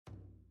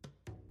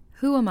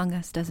Who among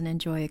us doesn't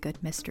enjoy a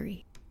good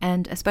mystery?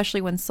 And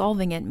especially when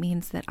solving it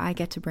means that I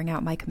get to bring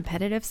out my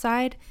competitive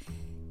side,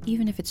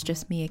 even if it's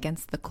just me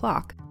against the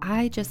clock.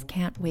 I just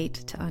can't wait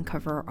to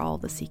uncover all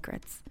the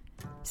secrets.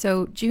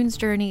 So June's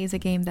Journey is a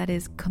game that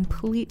is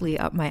completely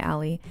up my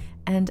alley,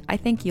 and I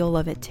think you'll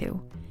love it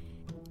too.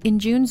 In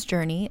June's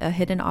Journey, a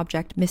hidden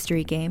object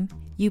mystery game,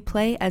 you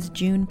play as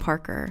June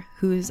Parker,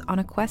 who's on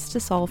a quest to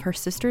solve her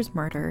sister's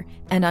murder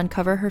and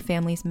uncover her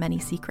family's many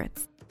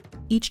secrets.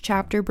 Each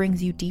chapter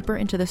brings you deeper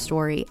into the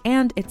story,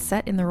 and it's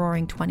set in the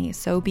Roaring '20s,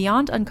 so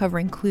beyond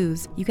uncovering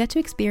clues, you get to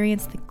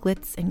experience the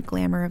glitz and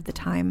glamour of the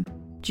time.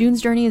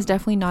 June's Journey is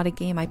definitely not a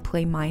game I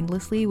play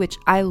mindlessly, which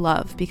I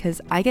love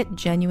because I get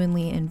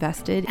genuinely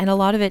invested, and a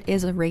lot of it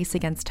is a race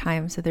against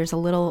time, so there's a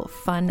little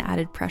fun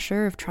added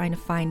pressure of trying to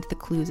find the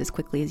clues as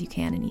quickly as you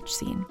can in each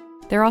scene.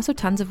 There are also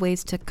tons of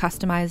ways to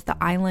customize the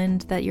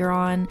island that you're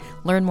on,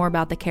 learn more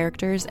about the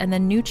characters, and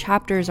then new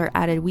chapters are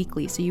added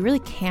weekly, so you really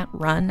can't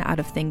run out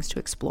of things to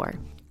explore.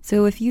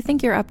 So if you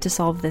think you're up to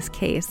solve this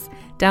case,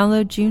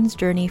 download June's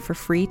Journey for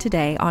free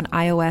today on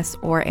iOS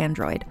or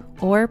Android,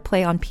 or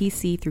play on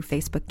PC through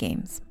Facebook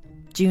Games.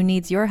 June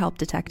needs your help,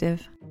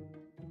 detective.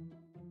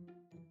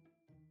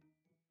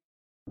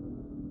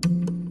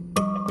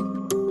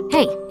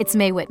 Hey, it's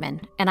Mae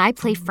Whitman, and I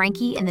play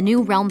Frankie in the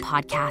new Realm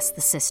podcast,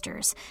 The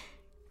Sisters.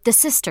 The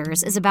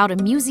Sisters is about a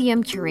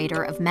museum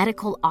curator of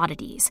medical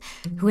oddities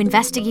who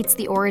investigates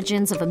the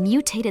origins of a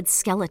mutated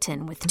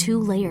skeleton with 2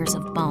 layers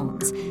of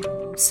bones.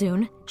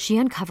 Soon, she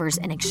uncovers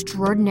an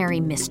extraordinary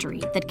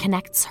mystery that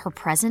connects her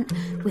present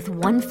with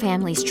one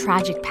family's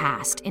tragic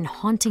past in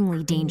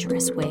hauntingly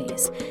dangerous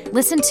ways.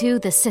 Listen to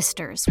The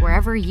Sisters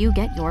wherever you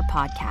get your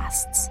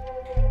podcasts.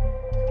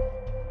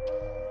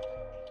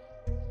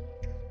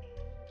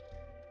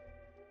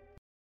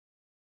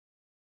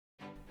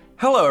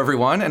 Hello,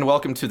 everyone, and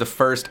welcome to the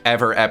first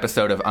ever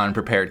episode of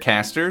Unprepared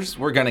Casters.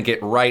 We're going to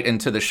get right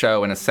into the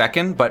show in a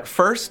second, but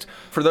first,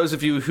 for those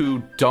of you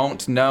who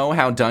don't know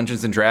how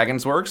Dungeons &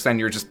 Dragons works, and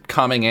you're just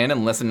coming in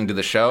and listening to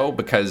the show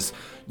because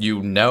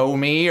you know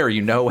me, or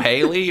you know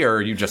Haley,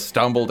 or you just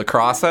stumbled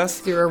across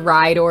us. You're a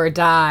ride or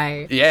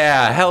die.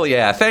 Yeah, hell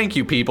yeah. Thank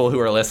you, people who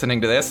are listening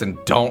to this and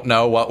don't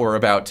know what we're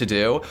about to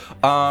do.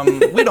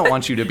 We don't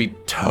want you to be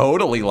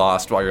totally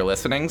lost while you're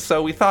listening,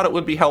 so we thought it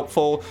would be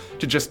helpful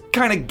to just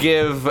kind of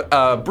give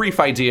a brief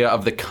idea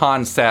of the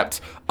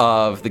concept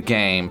of the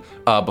game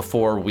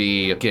before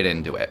we get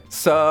into it.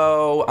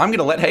 So I'm going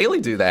to let Haley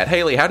do that.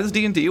 Haley, how does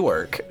D&D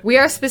work? We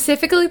are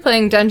specifically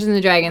playing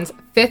Dungeons & Dragons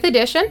 5th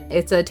edition.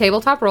 It's a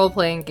tabletop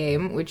role-playing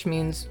game, which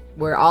means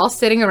we're all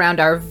sitting around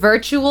our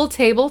virtual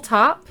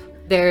tabletop.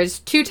 There's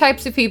 2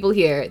 types of people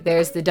here.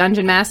 There's the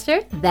Dungeon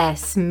Master,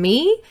 that's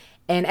me,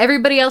 and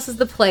everybody else is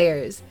the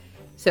players.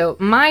 So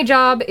my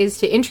job is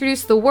to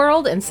introduce the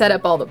world and set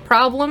up all the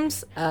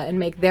problems and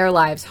make their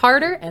lives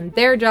harder, and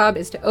their job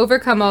is to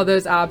overcome all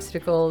those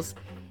obstacles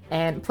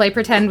and play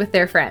pretend with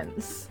their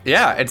friends.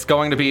 Yeah, it's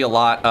going to be a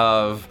lot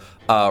of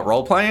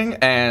role-playing,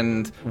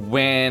 and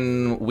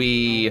when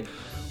we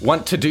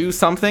want to do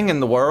something in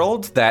the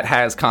world that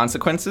has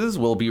consequences,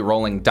 we'll be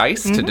rolling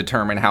dice to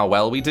determine how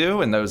well we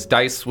do, and those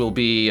dice will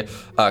be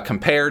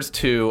compared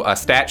to a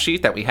stat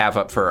sheet that we have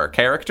up for our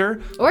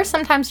character. Or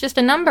sometimes just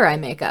a number I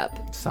make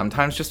up.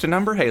 Sometimes just a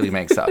number Haley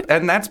makes up.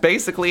 And that's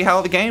basically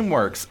how the game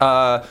works.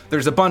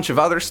 There's a bunch of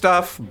other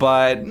stuff,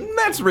 but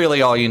that's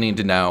really all you need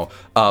to know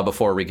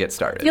before we get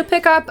started. You'll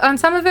pick up on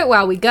some of it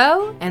while we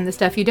go, and the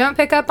stuff you don't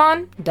pick up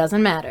on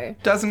doesn't matter.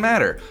 Doesn't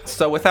matter.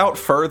 So without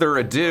further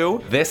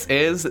ado, this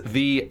is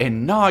the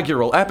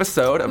inaugural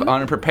episode of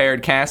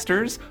Unprepared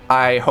Casters.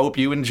 I hope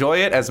you enjoy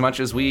it as much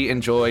as we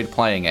enjoyed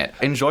playing it.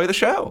 Enjoy the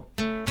show.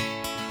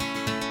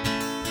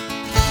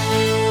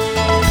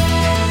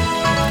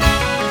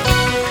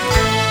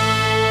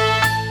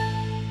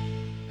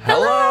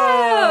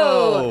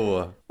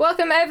 Hello!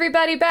 Welcome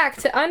everybody back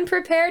to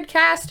Unprepared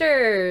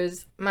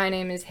Casters. My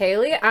name is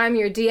Haley. I'm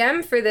your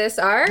DM for this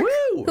arc.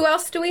 Woo! Who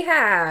else do we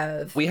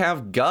have? We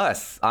have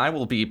Gus. I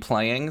will be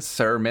playing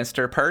Sir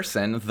Mr.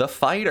 Person, the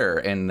fighter,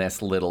 in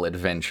this little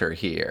adventure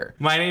here.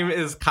 My name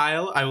is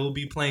Kyle. I will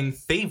be playing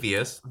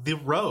Fabius, the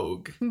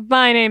rogue.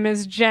 My name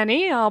is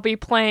Jenny. I'll be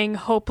playing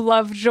Hope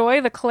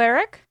Lovejoy, the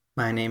cleric.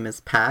 My name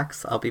is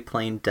Pax. I'll be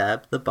playing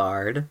Deb, the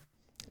bard.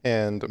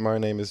 And my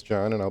name is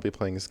John, and I'll be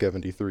playing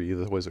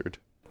Skeventy3, the wizard.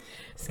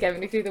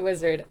 Skeventy3 the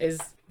wizard is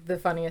the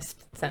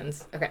funniest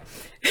sentence. Okay.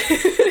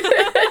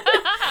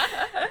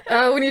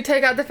 When you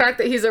take out the fact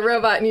that he's a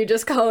robot and you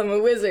just call him a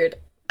wizard.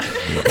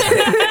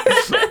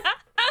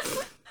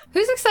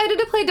 Who's excited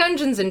to play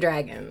Dungeons and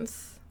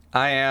Dragons?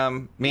 I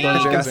am. Me,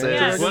 Dungeons Gus and is.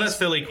 Dragons. What a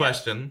silly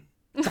question.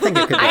 I think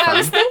it could be I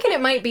was fun. thinking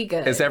it might be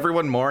good. Is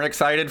everyone more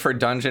excited for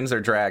Dungeons or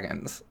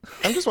Dragons?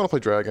 I just want to play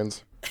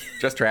dragons.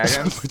 Just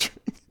Dragons?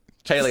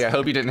 Haley, I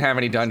hope you didn't have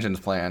any dungeons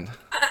planned.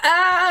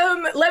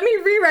 Let me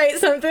rewrite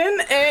something.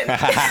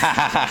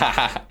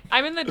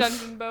 I'm in the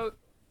dungeon boat.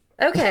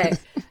 Okay.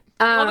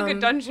 On a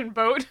good dungeon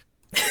boat.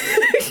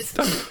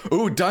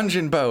 Ooh,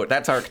 Dungeon Boat.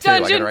 That's arc 2.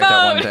 Dungeon I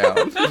gotta write that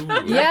one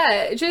down.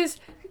 Yeah, just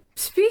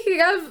Speaking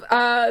of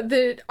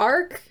the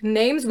arc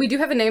names, we do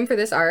have a name for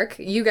this arc.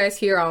 You guys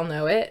here all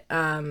know it.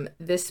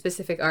 This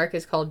specific arc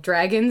is called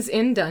Dragons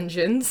in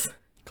Dungeons.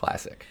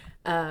 Classic.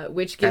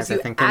 Which gives Guys, you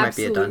I think there might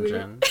be a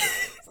dungeon.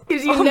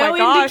 gives you Oh no my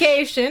gosh.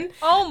 indication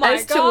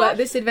as to gosh. what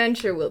this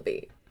adventure will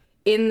be.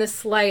 In the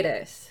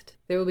slightest.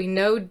 There will be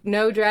no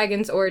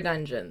dragons or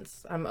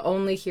dungeons. I'm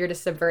only here to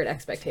subvert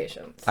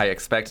expectations. I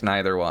expect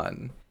neither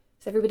one.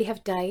 Does everybody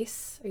have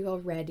dice? Are you all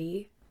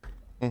ready?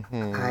 I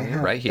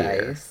have Right here.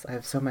 dice. I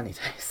have so many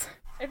dice.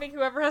 I think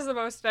whoever has the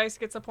most dice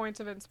gets a point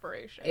of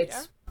inspiration.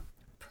 It's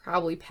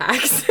probably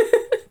Pax.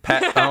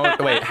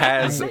 Wait,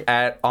 has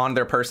on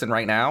their person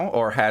right now,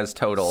 or has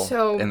total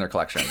So- in their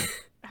collection?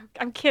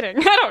 I'm kidding.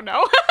 I don't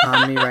know.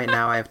 On me right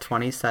now, I have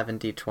 27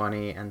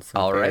 d20 and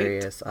some All right.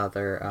 various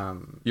other.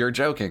 You're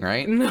joking,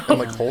 right? And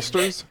like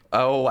holsters?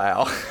 Oh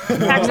wow.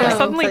 Max, No, I'm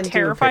suddenly Send you a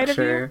terrified of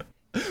you. picture.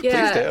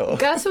 Yeah, do.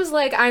 Gus was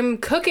like, I'm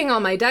cooking all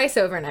my dice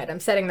overnight. I'm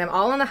setting them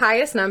all on the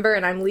highest number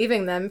and I'm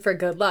leaving them for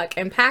good luck.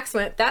 And Pax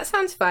went, that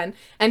sounds fun,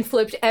 and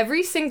flipped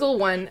every single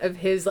one of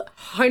his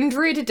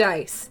 100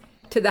 dice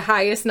to the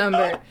highest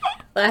number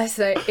last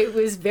night. It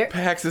was very,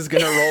 Pax is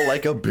gonna roll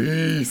like a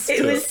beast.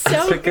 it was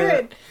so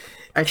good.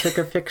 I took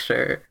a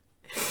picture.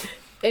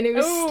 And it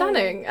was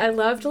stunning. I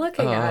loved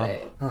looking at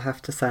it. I'll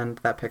have to send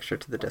that picture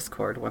to the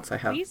Discord once I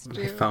have Please my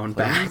do. phone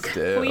back.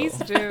 Please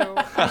do.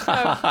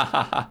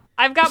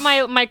 I've got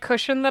my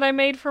cushion that I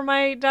made for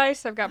my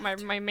dice. I've got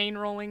my main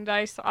rolling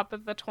dice up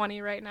at the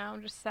 20 right now.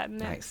 I'm just setting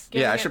it. Nice.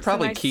 giving Yeah, I it should some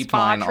probably nice keep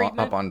spa mine treatment.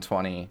 up on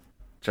 20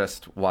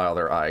 just while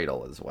they're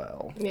idle as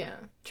well. Yeah.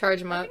 Charge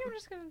them I up. think I'm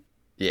just gonna...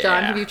 Yeah.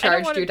 John, have you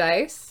charged wanna- your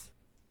dice?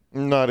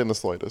 Not in the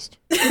slightest.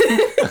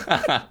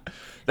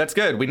 That's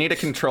good. We need a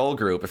control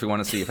group if we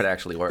want to see if it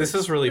actually works. This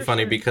is really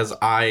funny because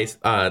I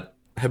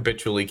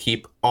habitually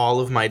keep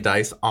all of my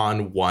dice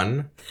on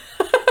one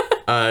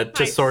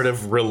to sort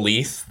of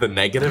release the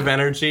negative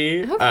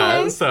energy.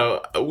 Okay.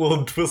 So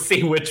we'll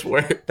see which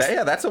works.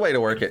 Yeah, that's a way to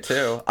work it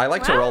too. I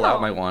like to roll Wow.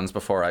 out my ones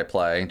before I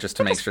play, just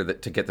to make sure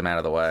that to get them out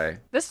of the way.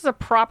 This is a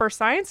proper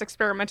science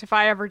experiment if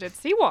I ever did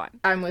see one.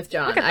 I'm with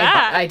John. Look at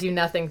that. I do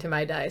nothing to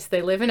my dice.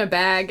 They live in a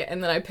bag,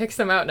 and then I pick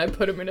some out and I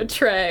put them in a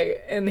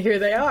tray, and here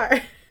they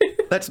are.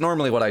 That's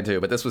normally what I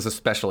do, but this was a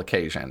special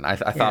occasion. I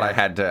thought I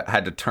had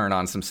to turn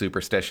on some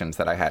superstitions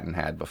that I hadn't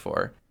had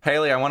before.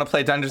 Haley, I want to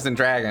play Dungeons and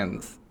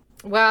Dragons.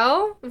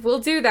 Well, we'll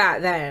do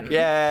that then.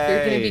 Yay.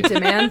 You're going to be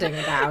demanding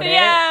about it.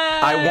 Yeah.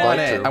 I want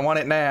Like it. to. I want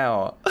it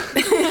now.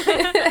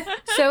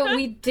 So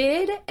we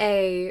did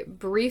a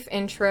brief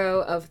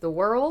intro of the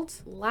world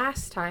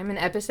last time in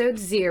episode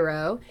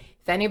 0.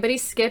 If anybody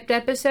skipped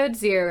episode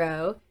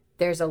 0,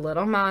 there's a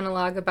little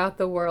monologue about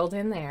the world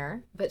in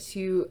there. But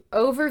to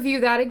overview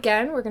that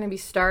again, we're going to be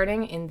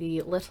starting in the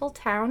little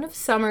town of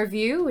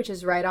Summerview, which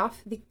is right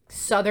off the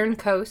southern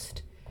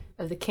coast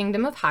of the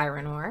Kingdom of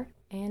Hyrule.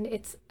 And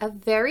it's a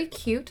very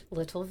cute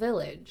little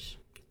village.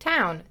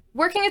 Town,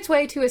 working its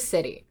way to a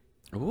city.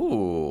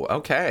 Ooh,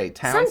 okay.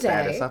 Town Someday.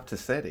 status up to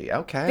city.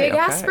 Okay. Big okay.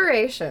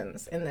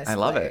 aspirations in this I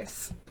love it.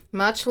 place.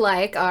 Much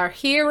like our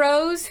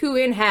heroes who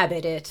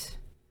inhabit it.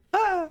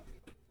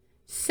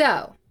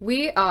 So,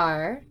 we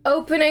are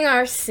opening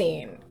our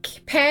scene,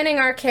 panning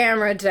our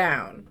camera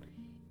down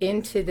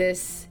into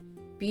this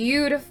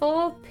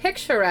beautiful,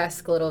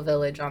 picturesque little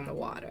village on the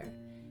water.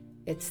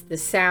 It's the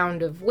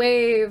sound of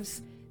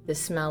waves, the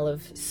smell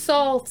of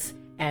salt,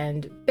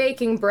 and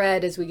baking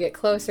bread as we get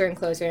closer and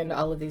closer into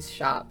all of these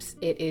shops.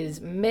 It is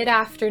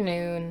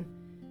mid-afternoon.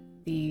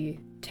 The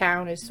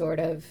town is sort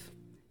of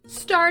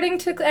starting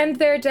to end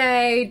their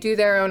day, do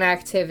their own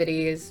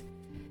activities,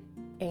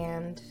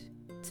 and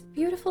it's a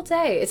beautiful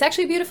day. It's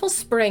actually a beautiful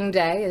spring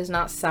day. It is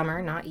not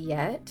summer, not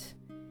yet.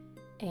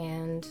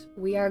 And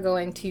we are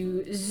going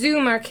to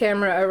zoom our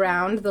camera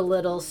around the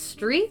little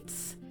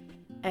streets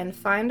and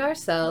find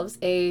ourselves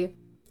a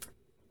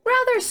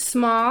rather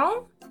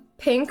small,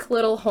 pink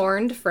little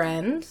horned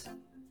friend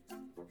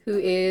who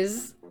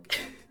is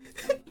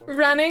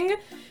running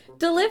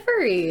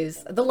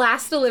deliveries, the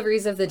last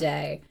deliveries of the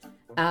day.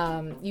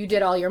 You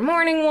did all your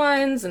morning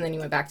ones, and then you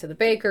went back to the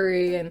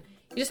bakery, and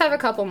you just have a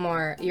couple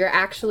more. You're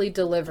actually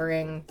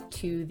delivering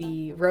to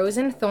the Rose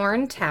and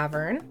Thorn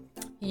Tavern.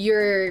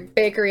 Your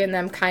bakery and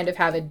them kind of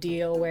have a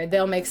deal where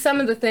they'll make some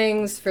of the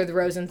things for the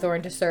Rose and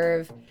Thorn to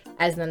serve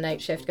as the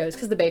night shift goes,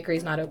 because the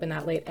bakery's not open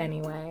that late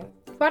anyway.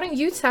 Why don't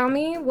you tell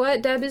me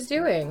what Deb is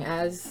doing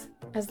as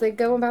they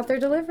go about their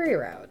delivery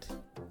route?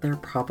 They're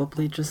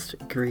probably just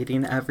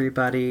greeting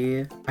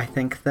everybody. I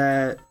think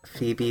that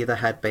Phoebe, the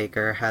head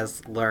baker,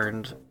 has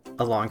learned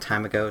a long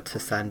time ago to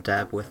send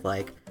Deb with,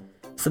 like,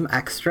 some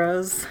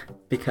extras,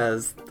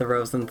 because the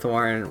Rose and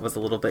Thorn was a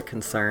little bit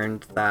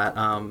concerned that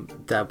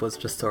Deb was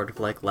just sort of,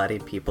 like,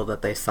 letting people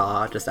that they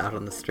saw just out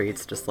on the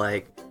streets just,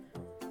 like,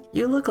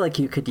 you look like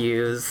you could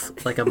use,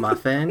 like, a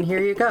muffin, here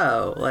you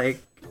go.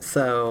 Like,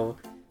 so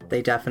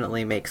they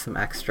definitely make some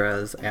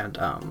extras and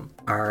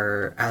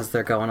are, as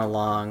they're going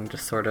along,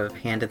 just sort of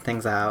handing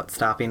things out,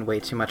 stopping way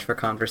too much for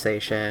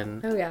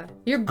conversation. Oh yeah,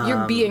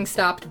 you're being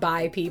stopped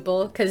by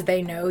people because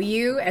they know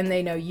you and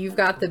they know you've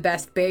got the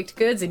best baked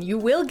goods and you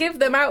will give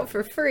them out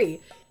for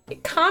free.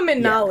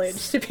 Common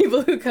knowledge to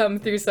people who come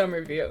through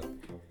Summerview.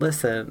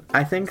 Listen,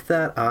 I think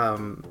that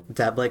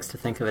Deb likes to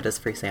think of it as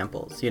free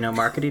samples. You know,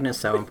 marketing is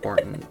so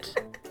important.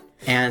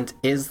 And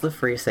is the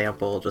free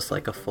sample just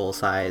like a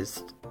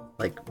full-sized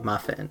like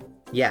muffin?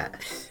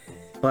 Yes.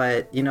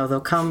 But, you know, they'll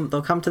come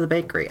to the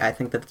bakery. I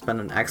think that it's been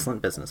an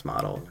excellent business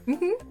model.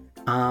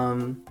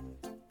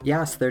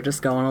 Yes, they're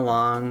just going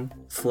along,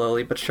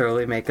 slowly but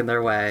surely making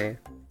their way.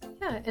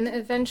 Yeah, and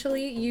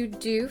eventually you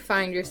do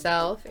find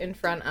yourself in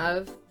front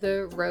of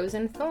the Rose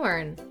and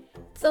Thorn.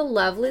 It's a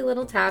lovely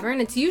little tavern.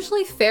 It's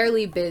usually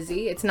fairly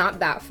busy. It's not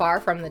that far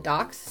from the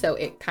docks, so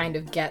it kind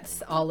of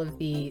gets all of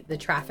the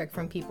traffic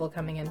from people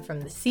coming in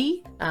from the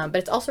sea. But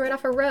it's also right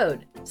off a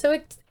road. So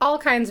it's all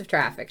kinds of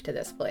traffic to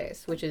this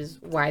place, which is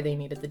why they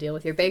needed to deal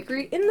with your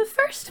bakery in the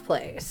first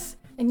place.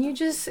 And you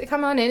just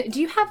come on in. Do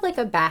you have like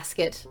a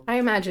basket? I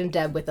imagine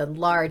Deb with a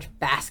large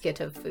basket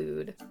of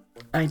food.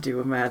 I do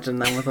imagine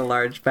them with a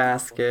large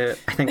basket.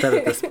 I think that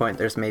at this point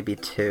there's maybe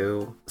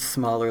two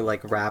smaller,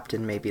 like wrapped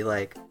in maybe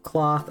like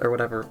cloth or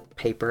whatever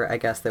paper I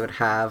guess they would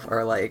have,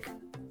 or like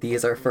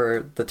these are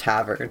for the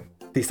tavern.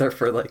 These are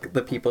for like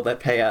the people that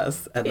pay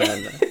us, and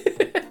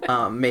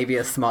then maybe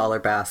a smaller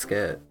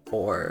basket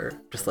or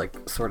just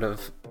like sort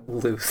of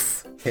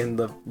loose in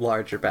the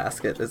larger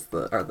basket is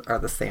are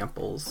the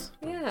samples.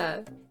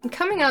 Yeah. And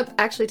coming up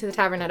actually to the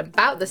tavern at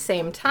about the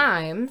same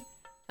time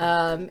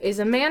is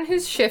a man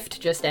whose shift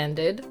just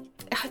ended.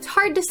 It's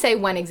hard to say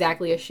when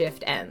exactly a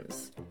shift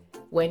ends,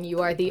 when you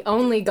are the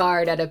only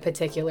guard at a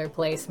particular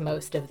place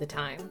most of the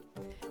time.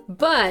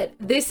 But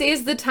this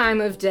is the time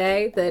of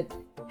day that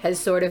has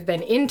sort of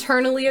been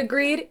internally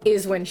agreed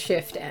is when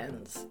shift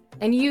ends.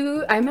 And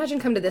you, I imagine,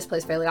 come to this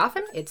place fairly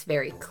often. It's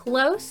very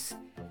close.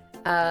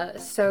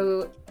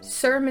 So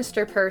Sir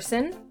Mr.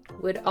 Person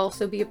would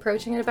also be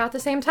approaching at about the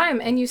same time.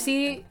 And you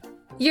see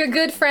your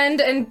good friend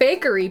and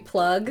bakery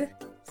plug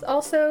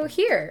also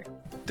here.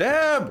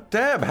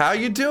 Deb, how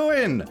you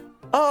doing?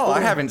 Oh, I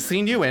haven't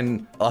seen you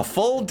in a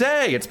full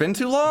day. It's been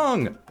too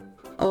long.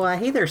 Oh,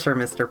 hey there, Sir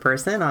Mr.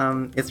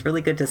 Person. It's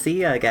really good to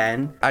see you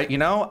again.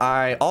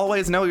 I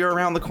always know you're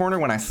around the corner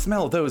when I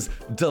smell those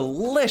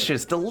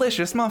delicious,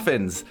 delicious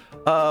muffins.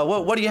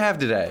 What do you have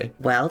today?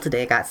 Well,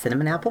 today I got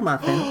cinnamon apple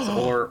muffins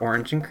or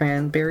orange and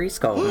cranberry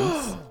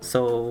scones.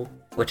 So,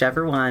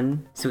 whichever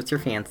one suits your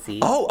fancy.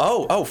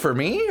 Oh, for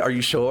me? Are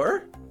you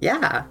sure?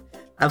 Yeah.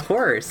 Of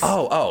course.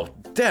 Oh,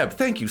 Deb,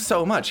 thank you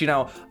so much.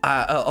 A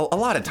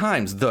lot of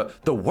times the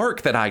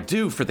work that I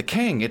do for the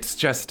king, it's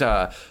just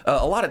a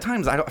lot of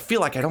times I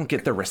feel like I don't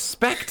get the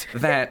respect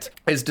that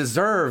is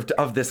deserved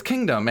of this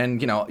kingdom.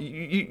 And,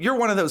 you're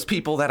one of those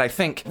people that I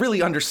think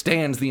really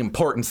understands the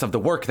importance of the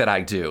work that I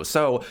do.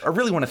 So I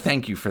really want to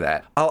thank you for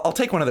that. I'll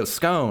take one of those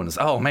scones.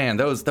 Oh, man,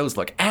 those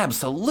look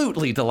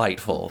absolutely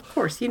delightful. Of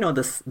course,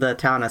 the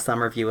town of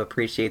Summerview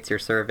appreciates your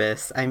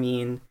service. I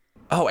mean...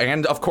 Oh,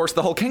 and of course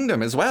the whole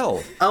kingdom as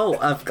well. Oh,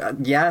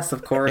 yes,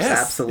 of course, yes,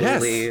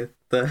 absolutely.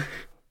 Yes.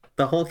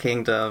 The whole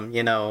kingdom,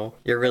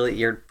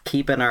 you're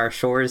keeping our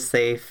shores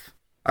safe,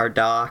 our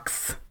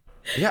docks.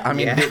 Yeah, I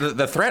mean,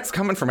 the threat's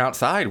coming from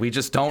outside. We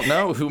just don't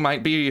know who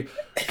might be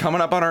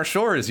coming up on our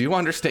shores. You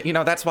understand?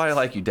 That's why I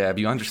like you, Deb.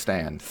 You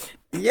understand.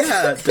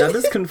 Yeah, Deb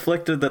is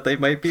conflicted that they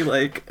might be,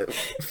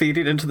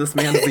 feeding into this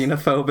man's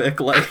xenophobic,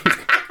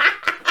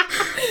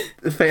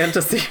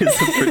 fantasies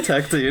of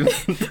protecting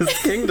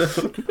this kingdom.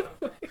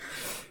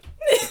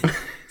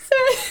 So,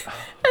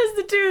 as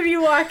the two of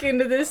you walk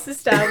into this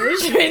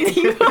establishment,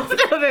 you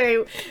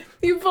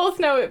both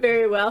know it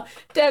very well.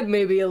 Deb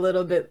may be a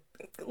little bit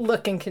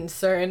looking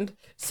concerned.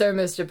 Sir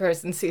Mr.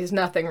 Person sees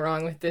nothing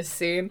wrong with this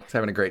scene. He's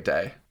having a great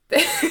day.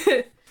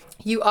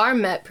 You are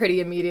met pretty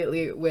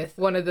immediately with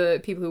one of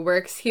the people who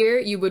works here.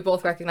 You would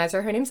both recognize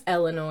her. Her name's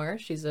Eleanor.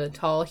 She's a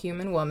tall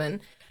human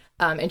woman.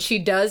 And she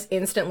does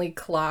instantly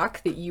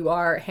clock that you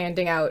are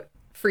handing out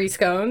free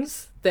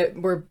scones that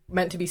were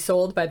meant to be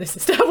sold by this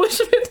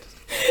establishment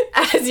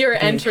as you're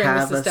entering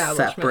this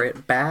establishment. A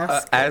separate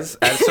basket. As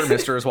Sir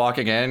Mister is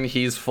walking in,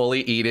 he's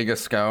fully eating a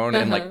scone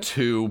in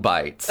 2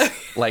 bites.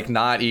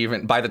 Not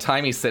even, by the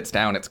time he sits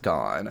down, it's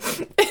gone.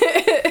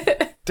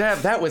 Deb,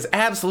 that was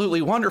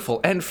absolutely wonderful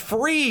and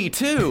free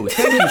too.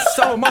 Thank you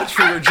so much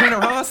for your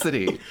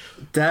generosity.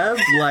 Deb,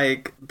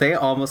 they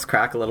almost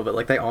crack a little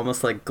bit. They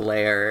almost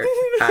glare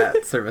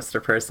at Sir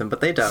Mr. Person, but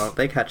they don't.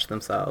 They catch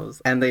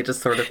themselves. And they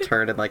just sort of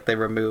turn and they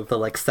remove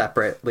the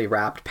separately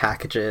wrapped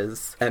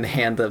packages and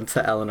hand them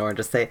to Eleanor and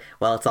just say,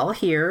 well, it's all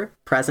here,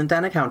 present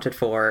and accounted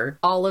for.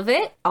 All of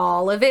it?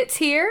 All of it's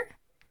here?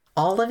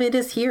 All of it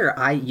is here.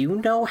 You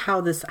know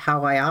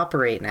how I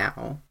operate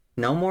now.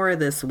 No more of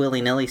this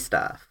willy-nilly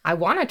stuff. I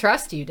want to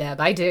trust you,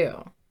 Deb. I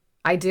do.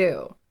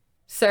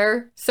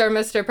 Sir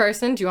Mr.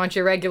 Person, do you want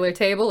your regular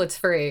table? It's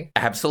free.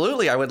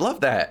 Absolutely. I would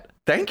love that.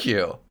 Thank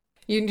you.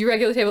 Your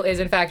regular table is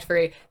in fact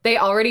free. They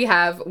already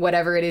have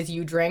whatever it is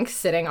you drink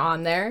sitting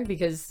on there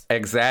because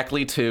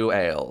Exactly 2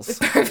 ales.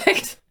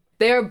 perfect.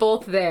 They are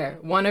both there.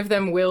 One of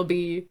them will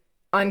be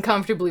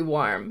uncomfortably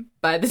warm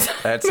by the time,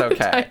 That's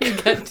okay. you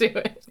get to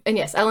it. And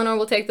yes, Eleanor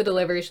will take the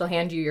delivery. She'll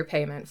hand you your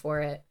payment for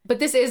it. But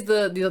this is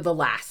the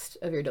last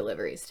of your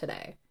deliveries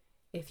today.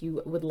 If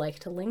you would like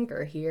to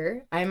linger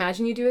here, I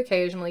imagine you do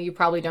occasionally. You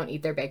probably don't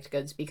eat their baked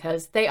goods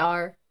because they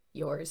are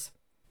yours.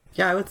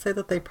 Yeah, I would say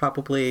that they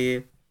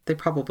probably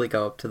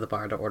go up to the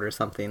bar to order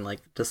something like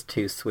just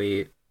too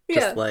sweet.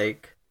 Just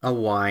like a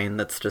wine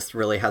that's just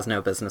really has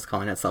no business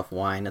calling itself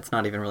wine. It's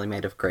not even really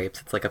made of grapes.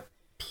 It's like a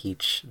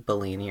peach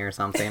Bellini or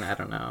something. I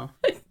don't know.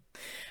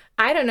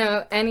 I don't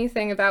know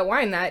anything about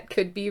wine. That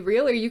could be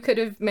real, or you could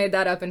have made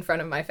that up in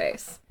front of my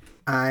face.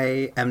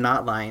 I am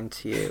not lying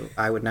to you.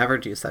 I would never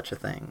do such a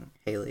thing,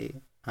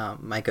 Haley,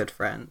 my good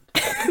friend.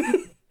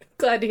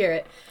 Glad to hear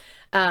it.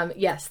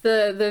 Yes,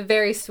 the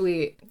very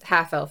sweet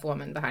half-elf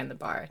woman behind the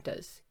bar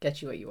does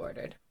get you what you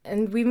ordered.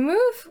 And we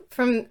move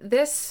from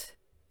this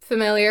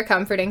familiar,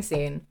 comforting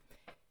scene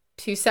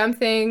to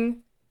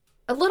something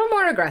a little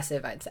more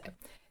aggressive, I'd say.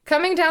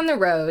 Coming down the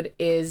road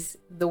is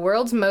the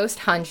world's most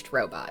hunched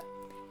robot.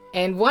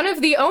 And one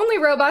of the only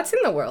robots in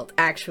the world,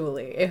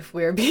 actually, if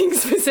we're being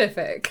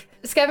specific.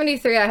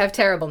 Skev73, I have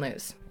terrible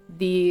news.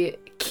 The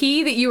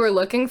key that you were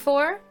looking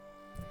for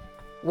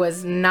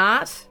was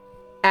not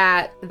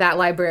at that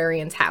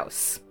librarian's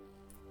house.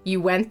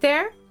 You went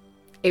there,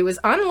 it was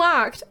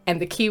unlocked, and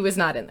the key was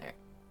not in there.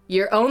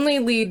 Your only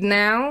lead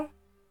now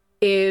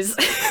is...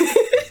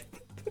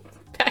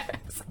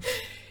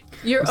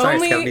 I'm sorry,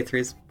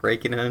 Skev73's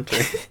breaking it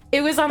into.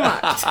 It was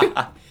unlocked.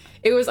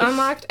 It was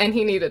unlocked, and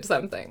he needed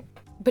something.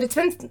 But it's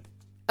been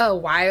a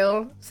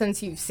while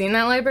since you've seen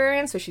that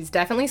librarian, so she's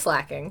definitely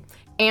slacking.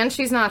 And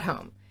she's not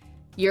home.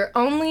 Your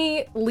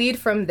only lead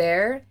from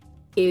there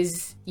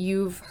is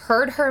you've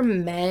heard her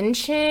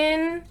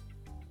mention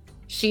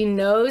she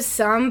knows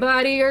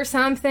somebody or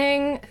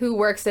something who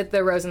works at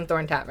the Rose and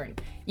Thorn Tavern.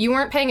 You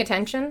weren't paying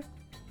attention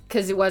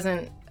because it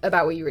wasn't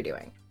about what you were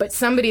doing. But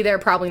somebody there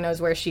probably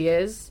knows where she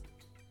is.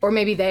 Or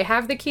maybe they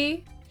have the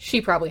key. She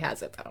probably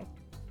has it, though.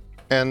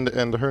 And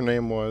her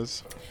name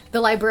was?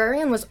 The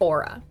librarian was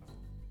Aura.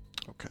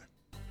 Okay.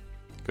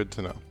 Good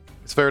to know.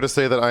 It's fair to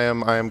say that I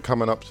am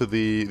coming up to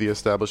the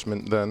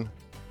establishment then.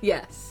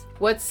 Yes.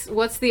 What's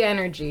the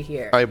energy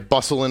here? I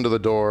bustle into the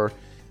door,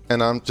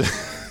 and I'm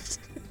just...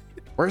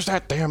 Where's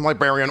that damn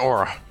librarian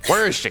Aura?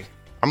 Where is she?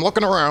 I'm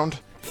looking around.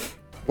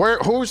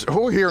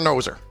 Who here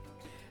knows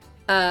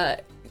her?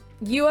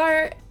 You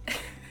are...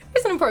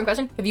 Here's an important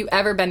question. Have you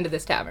ever been to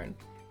this tavern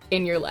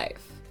in your life?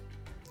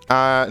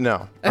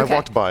 No. Okay. I've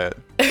walked by it.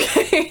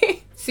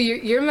 Okay. So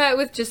you're met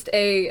with just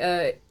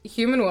a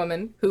human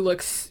woman who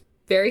looks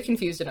very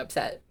confused and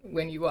upset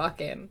when you walk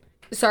in.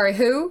 Sorry,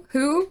 who?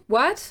 Who?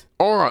 What?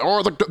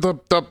 Or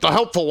the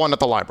helpful one at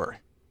the library.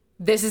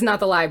 This is not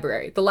the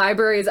library. The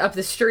library is up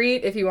the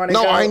street if you want to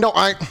go. No, I know.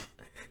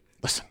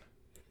 Listen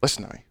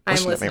to me. I'm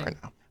Listen to me right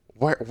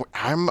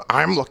now.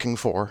 I'm looking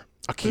for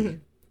a key. Mm-hmm.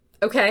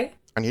 Okay.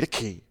 I need a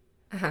key.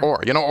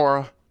 Aura, you know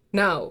Aura?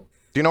 No.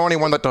 Do you know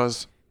anyone that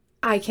does?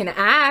 I can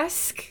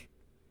ask.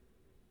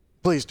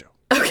 Please do.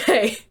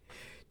 Okay.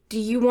 Do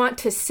you want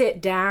to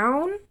sit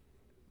down?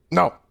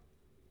 No.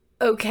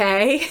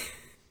 Okay.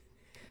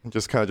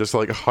 Just kind of just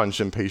like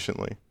hunch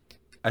impatiently.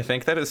 I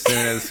think that as soon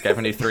as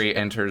Skev73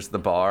 enters the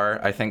bar,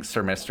 I think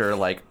Sir Mister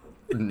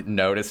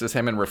notices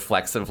him and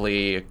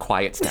reflexively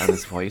quiets down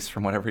his voice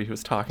from whatever he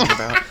was talking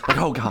about. Like,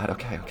 oh God,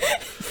 okay.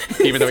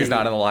 Even though he's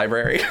not in the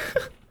library.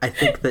 I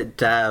think that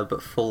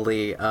Deb's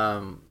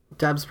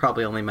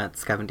probably only met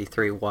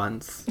Skev73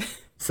 once.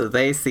 So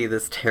they see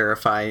this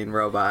terrifying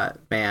robot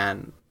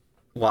man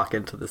walk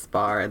into this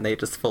bar and they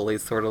just fully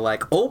sort of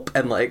like,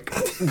 and like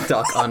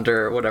duck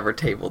under whatever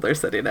table they're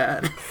sitting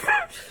at.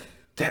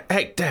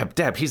 Hey,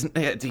 Deb, he's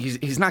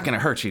not going to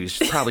hurt you.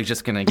 He's probably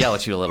just going to yell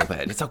at you a little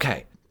bit. It's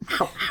okay.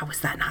 How is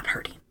that not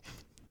hurting?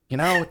 You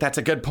know, that's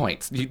a good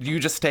point. You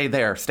just stay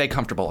there. Stay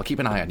comfortable. I'll keep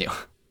an eye on you.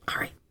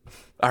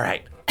 All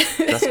right.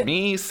 Just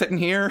me sitting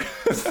here?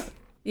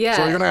 Yeah.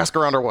 So you're going to ask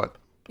around or what?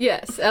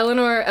 Yes.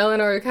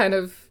 Eleanor kind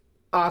of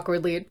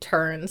awkwardly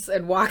turns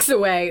and walks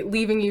away,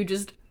 leaving you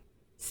just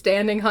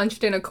standing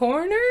hunched in a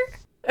corner.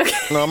 Okay.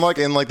 No, I'm like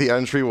in like the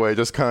entryway,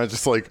 just kind of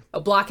just like...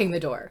 blocking the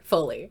door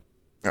fully.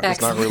 Yeah,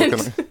 it's not really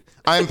looking...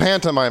 I'm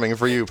pantomiming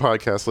for you,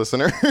 podcast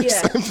listeners.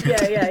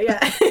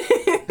 Yeah.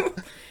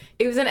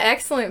 It was an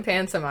excellent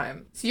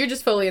pantomime. So you're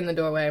just fully in the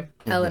doorway.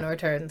 Mm-hmm. Eleanor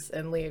turns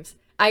and leaves.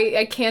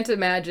 I can't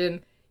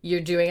imagine you're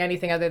doing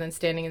anything other than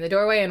standing in the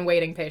doorway and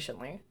waiting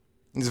patiently.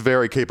 He's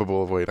very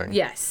capable of waiting.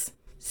 Yes.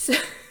 So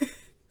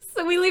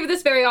we leave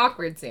this very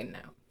awkward scene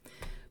now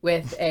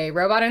with a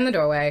robot in the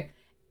doorway,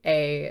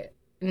 a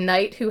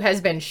knight who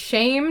has been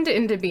shamed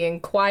into being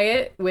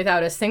quiet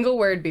without a single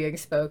word being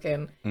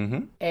spoken.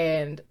 Mm-hmm.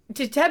 And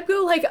did Deb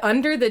go like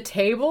under the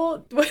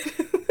table?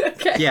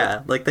 Okay.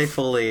 Yeah, like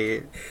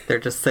they're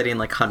just sitting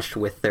like hunched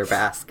with their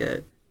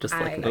basket. Just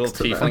like a little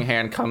tiefling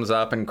hand comes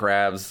up and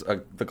grabs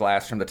the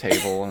glass from the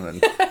table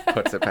and then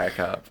puts it back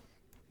up.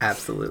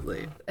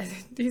 Absolutely.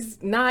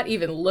 He's not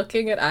even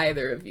looking at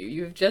either of you.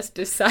 You've just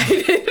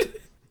decided.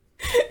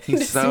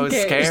 He's so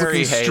Disengage. scary,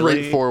 Looking Haley.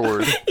 straight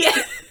forward.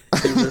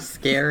 He's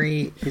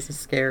a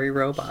scary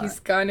robot. He's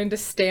gone into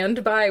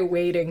standby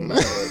waiting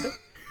mode.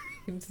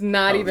 He's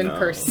not even no.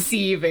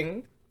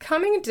 perceiving.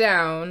 Coming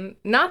down,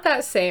 not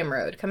that same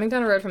road, coming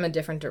down a road from a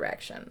different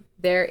direction,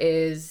 there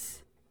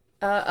is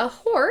a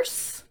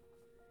horse,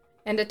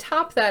 and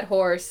atop that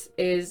horse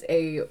is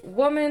a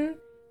woman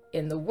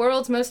in the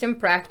world's most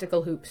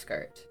impractical hoop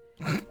skirt.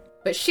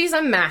 But she's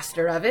a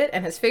master of it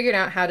and has figured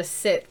out how to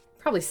sit,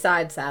 probably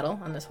side saddle,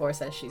 on this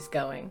horse as she's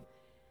going.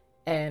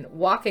 And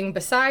walking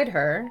beside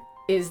her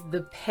is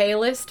the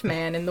palest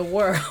man in the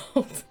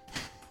world.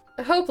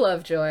 Hope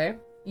Lovejoy,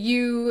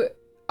 you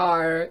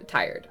are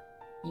tired.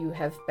 You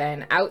have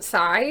been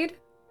outside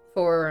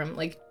for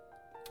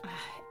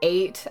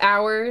 8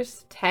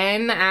 hours,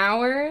 10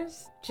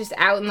 hours, just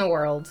out in the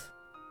world,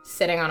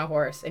 sitting on a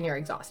horse, and you're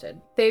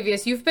exhausted.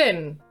 Thavius, you've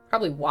been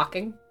probably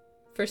walking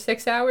for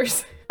 6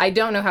 hours. I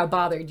don't know how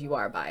bothered you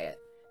are by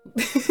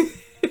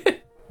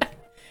it.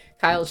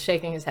 Kyle's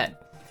shaking his head.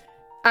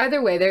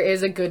 Either way, there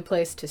is a good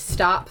place to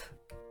stop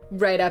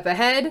right up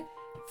ahead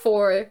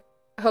for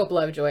Hope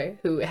Lovejoy,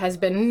 who has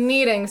been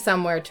needing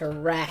somewhere to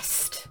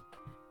rest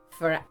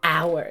for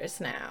hours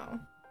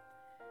now.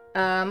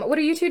 What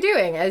are you two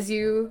doing as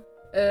you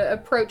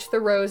approach the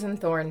Rose and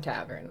Thorn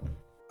Tavern?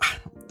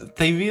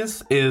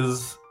 Thavius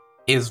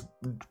is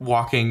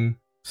walking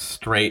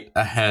straight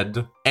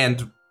ahead,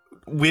 and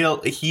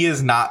he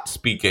is not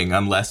speaking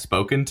unless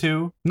spoken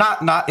to.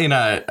 Not in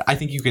a. I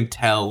think you can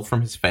tell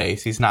from his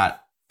face. He's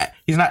not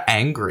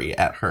angry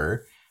at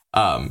her.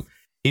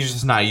 He's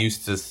just not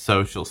used to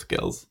social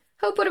skills.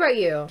 Hope, what about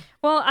you?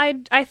 Well,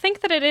 I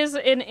think that it is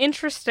an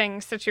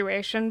interesting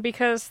situation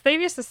because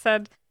Thavius has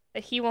said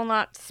that he will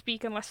not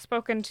speak unless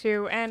spoken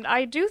to, and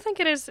I do think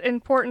it is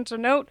important to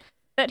note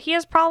that he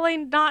has probably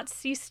not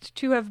ceased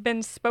to have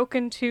been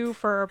spoken to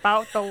for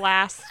about the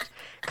last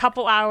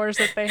couple hours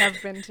that they have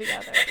been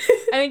together.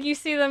 I think you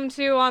see them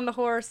two on the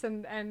horse,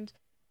 and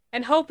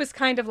Hope is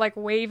kind of like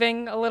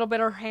waving a little bit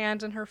her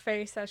hand in her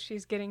face as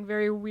she's getting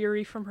very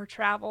weary from her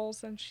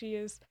travels, and she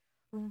is,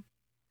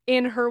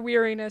 in her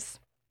weariness,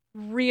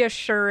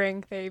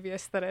 reassuring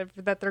Thavius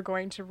that they're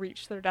going to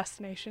reach their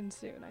destination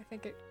soon.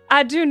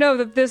 I do know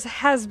that this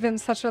has been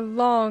such a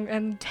long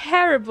and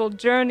terrible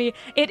journey.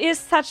 It is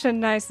such a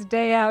nice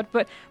day out,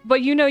 but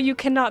you know you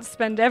cannot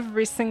spend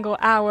every single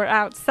hour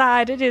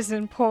outside. It is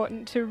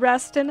important to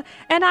rest, and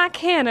I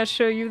can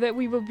assure you that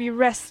we will be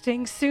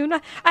resting soon.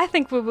 I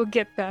think we will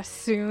get there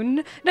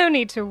soon. No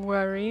need to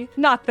worry.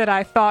 Not that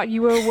I thought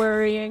you were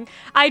worrying.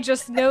 I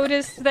just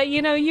noticed that,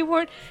 you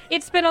weren't.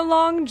 It's been a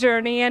long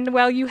journey, and,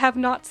 well, you have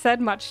not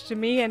said much to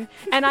me, and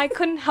I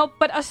couldn't help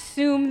but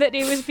assume that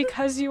it was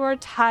because you are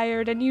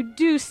tired, and you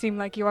do seem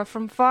like you are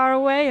from far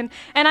away, and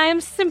I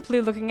am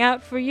simply looking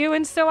out for you,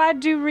 and so I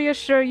do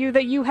reassure you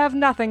that you have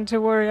nothing to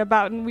worry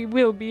about, and we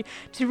will be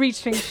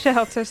reaching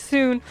shelter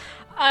soon.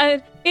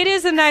 It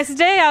is a nice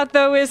day out,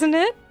 though, isn't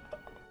it?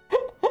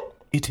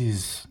 It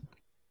is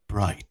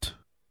bright.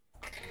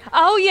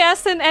 Oh,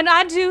 yes, and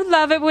I do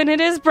love it when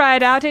it is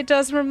bright out. It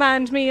does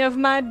remind me of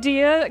my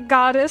dear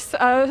goddess,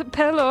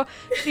 Pelor.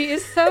 She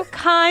is so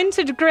kind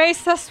to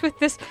grace us with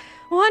this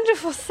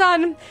wonderful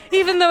sun,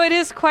 even though it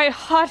is quite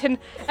hot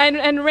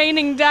and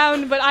raining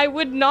down, but I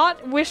would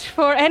not wish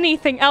for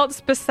anything else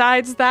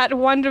besides that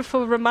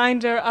wonderful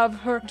reminder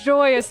of her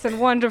joyous and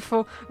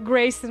wonderful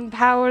grace and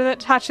power that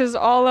touches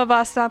all of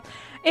us.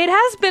 It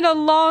has been a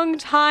long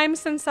time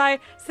since I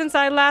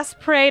last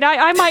prayed.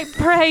 I might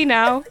pray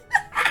now.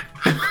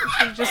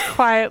 She just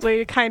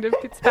quietly kind of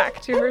gets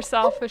back to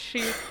herself as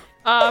she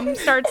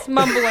starts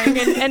mumbling,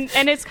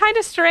 and it's kind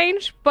of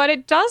strange, but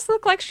it does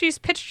look like she's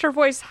pitched her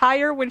voice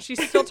higher when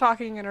she's still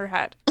talking in her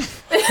head.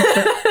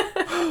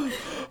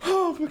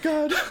 Oh my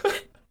god.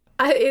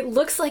 It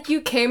looks like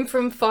you came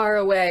from far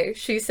away,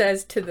 she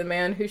says to the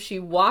man who she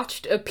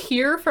watched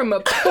appear from a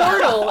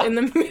portal in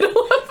the middle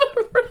of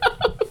the road.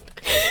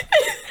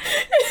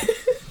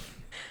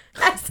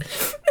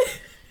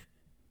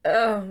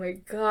 Oh my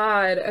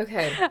god,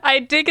 okay.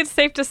 I think it's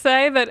safe to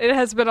say that it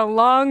has been a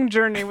long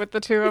journey with the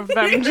two of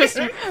them just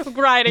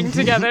riding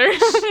together.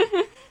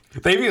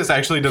 Thavius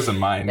actually doesn't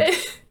mind.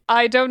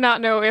 I do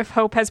not know if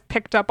Hope has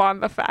picked up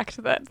on the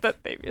fact that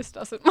Thavius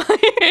doesn't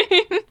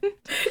mind.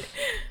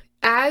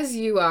 As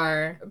you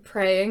are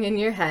praying in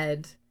your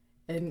head,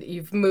 and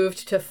you've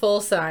moved to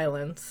full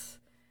silence,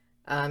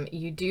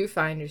 you do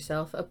find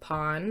yourself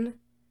upon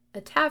a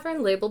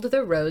tavern labeled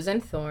the Rose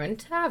and Thorn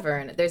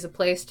Tavern. There's a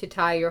place to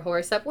tie your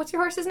horse up. What's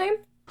your horse's name?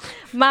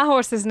 My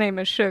horse's name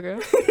is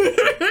Sugar.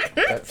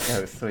 That's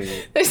so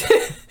sweet.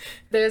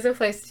 There's a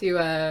place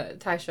to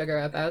tie Sugar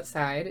up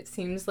outside. It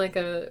seems like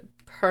a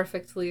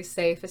perfectly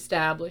safe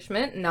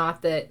establishment.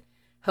 Not that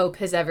Hope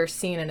has ever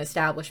seen an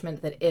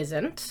establishment that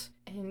isn't.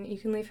 And you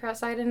can leave her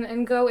outside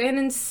and go in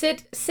and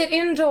sit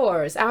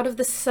indoors, out of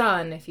the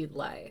sun, if you'd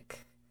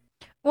like.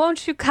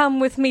 Won't you come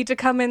with me to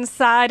come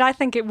inside? I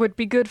think it would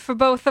be good for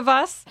both of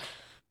us.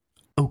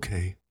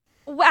 Okay.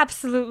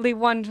 Absolutely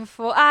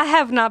wonderful. I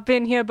have not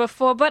been here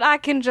before, but I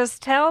can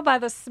just tell by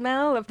the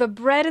smell of the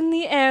bread in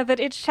the air that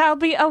it shall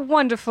be a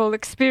wonderful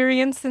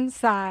experience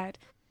inside.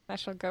 I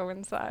shall go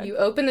inside. You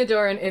open the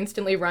door and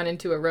instantly run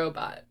into a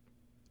robot.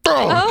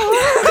 Oh,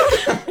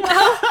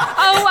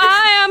 Oh,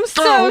 I am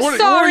so what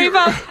sorry are you-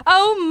 about.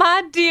 Oh,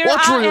 my dear.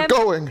 watch I where you're am-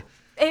 going.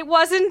 It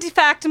was in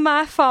fact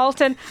my fault,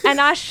 and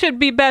I should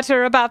be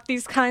better about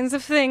these kinds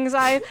of things.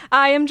 I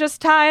am just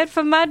tired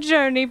from my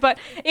journey, but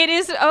it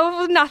is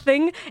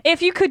nothing.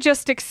 If you could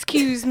just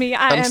excuse me,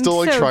 I am I'm still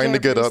like so trying to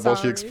get terribly up while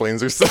she sorry.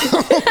 explains herself.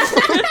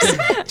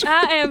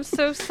 I am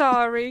so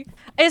sorry.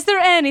 Is there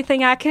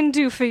anything I can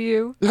do for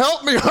you?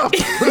 Help me up.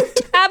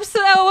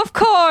 Absolutely. Oh, of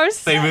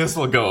course. Thavius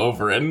will go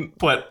over and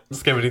put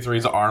Skevity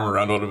 3's arm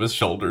around one of his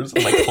shoulders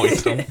and like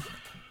hoist him.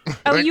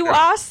 Oh, you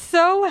are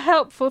so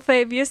helpful,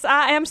 Thavius.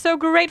 I am so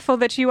grateful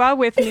that you are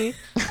with me.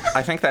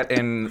 I think that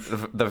in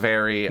the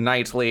very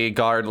knightly,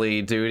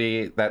 guardly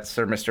duty that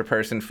Sir Mr.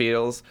 Person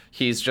feels,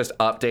 he's just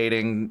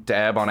updating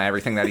Deb on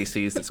everything that he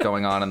sees that's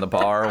going on in the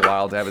bar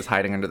while Deb is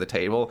hiding under the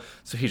table.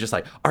 So he's just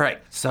like, all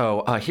right,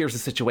 so here's the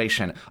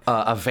situation.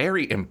 A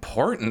very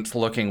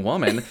important-looking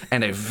woman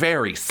and a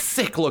very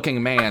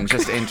sick-looking man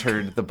just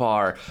entered the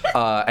bar.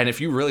 And if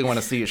you really want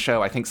to see a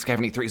show, I think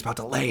Skevany 3 is about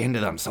to lay into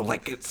them. So you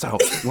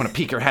want to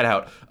peek your head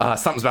out.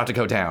 Something's about to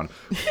go down.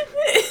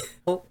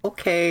 Oh,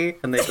 okay.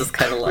 And they just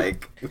kind of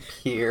like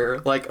peer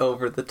like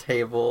over the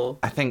table.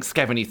 I think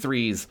Skevany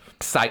 3's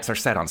sights are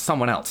set on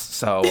someone else,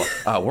 so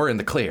we're in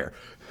the clear.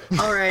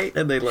 All right.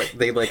 And they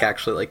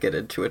actually like get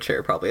into a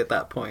chair probably at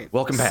that point.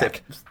 Welcome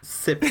back.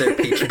 Sip their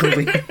peach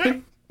bubbly.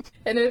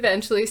 And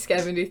eventually,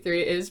 Skevany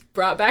 3 is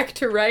brought back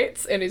to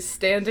rights and is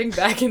standing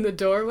back in the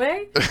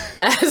doorway,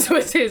 as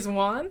was his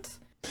wont.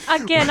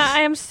 Again, I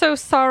am so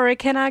sorry.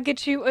 Can I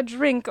get you a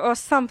drink or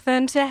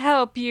something to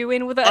help you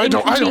in with the I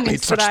don't need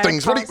inconvenience such that I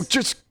things. What do you, caused?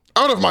 just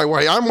out of my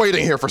way. I'm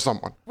waiting here for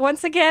someone.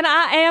 Once again,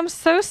 I am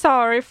so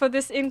sorry for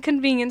this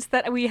inconvenience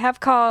that we have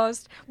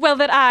caused. Well,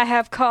 that I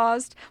have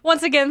caused.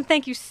 Once again,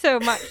 thank you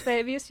so much,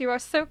 Thavius. You are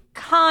so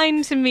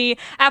kind to me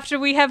after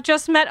we have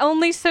just met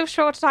only so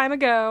short time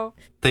ago.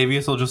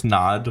 Thavius will just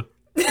nod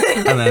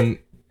and then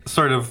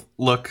sort of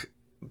look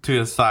to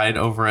his side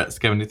over at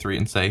Skevany 3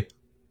 and say,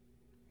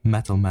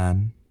 Metal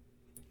Man,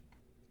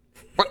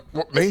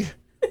 What, me?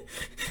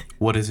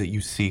 what is it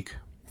you seek?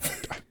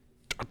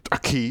 A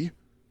key?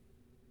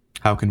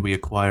 How can we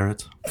acquire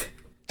it?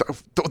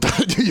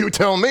 You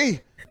tell me.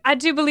 I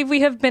do believe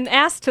we have been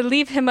asked to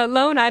leave him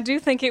alone. I do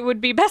think it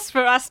would be best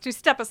for us to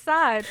step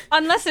aside.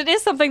 Unless it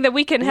is something that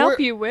we can help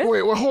you with.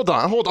 Wait, hold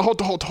on. Hold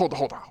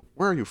on.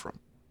 Where are you from?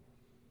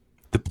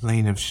 The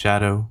Plane of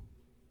Shadow.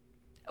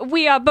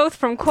 We are both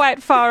from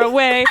quite far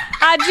away.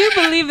 I do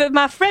believe that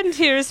my friend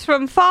here is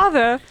from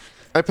farther.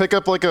 I pick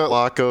up like a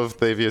lock of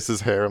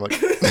Thavius's hair. I'm like,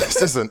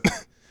 this isn't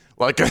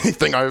like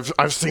anything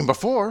I've seen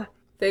before.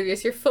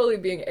 Thavius, you're fully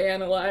being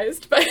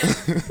analyzed by...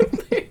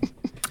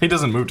 He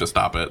doesn't move to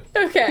stop it.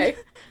 Okay.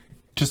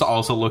 Just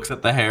also looks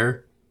at the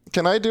hair.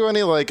 Can I do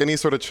any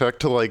sort of check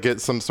to like get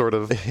some sort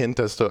of hint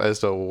as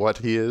to what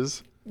he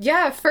is?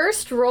 Yeah,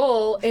 first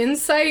roll,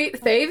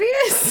 Insight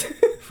Thavius?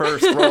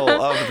 First roll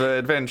of the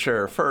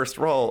adventure. First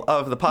roll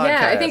of the podcast.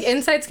 Yeah, I think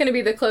Insight's going to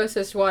be the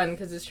closest one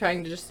because it's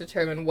trying to just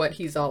determine what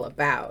he's all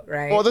about,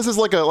 right? Well, this is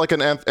like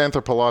an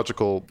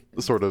anthropological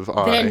sort of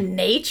eye. Then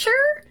nature?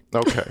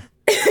 Okay.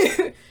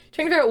 Trying to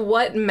figure out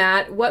what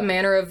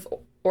manner of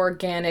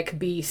organic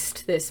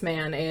beast this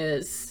man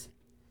is.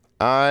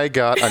 I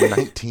got a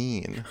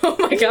 19. Oh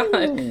my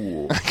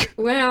god.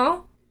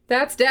 Well,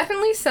 that's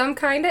definitely some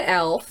kind of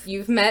elf.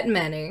 You've met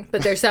many,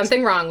 but there's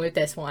something wrong with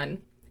this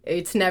one.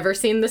 It's never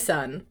seen the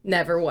sun.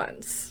 Never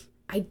once.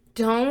 I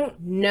don't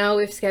know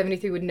if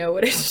Skevany 3 would know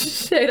what a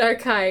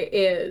Shadar-kai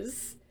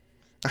is.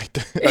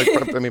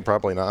 I mean,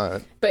 probably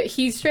not. But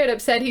he straight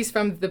up said he's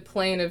from the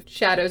plane of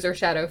shadows or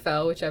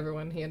Shadowfell, whichever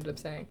one he ended up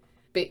saying.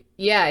 But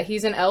yeah,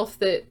 he's an elf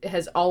that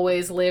has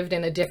always lived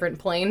in a different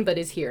plane, but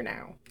is here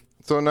now.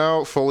 So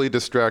now, fully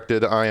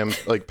distracted, I am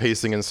like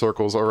pacing in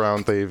circles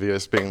around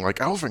Thavius, being like,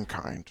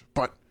 elvenkind,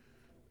 but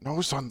no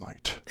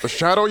sunlight. The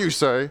shadow, you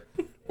say?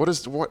 What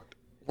is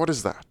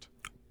that?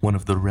 One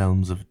of the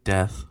realms of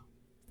death.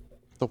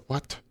 The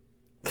what?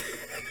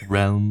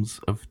 Realms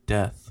of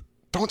death.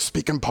 Don't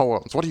speak in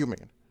poems. What do you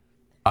mean?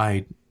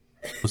 I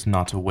was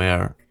not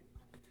aware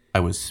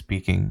I was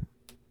speaking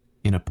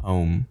in a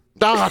poem.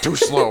 Ah, too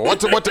slow.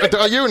 What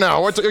are you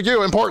now? What are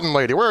you, important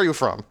lady? Where are you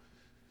from?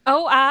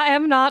 Oh, I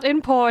am not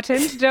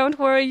important. Don't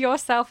worry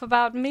yourself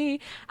about me.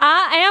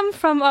 I am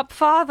from up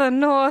farther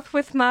north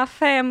with my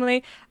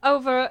family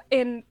over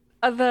in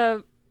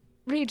the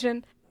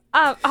region.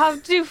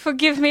 Do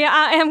forgive me.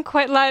 I am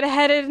quite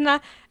lightheaded, and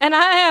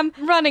I am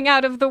running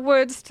out of the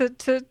words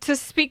to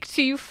speak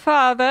to you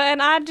further,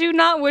 and I do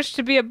not wish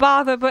to be a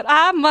bother, but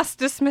I must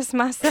dismiss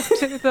myself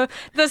to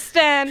the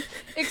stand.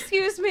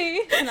 Excuse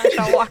me. And I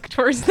shall walk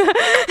towards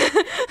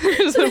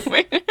the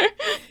waiter.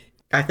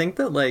 I think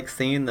that, like,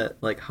 seeing that,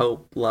 like,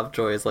 Hope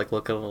Lovejoy is, like,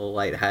 looking a little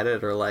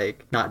lightheaded or,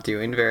 like, not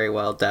doing very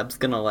well, Deb's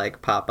gonna,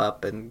 like, pop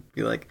up and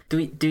be like,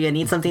 do you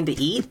need something to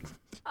eat?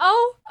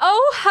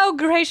 Oh, how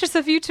gracious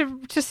of you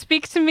to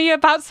speak to me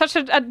about such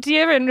a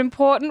dear and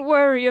important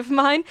worry of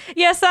mine.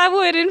 Yes, I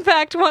would, in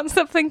fact, want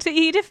something to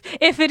eat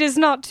if it is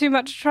not too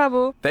much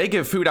trouble. They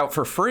give food out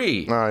for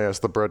free. Ah, yes,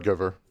 the bread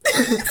giver.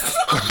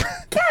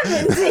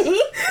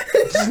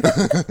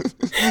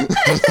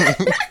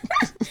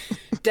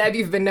 Deb,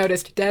 you've been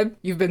noticed. Deb,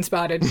 you've been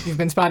spotted. You've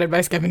been spotted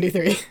by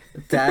 73.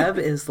 Deb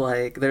is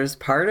like, there's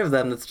part of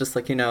them that's just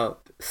like,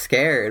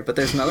 scared, but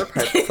there's another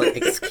part that's like,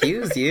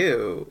 excuse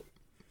you.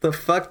 The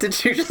fuck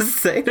did you just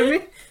say to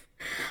me?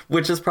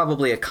 Which is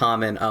probably a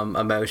common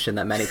emotion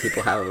that many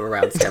people have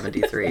around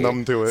 73.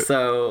 Numb to it.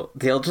 So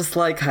they'll just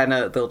like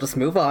they'll just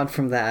move on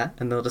from that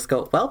and they'll just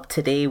go, well,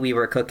 today we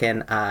were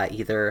cooking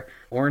either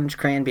orange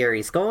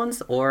cranberry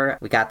scones or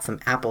we got some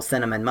apple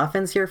cinnamon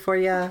muffins here for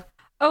you.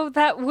 Oh,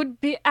 that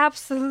would be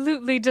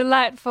absolutely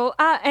delightful.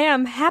 I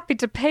am happy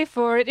to pay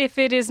for it if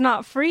it is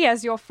not free,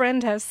 as your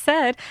friend has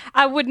said.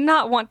 I would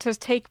not want to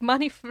take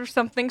money for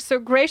something so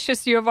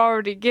gracious you have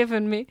already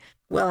given me.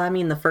 Well, I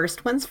mean, the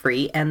first one's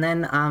free, and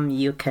then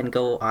you can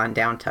go on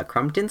down to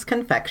Crumpton's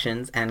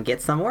Confections and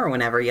get some more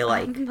whenever you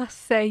like. I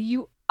must say,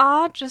 you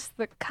are just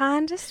the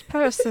kindest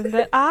person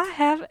that I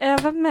have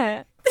ever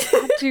met.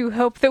 I do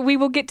hope that we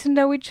will get to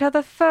know each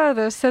other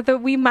further so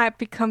that we might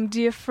become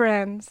dear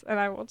friends. And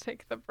I will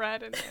take the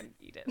bread and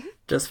eat it.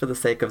 Just for the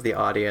sake of the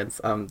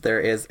audience, there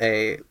is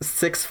a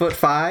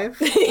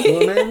 6'5"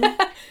 woman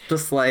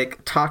just like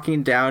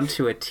talking down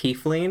to a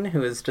tiefling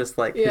who is just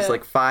like, who's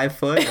like 5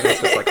 foot and is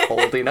just like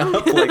holding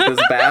up like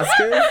this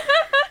basket.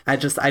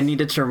 I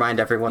needed to remind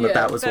everyone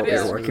that was what we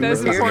were working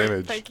with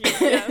here. Thank you.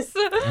 Yes.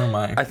 Oh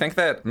my. I think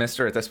that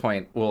Mr. at this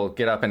point will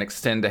get up and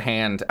extend a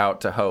hand out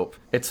to Hope.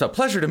 It's a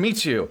pleasure to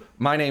meet you.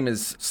 My name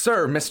is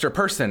Sir Mr.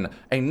 Person,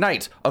 a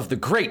knight of the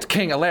great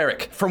King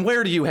Alaric. From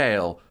where do you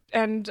hail?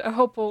 And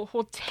Hope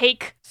will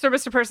take Sir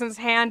Mr. Person's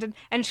hand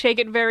and shake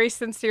it very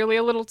sincerely,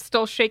 a little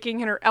still shaking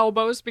in her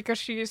elbows because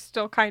she is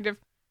still kind of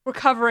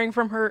recovering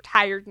from her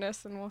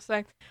tiredness, and will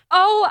say,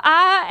 "Oh,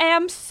 I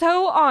am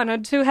so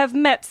honored to have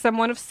met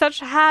someone of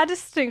such high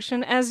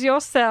distinction as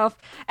yourself,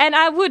 and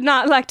I would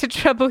not like to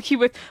trouble you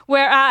with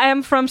where I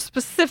am from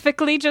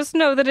specifically. Just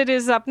know that it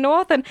is up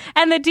north, and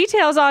the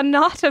details are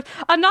not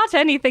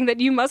anything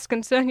that you must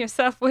concern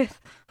yourself with."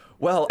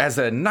 Well, as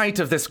a knight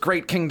of this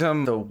great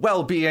kingdom, the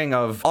well-being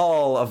of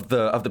all of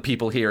the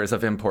people here is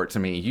of import to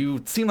me.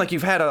 You seem like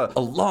you've had a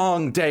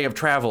long day of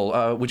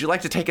travel. Would you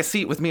like to take a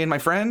seat with me and my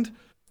friend?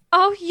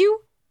 Oh,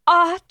 you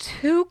are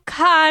too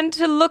kind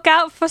to look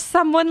out for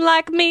someone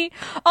like me.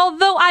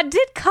 Although I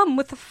did come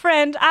with a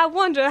friend, I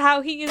wonder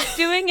how he is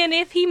doing and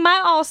if he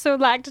might also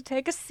like to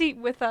take a seat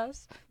with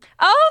us.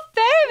 Oh,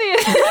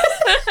 Fabius!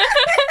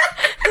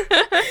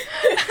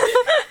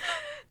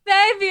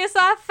 Fabius,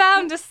 I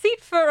found a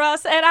seat for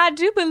us, and I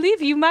do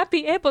believe you might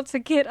be able to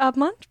get a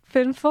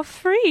muffin for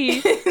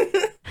free.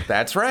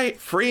 That's right.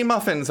 Free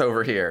muffins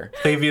over here.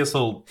 Fabius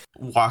will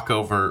walk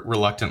over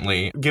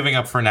reluctantly, giving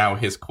up for now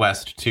his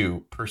quest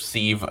to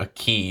perceive a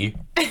key.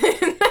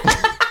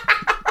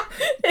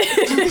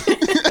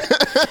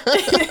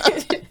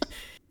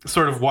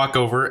 Sort of walk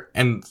over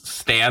and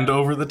stand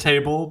over the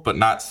table, but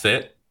not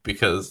sit,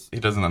 because he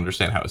doesn't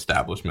understand how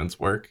establishments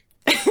work.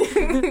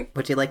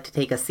 Would you like to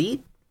take a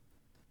seat?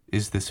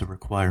 Is this a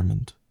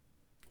requirement?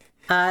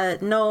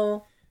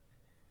 No.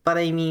 But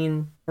I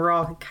mean, we're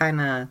all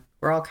kind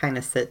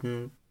of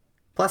sitting.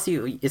 Plus,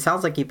 it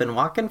sounds like you've been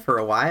walking for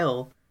a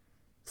while.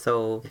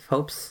 So, if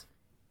Hope's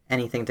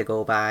anything to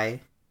go by.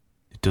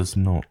 It does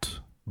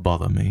not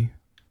bother me.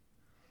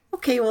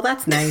 Okay, well,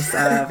 that's nice.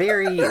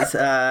 Very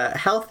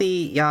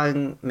healthy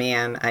young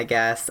man, I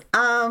guess.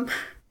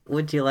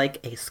 Would you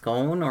like a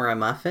scone or a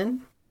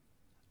muffin?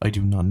 I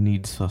do not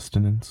need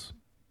sustenance.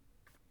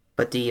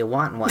 But do you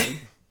want one?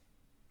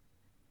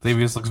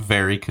 Fabius looks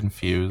very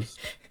confused.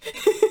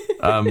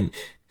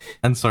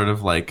 And sort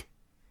of like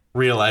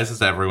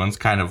realizes everyone's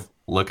kind of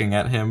looking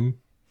at him.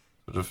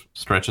 Sort of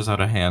stretches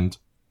out a hand.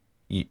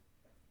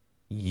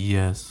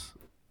 Yes.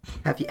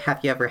 Have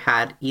you ever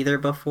had either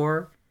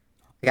before?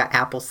 I got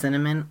apple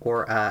cinnamon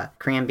or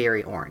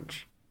cranberry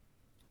orange.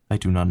 I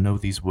do not know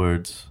these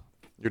words.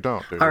 You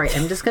don't, dude. All right,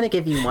 I'm just going to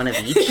give you one of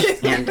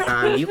each,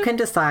 and you can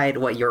decide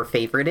what your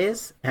favorite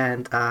is.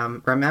 And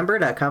remember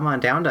to come on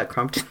down to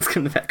Crumpton's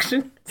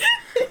Confections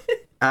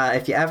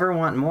if you ever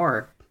want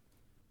more.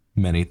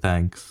 Many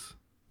thanks.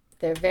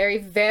 They're very,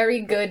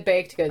 very good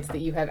baked goods that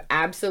you have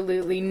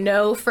absolutely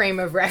no frame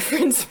of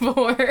reference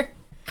for.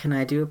 Can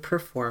I do a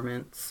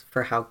performance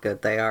for how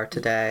good they are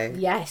today?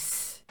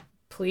 Yes,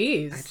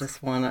 please.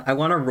 I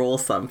want to roll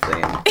something.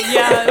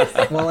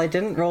 Yes. Well, I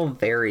didn't roll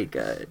very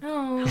good.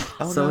 Oh,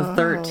 So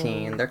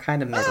 13. They're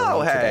kind of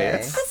middling today.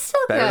 that's still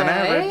Better good. than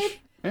average.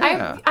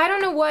 Yeah. I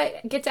don't know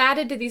what gets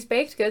added to these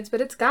baked goods,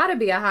 but it's got to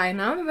be a high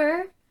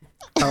number.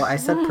 Oh, I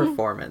said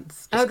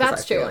performance. Oh, just 'cause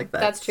that's I feel true. like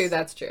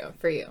That's true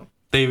for you.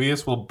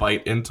 Fabius will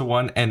bite into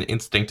one and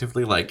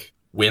instinctively like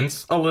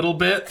wince a little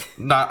bit,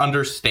 not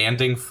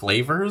understanding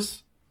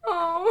flavors.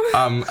 Oh.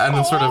 And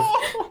then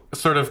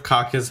sort of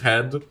cock his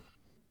head.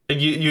 And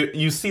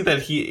you see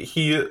that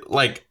he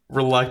like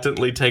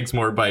reluctantly takes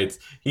more bites.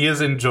 He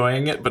is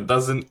enjoying it, but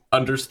doesn't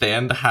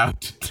understand how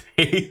to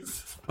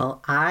taste.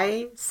 Well,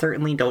 I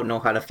certainly don't know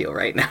how to feel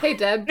right now. Hey,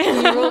 Deb,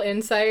 can you roll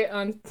insight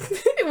on...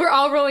 We're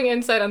all rolling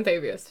insight on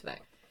Thavius today.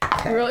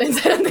 Okay. Roll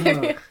insight on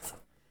Thavius.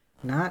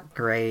 Not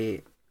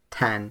great.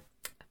 10.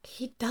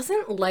 He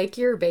doesn't like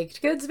your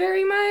baked goods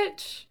very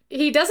much.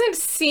 He doesn't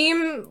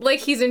seem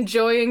like he's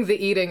enjoying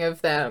the eating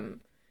of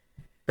them.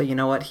 But you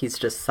know what? He's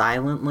just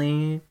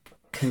silently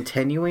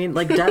continuing.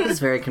 Like, Deb is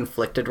very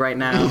conflicted right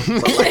now.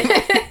 But, like,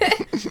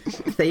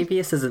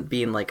 Thavius isn't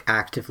being, like,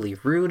 actively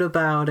rude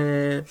about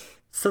it.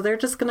 So they're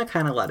just gonna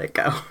kind of let it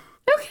go.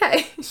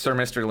 Okay. Sir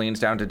Mr. leans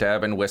down to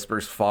Deb and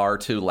whispers far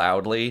too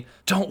loudly,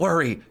 "Don't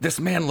worry, this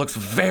man looks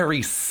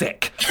very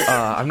sick.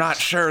 I'm not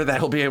sure that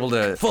he'll be able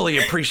to fully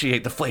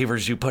appreciate the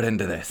flavors you put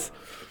into this."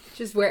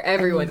 Just where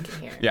everyone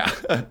can hear. Yeah.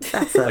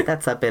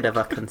 That's a bit of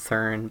a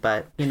concern,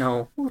 but, you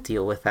know, we'll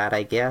deal with that,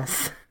 I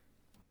guess.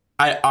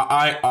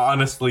 I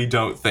honestly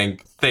don't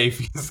think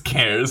Thavius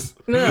cares.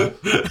 No.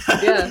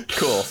 Yeah.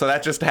 Cool, so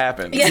that just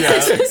happened. Yeah.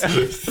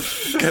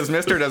 Because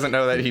Mr. doesn't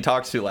know that he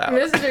talks too loud.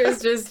 Mr.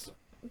 is just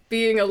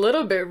being a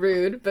little bit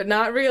rude, but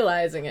not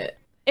realizing it.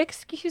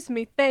 Excuse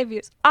me,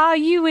 Thavius, are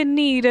you in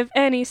need of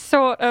any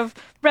sort of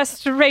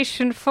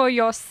restoration for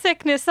your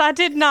sickness? I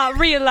did not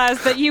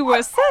realize that you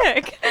were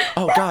sick.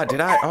 Oh, God,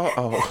 did I?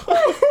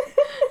 Oh.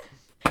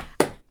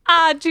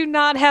 I do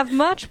not have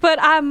much, but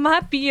I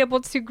might be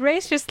able to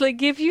graciously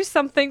give you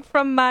something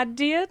from my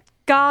dear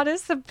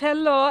goddess of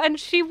Pelor, and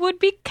she would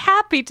be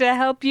happy to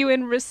help you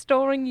in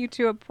restoring you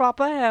to a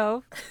proper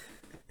health.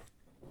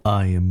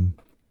 I am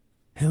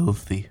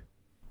healthy.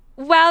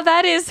 Well,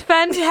 that is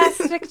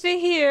fantastic to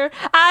hear.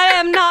 I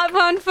am not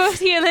one for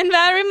healing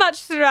very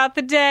much throughout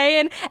the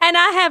day, and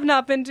I have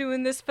not been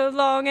doing this for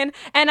long, and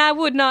I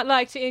would not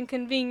like to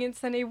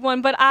inconvenience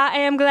anyone, but I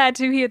am glad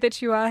to hear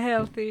that you are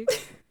healthy.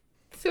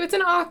 So it's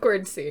an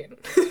awkward scene.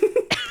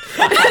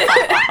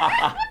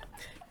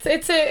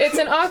 It's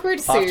an awkward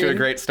scene. Off to a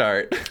great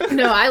start.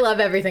 No, I love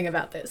everything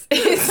about this.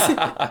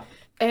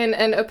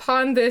 and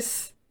upon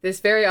this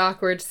very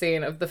awkward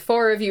scene of the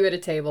four of you at a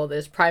table that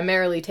is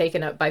primarily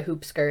taken up by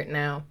Hoopskirt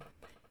now,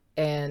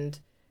 and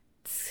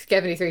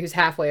Skevany3, who's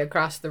halfway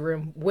across the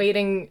room,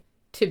 waiting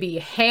to be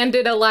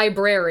handed a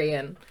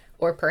librarian,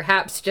 or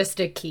perhaps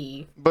just a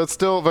key. But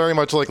still very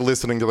much like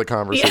listening to the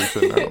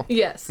conversation now.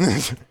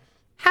 Yes.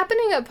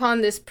 Happening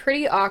upon this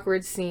pretty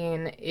awkward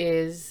scene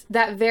is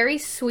that very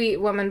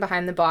sweet woman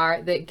behind the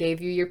bar that gave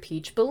you your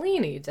peach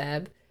Bellini,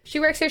 Deb. She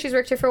works here. She's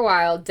worked here for a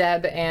while.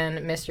 Deb and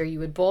Mr. You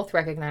would both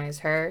recognize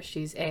her.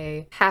 She's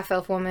a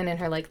half-elf woman in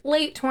her, late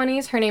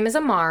 20s. Her name is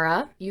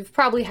Amara. You've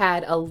probably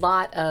had a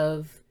lot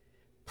of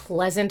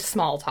pleasant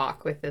small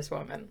talk with this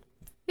woman.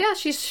 Yeah,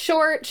 she's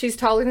short. She's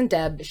taller than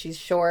Deb, but she's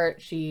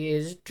short. She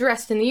is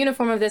dressed in the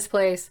uniform of this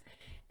place,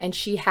 and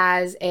she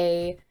has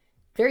a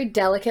very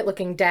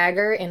delicate-looking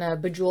dagger in a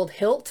bejeweled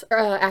hilt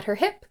at her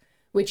hip,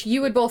 which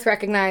you would both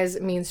recognize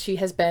means she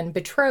has been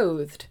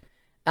betrothed.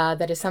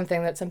 That is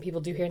something that some people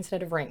do here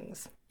instead of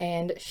rings.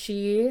 And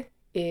she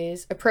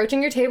is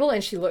approaching your table,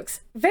 and she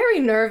looks very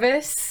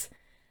nervous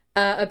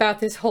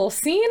about this whole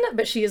scene,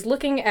 but she is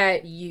looking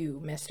at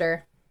you,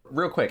 mister.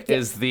 Real quick,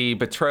 is the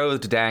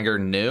betrothed dagger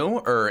new,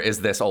 or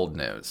is this old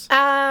news?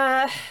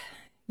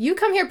 You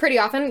come here pretty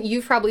often.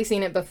 You've probably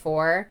seen it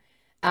before.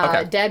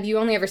 Okay. Deb, you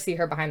only ever see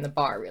her behind the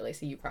bar, really,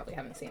 so you probably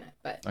haven't seen it.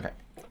 But Okay.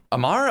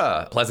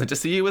 Amara, pleasant to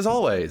see you as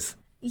always.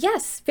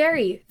 yes,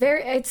 very,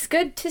 very. It's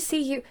good to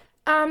see you.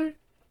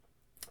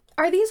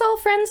 Are these all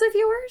friends of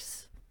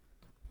yours?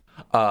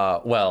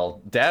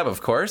 Well, Deb,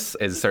 of course,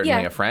 is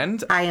certainly Yeah. a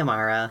friend. Hi,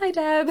 Amara. Hi,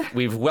 Deb.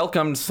 We've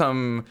welcomed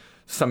some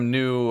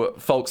new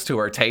folks to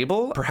our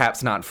table.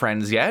 Perhaps not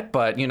friends yet,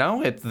 but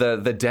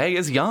the day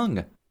is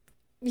young.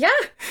 Yeah,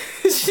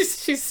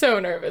 she's so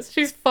nervous.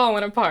 She's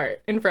falling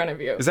apart in front of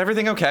you. Is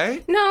everything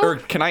okay? No. Or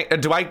can I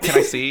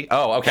see?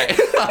 Oh, okay.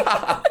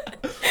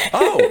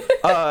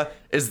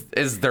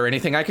 Is there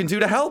anything I can do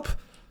to help?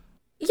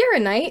 You're a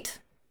knight.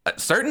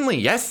 Certainly,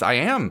 yes, I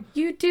am.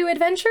 You do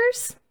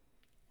adventures?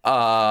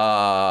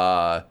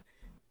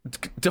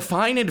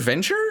 Define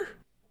adventure?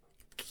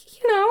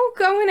 You know,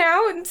 going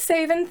out and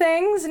saving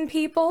things and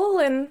people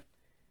and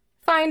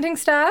finding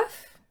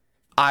stuff.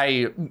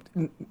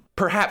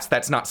 Perhaps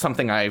that's not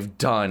something I've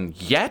done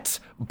yet,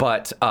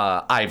 but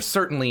I've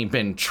certainly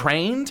been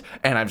trained,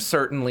 and I've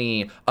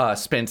certainly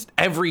spent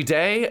every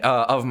day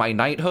of my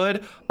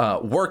knighthood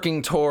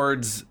working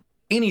towards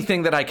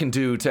anything that I can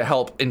do to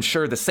help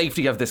ensure the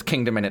safety of this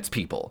kingdom and its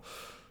people.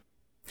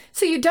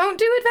 So you don't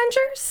do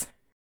adventures?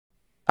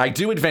 I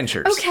do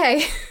adventures.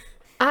 Okay.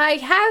 I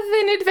have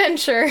an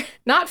adventure.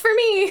 Not for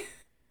me.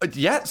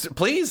 Yes,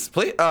 please.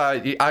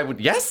 I would.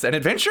 Yes, an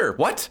adventure.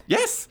 What?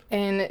 Yes.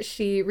 And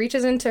she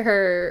reaches into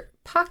her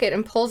pocket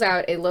and pulls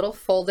out a little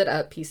folded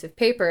up piece of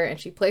paper, and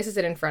she places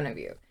it in front of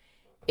you.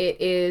 It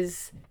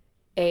is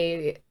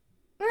a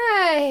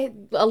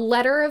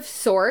letter of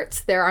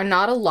sorts. There are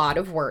not a lot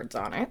of words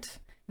on it.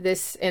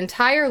 This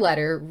entire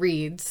letter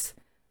reads,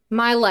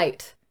 "My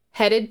light,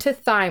 headed to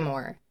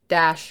Thymor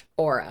 -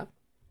 Aura."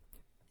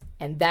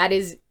 And that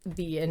is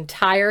the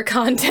entire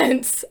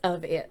contents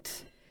of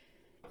it.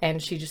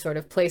 And she just sort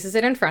of places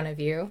it in front of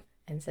you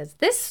and says,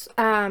 this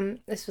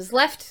was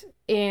left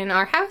in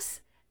our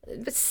house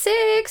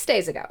 6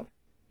 days ago.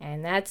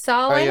 And that's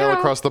all I know. I yell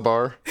across the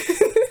bar.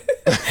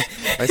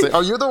 I say,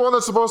 are you the one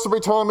that's supposed to be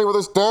telling me where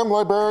this damn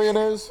librarian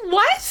is?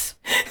 What?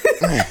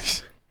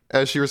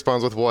 As she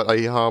responds with what,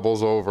 he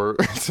hobbles over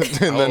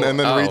and then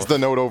reads the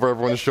note over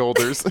everyone's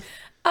shoulders.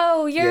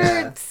 Oh,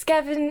 you're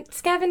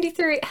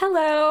Scavendy3.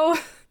 Hello.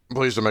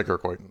 Pleased to make your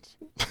acquaintance.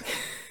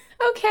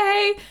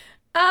 Okay.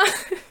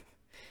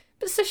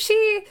 So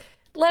she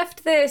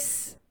left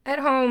this at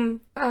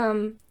home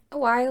a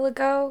while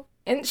ago.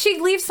 And she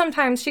leaves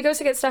sometimes. She goes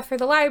to get stuff for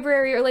the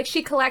library, or like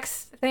she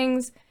collects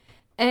things.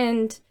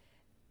 And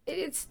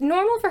it's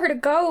normal for her to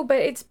go, but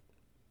it's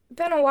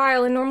been a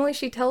while, and normally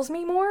she tells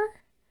me more.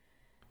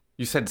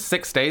 You said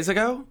 6 days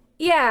ago?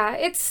 Yeah,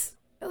 it's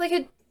like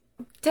a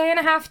 1.5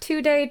 day,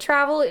 2-day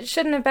travel. It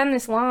shouldn't have been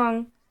this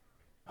long.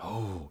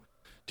 Oh,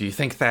 do you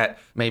think that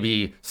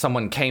maybe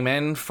someone came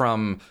in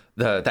from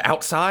the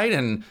outside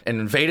and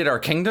invaded our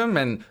kingdom?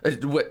 And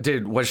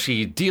was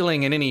she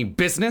dealing in any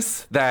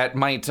business that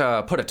might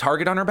put a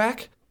target on her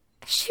back?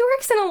 She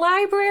works in a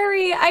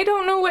library. I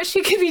don't know what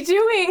she could be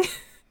doing.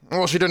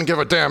 Well, she didn't give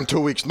a damn 2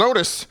 weeks'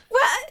 notice.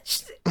 What?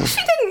 She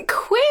didn't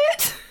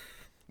quit.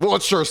 Well,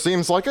 it sure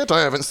seems like it. I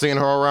haven't seen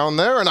her around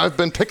there, and I've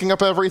been picking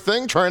up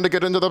everything, trying to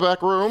get into the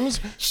back rooms.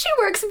 She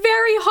works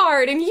very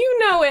hard, and you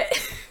know it.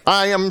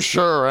 I am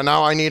sure, and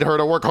now I need her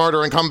to work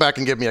harder and come back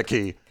and give me a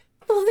key.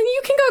 Well, then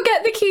you can go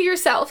get the key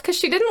yourself, because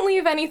she didn't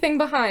leave anything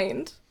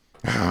behind.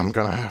 I'm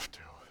gonna have to.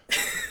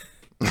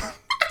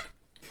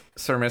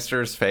 Sir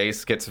Mister's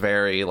face gets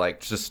very,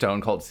 just stone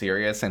cold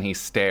serious, and he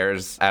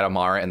stares at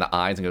Amara in the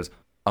eyes and goes,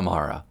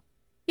 Amara.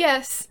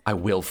 Yes. I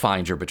will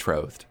find your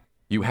betrothed.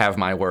 You have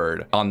my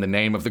word. On the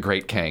name of the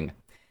great king,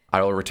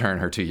 I will return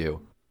her to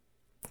you.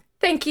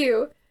 Thank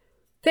you.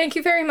 Thank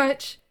you very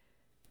much.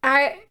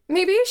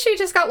 Maybe she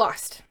just got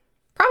lost.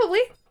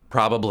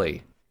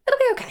 Probably. It'll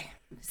be okay.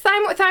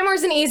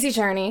 Thymore's an easy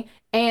journey,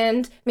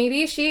 and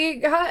maybe she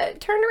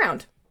got turned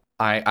around.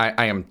 I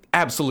am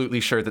absolutely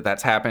sure that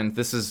that's happened.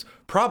 This is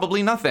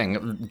probably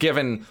nothing,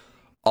 given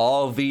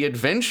all the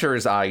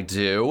adventures I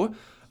do.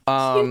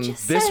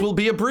 This will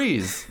be a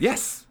breeze.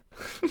 Yes.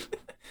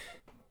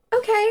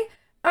 Okay.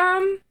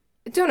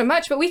 Don't know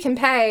much, but we can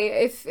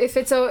pay if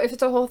it's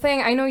a whole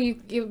thing. I know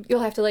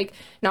you'll have to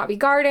not be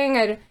guarding.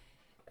 I'd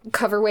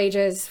cover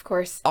wages, of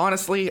course.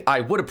 Honestly, I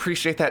would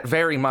appreciate that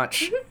very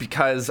much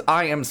because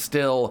I am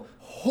still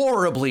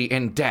horribly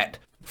in debt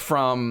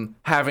from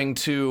having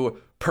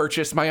to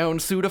purchase my own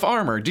suit of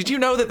armor. Did you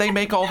know that they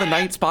make all the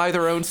knights buy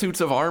their own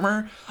suits of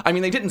armor? I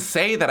mean, they didn't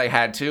say that I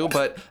had to,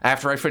 but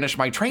after I finished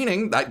my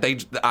training,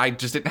 I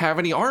just didn't have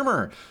any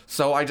armor.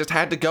 So I just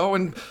had to go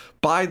and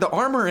buy the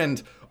armor,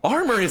 and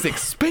armor is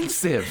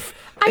expensive.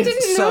 I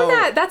didn't know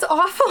that. That's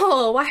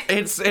awful. Why? But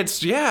it's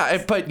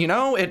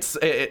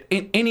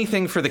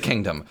anything for the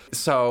kingdom.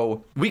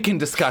 So we can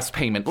discuss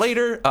payment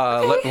later.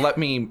 Okay. Let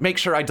me make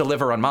sure I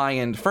deliver on my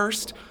end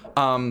first.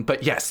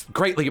 But yes,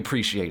 greatly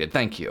appreciated.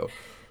 Thank you.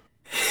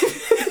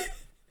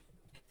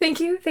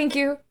 Thank you.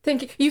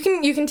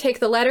 You can take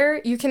the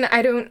letter.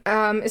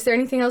 Is there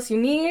anything else you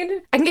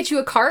need? I can get you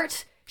a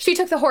cart. She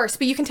took the horse,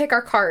 but you can take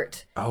our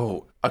cart.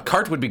 Oh, a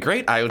cart would be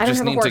great. I would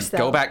just need to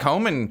go back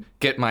home and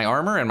get my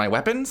armor and my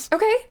weapons.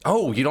 Okay.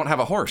 Oh, you don't have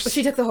a horse. But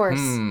she took the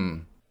horse.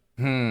 Oh,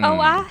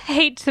 I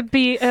hate to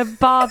be a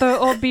bother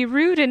or be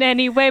rude in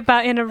any way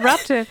by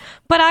interrupting,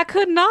 but I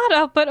could not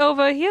help but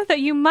overhear that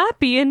you might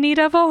be in need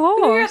of a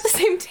horse. We're at the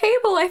same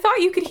table. I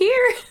thought you could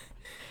hear.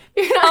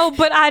 You're not. Oh,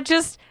 but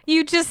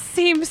you just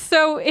seem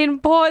so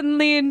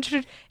importantly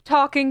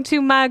talking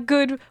to my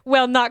good,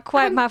 well, not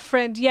quite my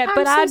friend yet,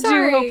 but I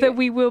do hope that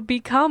we will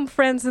become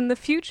friends in the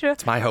future.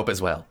 It's my hope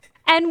as well.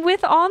 And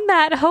on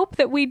that hope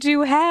that we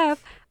do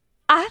have,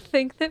 I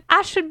think that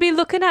I should be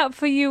looking out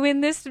for you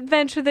in this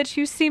adventure that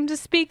you seem to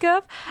speak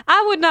of.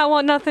 I would not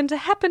want nothing to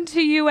happen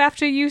to you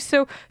after you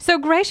so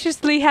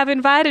graciously have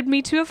invited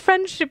me to a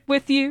friendship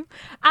with you.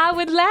 I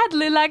would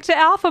gladly like to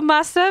offer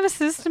my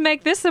services to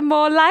make this a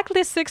more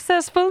likely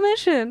successful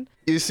mission.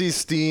 You see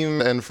steam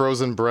and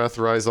frozen breath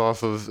rise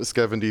off of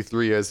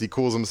Scavendy3 as he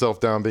cools himself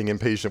down, being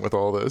impatient with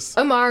all this.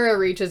 Amara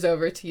reaches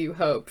over to you,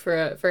 Hope, for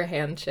a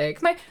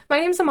handshake. My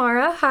name's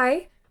Amara.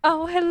 Hi.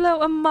 Oh,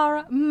 hello,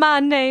 Amara. My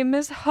name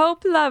is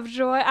Hope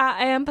Lovejoy.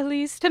 I am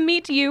pleased to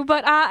meet you,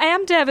 but I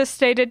am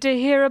devastated to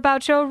hear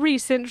about your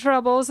recent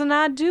troubles, and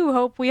I do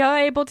hope we are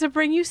able to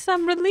bring you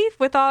some relief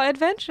with our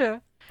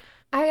adventure.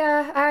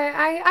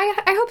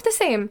 I hope the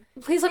same.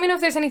 Please let me know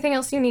if there's anything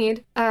else you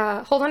need.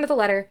 Hold on to the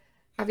letter.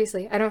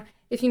 Obviously,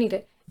 if you need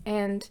it.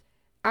 And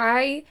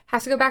I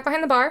have to go back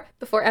behind the bar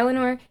before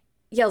Eleanor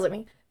yells at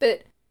me.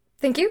 But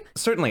thank you.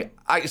 Certainly.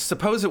 I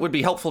suppose it would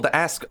be helpful to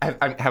ask,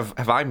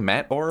 have I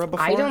met Aura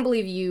before? I don't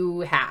believe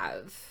you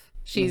have.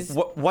 She's...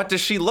 What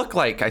does she look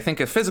like? I think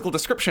a physical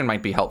description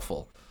might be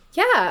helpful.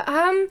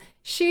 Yeah,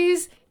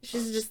 she's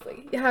just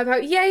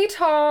about yay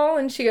tall,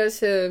 and she goes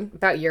to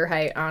about your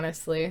height,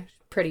 honestly.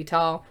 Pretty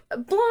tall.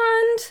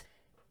 Blonde,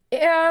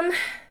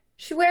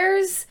 She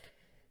wears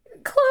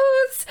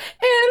clothes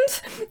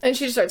and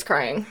she starts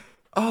crying.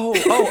 Oh,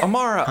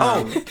 Amara.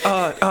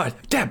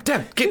 Deb,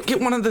 get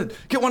one of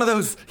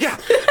those. Yeah.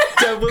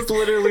 Deb was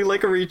literally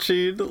like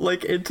reaching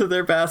like into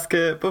their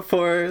basket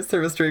before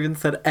Sir Mr. even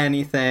said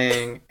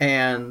anything,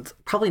 and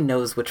probably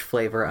knows which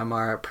flavor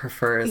Amara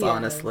prefers. Yes.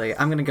 Honestly,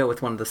 I'm gonna go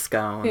with one of the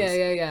scones.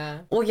 Yeah.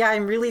 Well, yeah,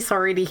 I'm really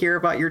sorry to hear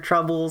about your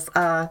troubles.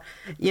 Thank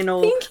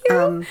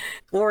you.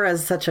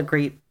 Aura's such a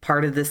great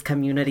part of this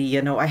community.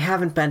 I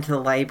haven't been to the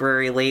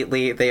library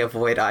lately. They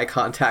avoid eye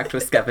contact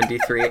with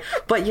 73.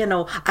 But,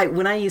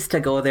 when I used to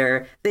go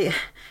there,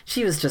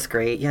 she was just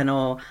great, She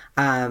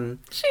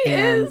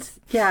is.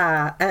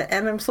 Yeah,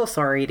 and I'm so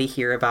sorry to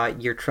hear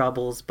about your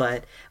troubles,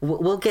 but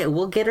we'll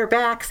get her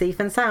back safe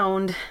and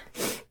sound.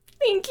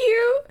 Thank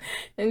you.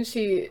 And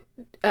she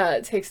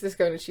takes the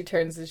scone and she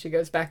turns and she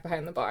goes back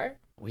behind the bar.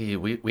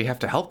 We have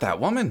to help that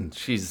woman.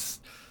 She's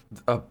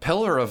a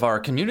pillar of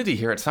our community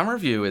here at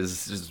Summerview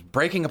is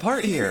breaking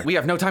apart here. We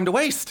have no time to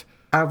waste.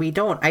 We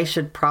don't. I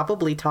should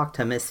probably talk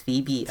to Miss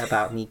Phoebe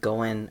about me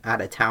going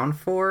out of town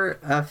for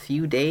a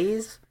few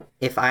days.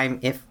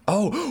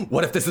 Oh,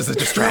 what if this is a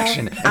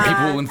distraction and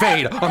people will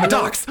invade on the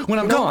docks when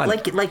I'm gone?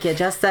 Like you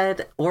just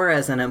said,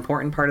 Aura's an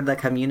important part of the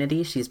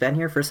community. She's been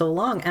here for so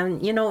long,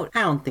 and I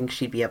don't think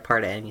she'd be a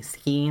part of any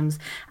schemes.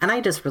 And I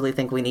just really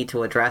think we need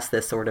to address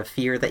this sort of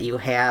fear that you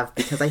have,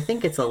 because I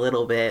think it's a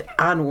little bit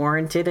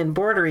unwarranted and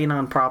bordering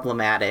on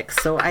problematic.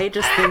 So I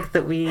just think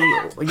that we,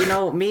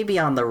 maybe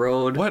on the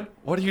road.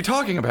 What are you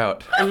talking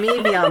about?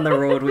 Maybe on the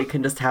road we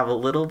can just have a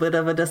little bit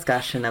of a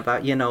discussion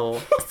about,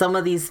 some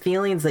of these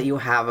feelings that you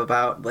have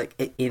about,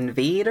 like,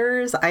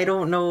 invaders. I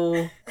don't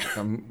know.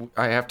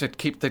 I have to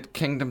keep the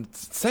kingdom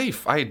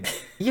safe.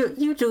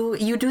 You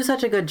do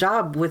such a good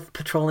job with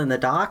patrolling the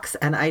docks,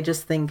 and I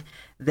just think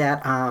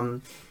that,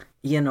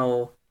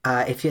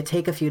 if you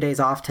take a few days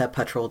off to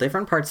patrol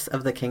different parts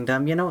of the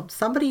kingdom,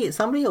 somebody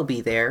will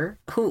be there.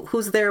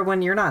 Who's there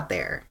when you're not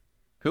there?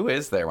 Who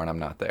is there when I'm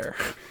not there?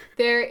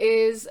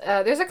 There's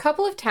a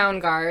couple of town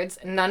guards.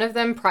 None of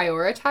them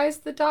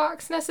prioritize the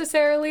docks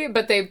necessarily,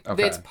 but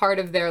it's part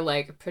of their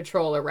like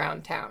patrol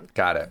around town.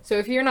 Got it. So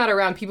if you're not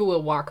around, people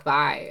will walk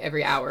by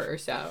every hour or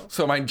so.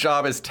 So my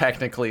job is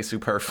technically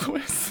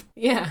superfluous.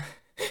 Yeah.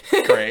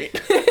 Great.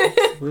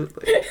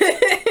 Absolutely.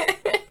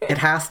 It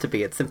has to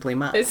be. It simply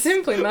must. It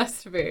simply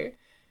must be.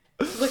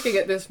 Looking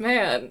at this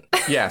man.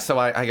 Yeah, so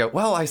I go,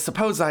 well, I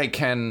suppose I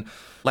can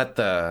let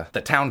the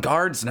town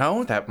guards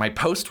know that my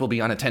post will be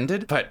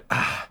unattended, but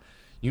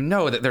you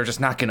know that they're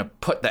just not going to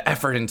put the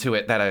effort into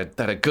it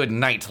that a good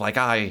knight like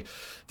I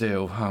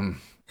do.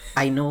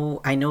 I know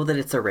that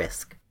it's a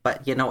risk,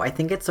 but I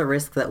think it's a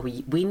risk that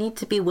we need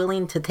to be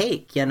willing to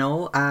take.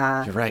 You're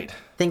right.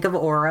 Think of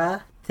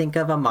Aura. Think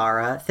of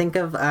Amara. Think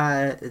of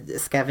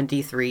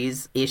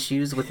Scaven-D3's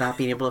issues with not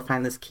being able to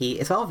find this key.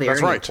 It's all very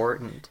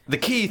important. The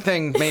key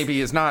thing maybe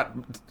is not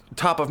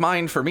top of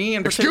mind for me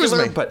in particular.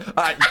 Excuse me. But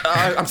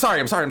I'm sorry.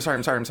 I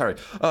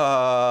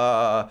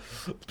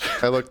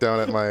look down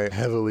at my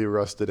heavily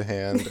rusted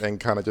hand and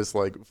kind of just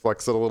like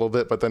flex it a little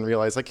bit, but then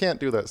realize I can't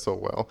do that so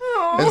well.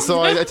 Aww. And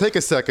so I take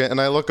a second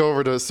and I look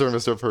over to Sir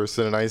Mr.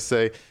 Person and I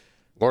say,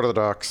 Lord of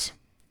the Docks,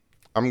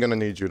 I'm going to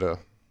need you to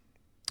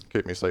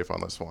keep me safe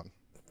on this one.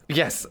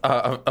 Yes,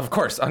 of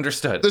course,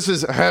 understood. This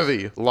is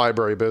heavy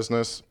library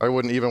business. I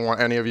wouldn't even want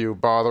any of you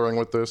bothering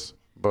with this,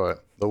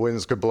 but the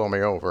winds could blow me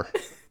over.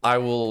 I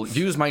will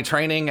use my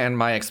training and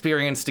my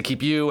experience to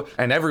keep you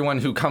and everyone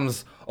who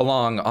comes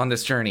along on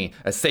this journey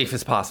as safe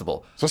as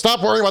possible. So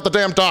stop worrying about the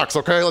damn docks,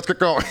 okay? Let's get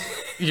going.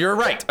 You're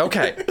right,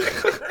 okay.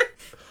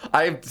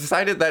 I've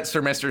decided that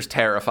Sir Mister's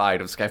terrified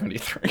of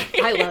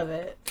Scaven-D3. I love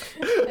it.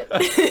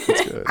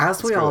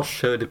 As we all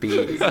should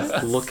be.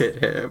 Look at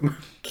him.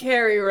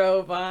 Carry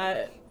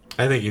robot.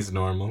 I think he's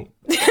normal.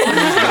 Thaddeus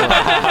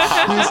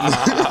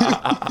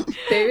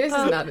is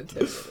not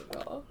intimidated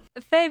at all.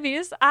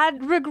 Thaddeus, I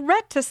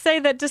regret to say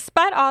that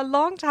despite our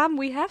long time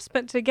we have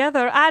spent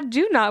together, I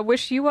do not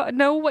wish you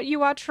know what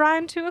you are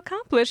trying to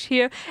accomplish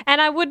here, and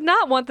I would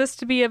not want this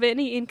to be of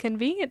any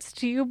inconvenience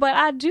to you, but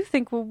I do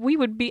think we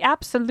would be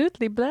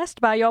absolutely blessed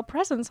by your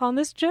presence on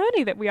this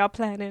journey that we are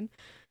planning.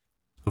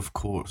 Of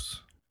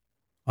course.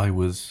 I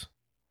was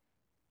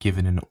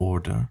given an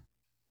order.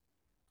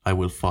 I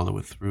will follow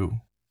it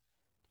through.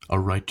 A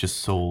righteous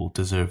soul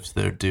deserves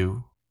their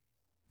due.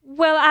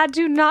 Well, I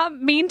do not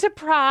mean to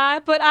pry,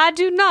 but I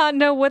do not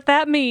know what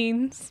that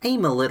means.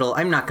 I'm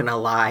not gonna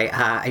lie,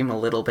 I'm a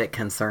little bit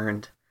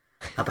concerned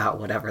about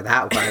whatever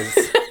that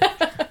was.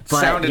 But,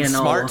 sounded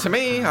smart to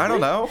me, I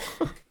don't know.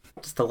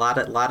 Just a lot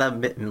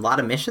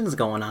of missions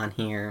going on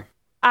here.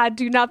 I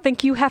do not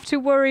think you have to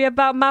worry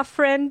about my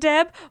friend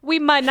Deb. We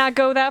might not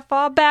go that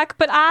far back,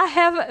 but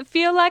I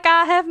feel like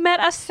I have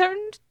met a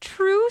certain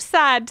true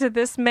side to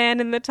this man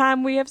in the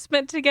time we have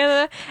spent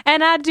together,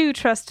 and I do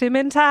trust him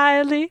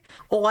entirely.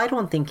 Oh, I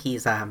don't think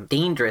he's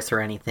dangerous or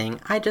anything.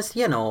 I just,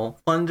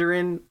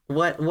 wondering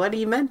what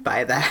he meant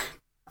by that.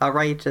 A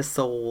righteous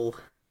soul.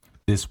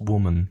 This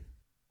woman,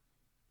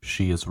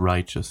 she is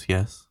righteous,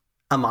 yes?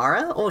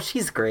 Amara? Oh,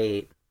 she's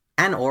great.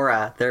 And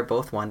Aura, they're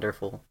both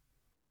wonderful.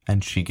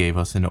 And she gave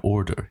us an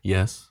order,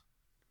 yes?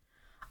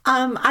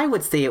 I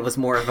would say it was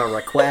more of a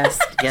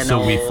request,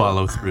 So we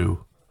follow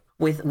through.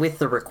 With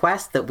the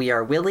request that we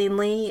are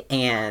willingly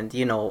and,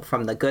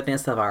 from the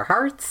goodness of our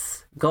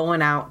hearts,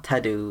 going out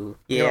to do.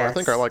 Yes. Yeah, I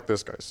think I like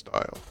this guy's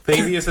style.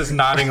 Fabius is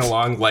nodding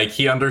along like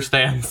he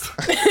understands.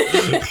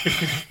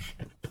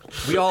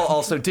 We all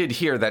also did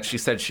hear that she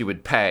said she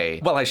would pay.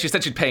 Well, she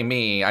said she'd pay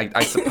me.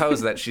 I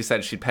suppose that she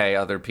said she'd pay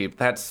other people.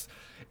 That's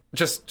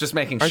just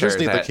making sure I just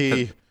need the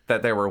key.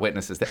 That there were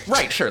witnesses there.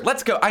 Right, sure.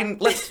 Let's go.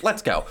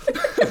 Let's go.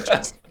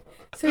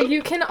 So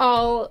you can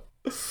all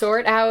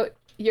sort out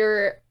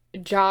your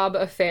job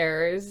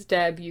affairs.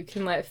 Deb, you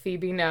can let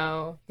Phoebe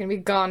know. You're gonna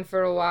be gone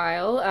for a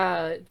while.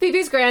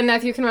 Phoebe's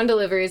grandnephew can run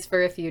deliveries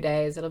for a few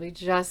days. It'll be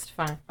just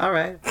fine. All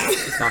right.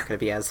 He's not going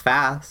to be as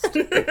fast.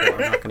 People are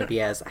not going to be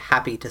as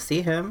happy to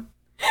see him.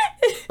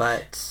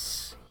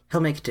 But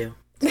he'll make do.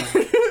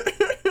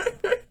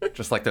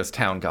 Just like those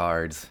town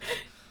guards.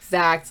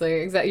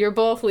 Exactly. You're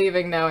both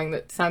leaving knowing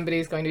that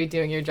somebody's going to be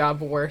doing your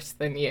job worse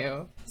than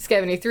you.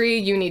 73,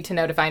 you need to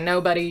notify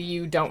nobody.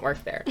 You don't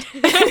work there.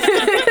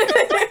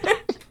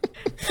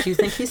 Do you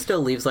think he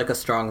still leaves like a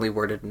strongly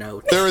worded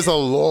note? There is a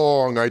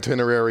long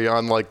itinerary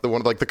on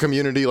the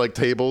community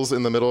tables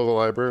in the middle of the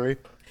library.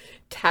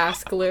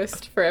 Task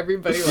list for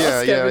everybody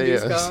while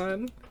yes.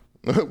 gone.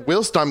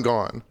 Whilst I'm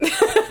gone.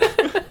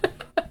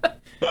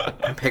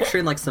 I'm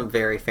picturing some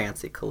very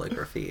fancy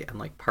calligraphy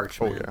and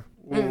parchment.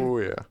 Oh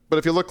yeah. But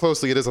if you look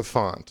closely, it is a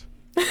font.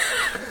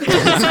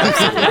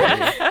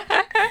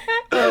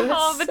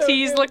 All the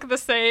T's look the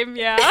same,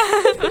 yeah.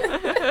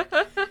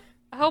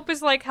 Hope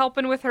is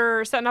helping with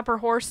her setting up her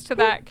horse to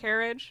that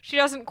carriage. She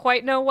doesn't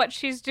quite know what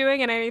she's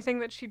doing, and anything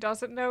that she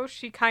doesn't know,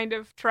 she kind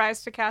of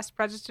tries to cast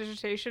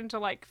prestidigitation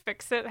to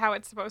fix it how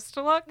it's supposed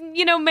to look.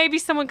 Maybe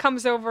someone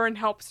comes over and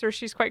helps her.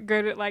 She's quite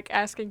good at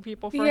asking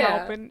people for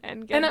help and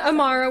getting. And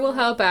Amara will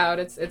help out.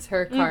 It's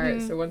her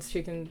cart, so once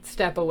she can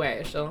step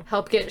away, she'll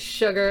help get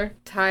Sugar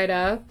tied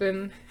up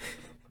and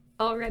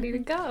all ready to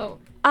go.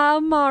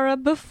 Mara,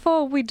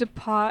 before we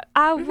depart,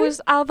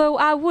 although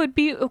I would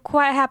be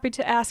quite happy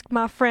to ask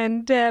my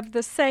friend Deb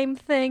the same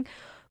thing,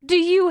 do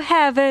you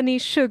have any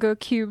sugar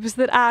cubes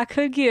that I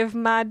could give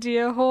my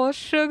dear horse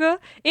Sugar?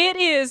 It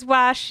is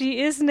why she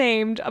is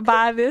named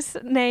by this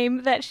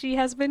name that she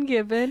has been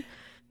given.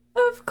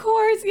 Of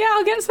course, yeah,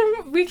 I'll get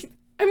some.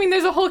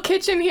 There's a whole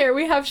kitchen here.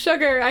 We have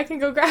sugar. I can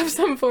go grab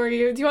some for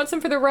you. Do you want some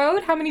for the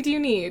road? How many do you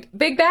need?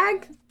 Big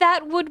bag?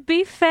 That would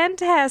be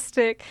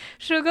fantastic.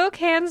 Sugar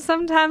can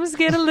sometimes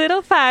get a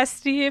little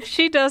feisty if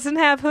she doesn't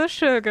have her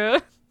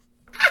sugar.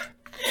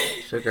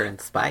 Sugar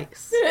and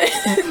spice.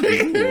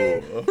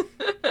 If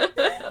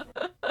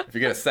you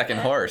get a second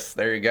horse,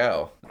 there you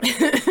go.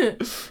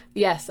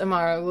 Yes,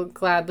 Amara will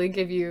gladly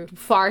give you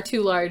far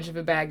too large of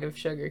a bag of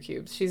sugar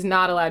cubes. She's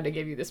not allowed to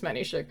give you this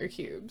many sugar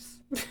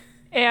cubes.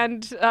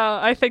 And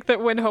I think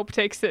that when Hope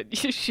takes it,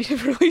 she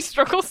really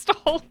struggles to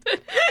hold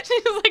it.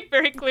 She's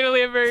very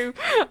clearly a very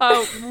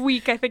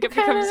weak. I think it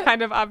becomes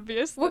kind of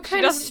obvious. What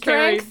kind of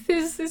strength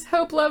is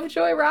Hope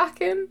Lovejoy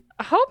rocking?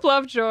 Hope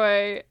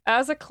Lovejoy,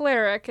 as a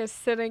cleric, is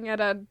sitting at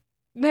a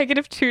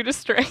 -2 to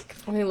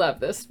strength. We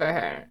love this for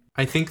her.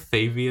 I think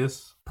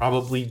Thavius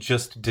probably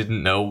just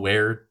didn't know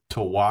where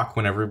to walk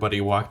when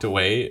everybody walked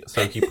away,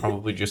 so he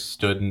probably just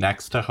stood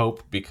next to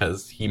Hope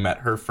because he met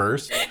her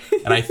first,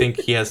 and I think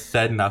he has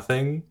said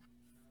nothing,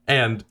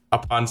 and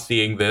upon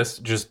seeing this,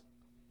 just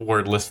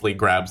wordlessly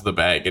grabs the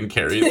bag and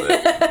carries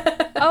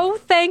it. Oh,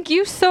 thank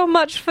you so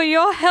much for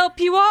your help.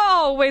 You are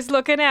always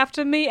looking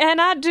after me, and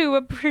I do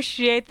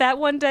appreciate that.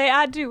 One day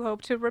I do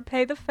hope to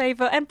repay the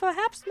favor, and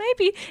perhaps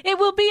maybe it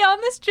will be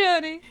on this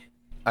journey.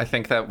 I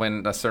think that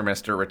when Sir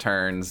Mister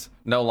returns,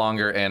 no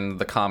longer in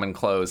the common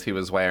clothes he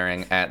was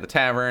wearing at the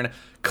tavern,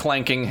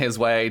 clanking his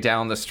way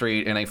down the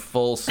street in a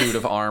full suit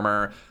of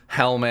armor,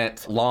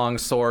 helmet, long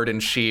sword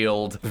and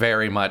shield,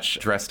 very much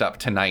dressed up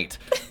tonight.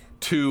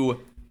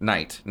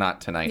 Tonight,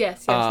 not tonight.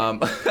 Yes.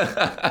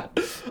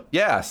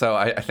 Yeah, so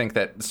I think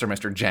that Sir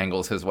Mister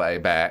jangles his way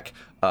back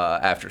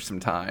after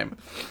some time.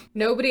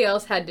 Nobody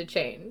else had to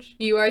change.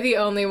 You are the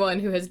only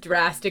one who has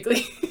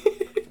drastically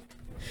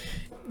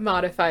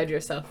modified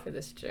yourself for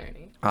this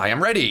journey. I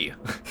am ready.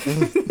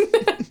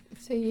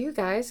 So you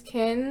guys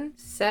can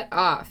set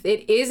off.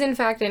 It is, in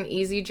fact, an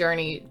easy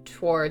journey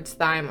towards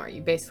Thymor.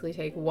 You basically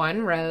take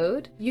one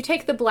road. You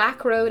take the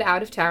black road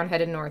out of town,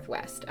 headed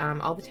northwest.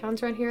 All the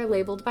towns around here are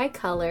labeled by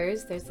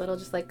colors. There's little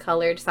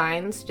colored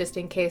signs just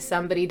in case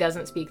somebody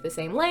doesn't speak the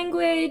same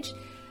language.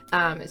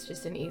 It's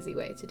just an easy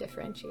way to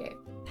differentiate.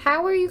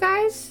 How are you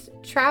guys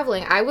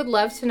traveling? I would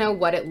love to know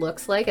what it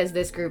looks like as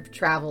this group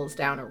travels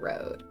down a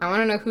road. I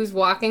want to know who's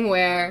walking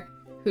where,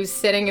 who's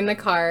sitting in the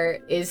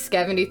cart. Is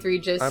 73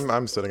 just...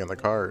 I'm sitting in the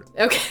cart.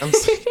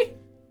 Okay.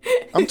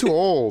 I'm too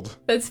old.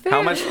 That's fair.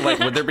 How much,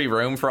 would there be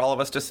room for all of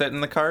us to sit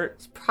in the cart?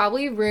 There's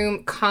probably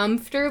room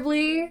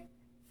comfortably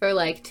for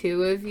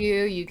 2 of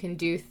you. You can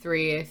do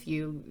 3 if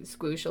you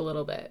squoosh a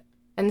little bit.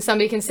 And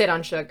somebody can sit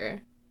on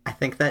Sugar. I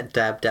think that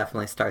Deb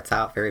definitely starts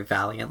out very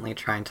valiantly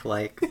trying to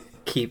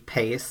keep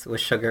pace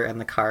with Sugar and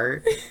the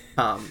cart.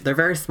 They're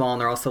very small,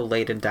 and they're also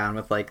laden down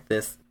with like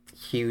this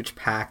huge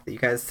pack that you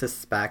guys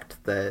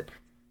suspect that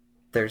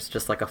there's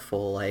just like a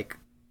full like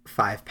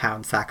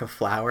 5-pound sack of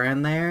flour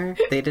in there.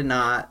 They did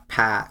not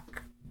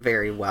pack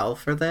very well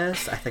for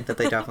this. I think that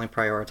they definitely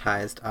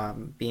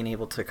prioritized being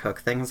able to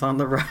cook things on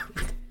the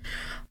road.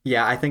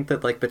 Yeah, I think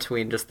that like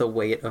between just the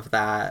weight of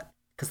that,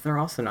 because they're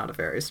also not a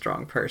very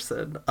strong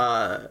person,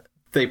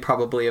 they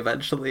probably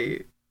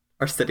eventually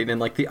are sitting in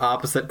like the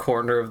opposite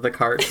corner of the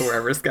cart to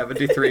wherever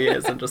 73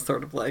 is and just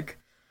sort of like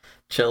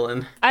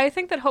chilling. I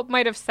think that Hope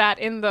might have sat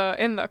in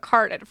the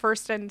cart at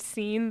first and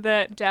seen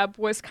that Deb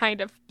was kind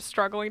of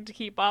struggling to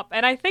keep up.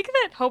 And I think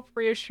that Hope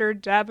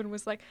reassured Deb and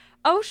was like,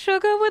 "Oh,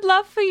 Sugar would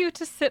love for you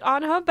to sit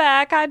on her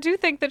back. I do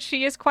think that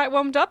she is quite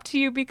warmed up to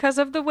you because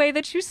of the way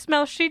that you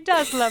smell. She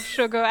does love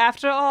Sugar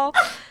after all.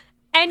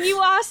 And you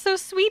are so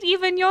sweet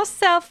even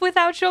yourself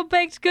without your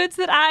baked goods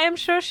that I am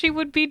sure she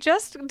would be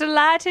just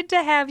delighted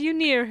to have you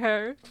near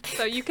her."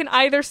 So you can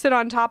either sit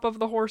on top of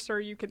the horse or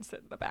you can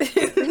sit in the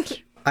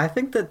back. I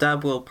think that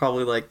Deb will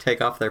probably like take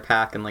off their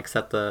pack and like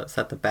set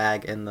the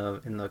bag in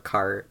the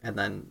cart and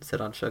then sit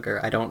on Sugar.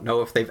 I don't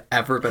know if they've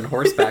ever been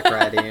horseback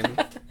riding,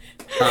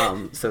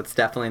 so it's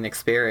definitely an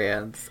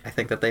experience. I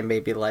think that they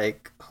maybe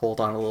like hold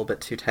on a little bit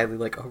too tightly,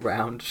 like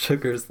around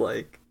Sugar's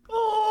like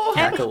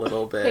pack a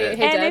little bit.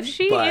 Hey, And Deb. if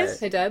she is...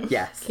 Hey, Deb.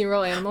 Yes. Can you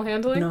roll animal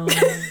handling? No.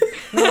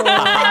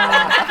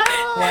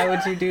 Why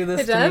would you do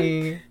this Hey, to Deb?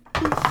 me?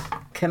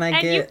 Can I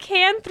And you get...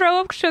 can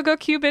throw a sugar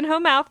cube in her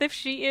mouth if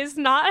she is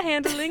not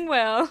handling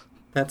well.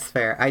 That's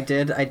fair. I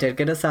did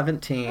get a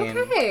 17.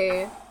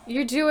 Okay.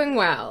 You're doing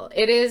well.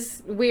 It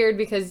is weird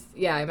because,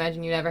 yeah, I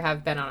imagine you never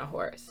have been on a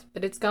horse.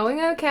 But it's going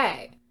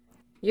okay.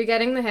 You're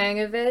getting the hang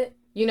of it.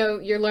 You know,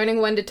 you're learning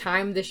when to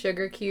time the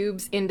sugar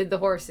cubes into the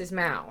horse's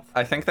mouth.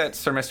 I think that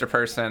Sir Mr.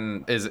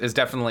 Person is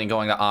definitely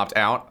going to opt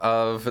out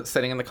of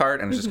sitting in the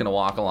cart and is just going to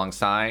walk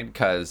alongside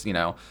because, you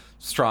know,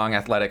 strong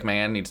athletic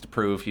man needs to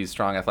prove he's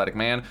strong athletic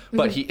man.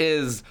 But he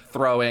is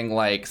throwing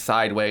like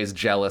sideways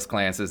jealous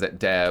glances at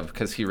Deb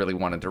because he really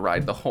wanted to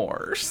ride the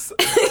horse.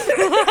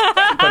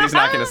 But he's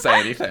not going to say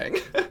anything.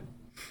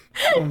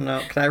 Oh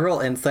no. Can I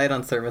roll insight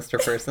on Sir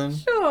Mr. Person?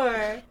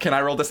 Sure. Can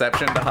I roll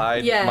deception to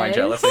hide Yes. my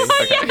jealousy?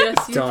 Okay.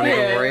 Yes, you Don't can.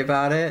 even worry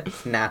about it.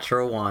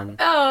 Natural 1.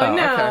 Oh,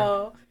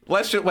 no. okay.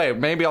 Let's just wait.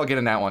 Maybe I'll get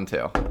in that one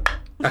too.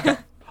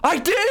 I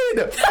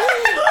did.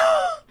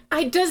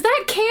 Does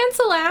that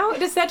cancel out?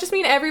 Does that just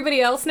mean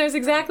everybody else knows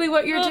exactly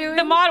what you're doing?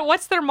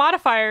 What's their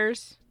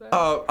modifiers?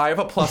 I have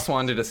a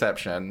 +1 to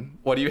deception.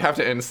 What do you have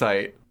to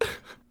insight?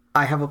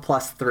 I have a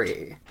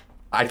 +3.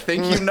 I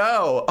think you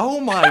know. Oh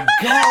my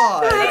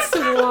god. That's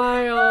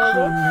wild.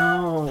 Oh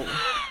no.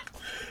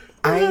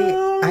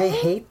 I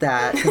hate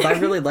that because I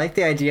really like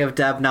the idea of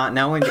Deb not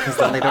knowing because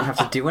then they don't have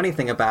to do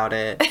anything about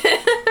it.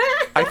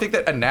 I think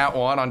that a nat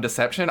 1 on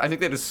deception, I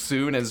think that as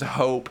soon as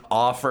Hope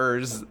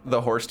offers the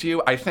horse to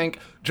you, I think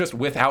just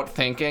without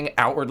thinking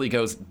outwardly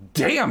goes,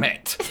 "Damn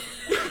it."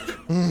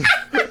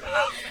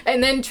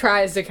 And then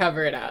tries to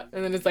cover it up.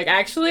 And then it's like,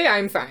 actually,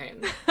 I'm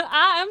fine.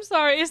 I'm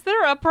sorry. Is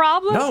there a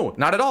problem? No,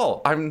 not at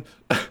all. I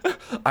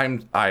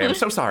am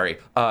so sorry.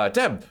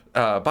 Deb,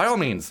 by all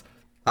means.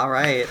 All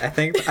right, I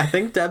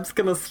think Deb's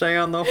gonna stay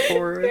on the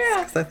horse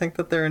because I think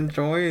that they're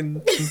enjoying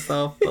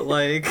themselves, but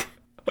like.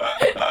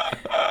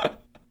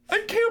 I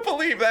can't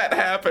believe that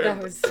happened.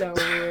 That was so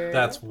weird.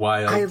 That's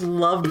wild. I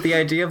loved the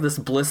idea of this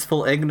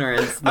blissful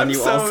ignorance. Then I'm you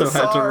so also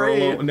had to sorry.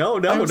 roll. No.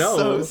 I'm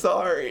so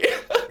sorry.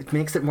 It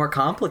makes it more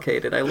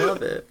complicated. I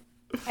love it.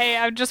 Hey,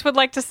 I just would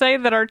like to say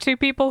that our two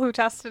people who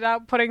tested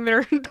out putting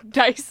their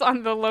dice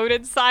on the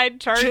loaded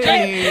side charged it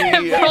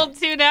and rolled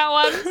 2 nat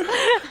ones.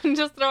 I'm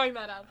just throwing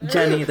that out there.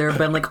 Jenny, there have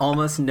been like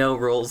almost no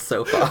rolls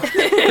so far.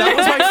 That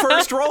was my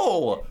first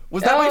roll.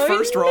 Was that my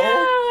first roll? No,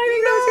 I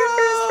think that was your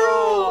first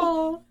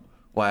roll.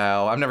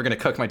 Wow, I'm never going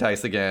to cook my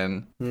dice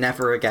again.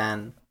 Never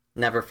again.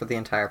 Never for the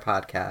entire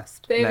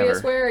podcast. Thavius, Never.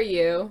 where are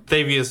you?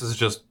 Thavius has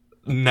just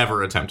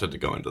never attempted to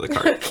go into the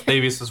cart.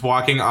 Thavius is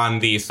walking on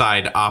the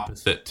side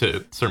opposite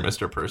to Sir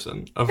Mr.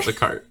 Person of the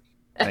cart.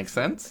 Makes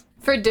sense.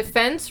 For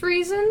defense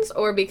reasons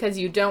or because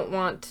you don't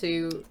want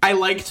to... I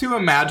like to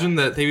imagine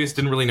that Thavius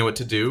didn't really know what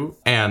to do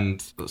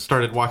and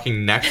started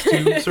walking next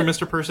to Sir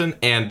Mr. Person,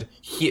 and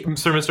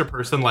Sir Mr.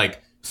 Person,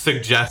 like,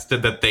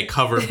 suggested that they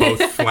cover both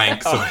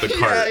flanks of the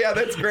cart. Yeah,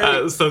 that's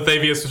great. So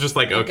Thavius was just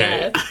like,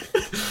 okay.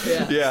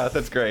 Yeah. Yeah,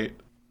 that's great.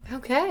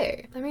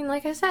 Okay. I mean,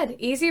 like I said,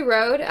 easy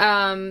road.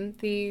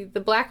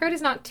 The Black Road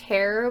is not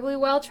terribly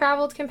well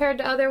traveled compared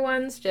to other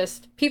ones.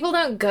 Just people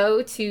don't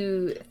go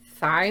to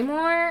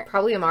Thymore.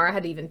 Probably Amara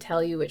had to even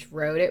tell you which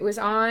road it was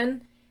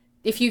on.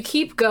 If you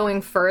keep going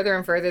further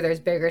and further, there's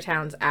bigger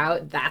towns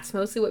out. That's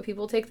mostly what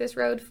people take this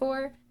road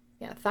for.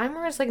 Yeah,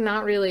 Thymore is like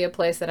not really a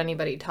place that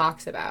anybody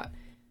talks about.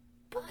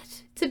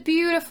 But it's a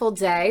beautiful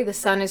day. The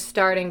sun is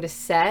starting to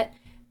set.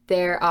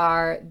 There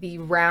are the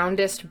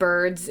roundest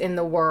birds in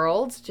the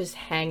world just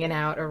hanging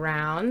out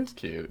around.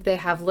 Cute. They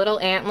have little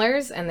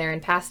antlers and they're in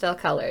pastel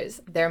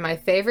colors. They're my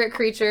favorite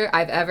creature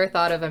I've ever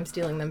thought of. I'm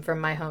stealing them from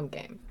my home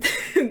game.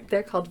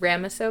 They're called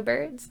Ramaso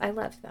birds. I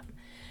love them.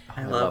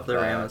 I love the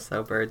that.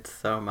 Ramoso birds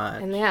so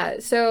much. And yeah,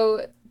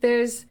 so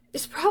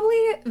it's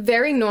probably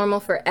very normal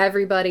for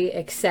everybody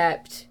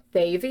except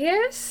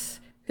Thavius,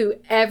 who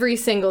every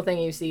single thing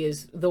you see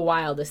is the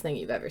wildest thing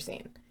you've ever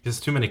seen. There's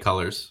too many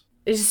colors.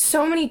 There's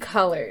so many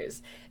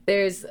colors.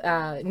 There's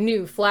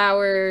new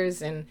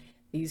flowers and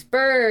these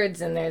birds,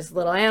 and there's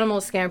little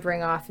animals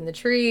scampering off in the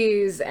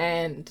trees,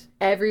 and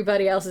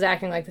everybody else is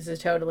acting like this is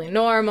totally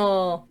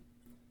normal.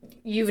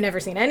 You've never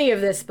seen any of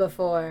this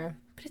before.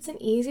 But it's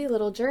an easy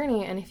little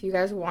journey, and if you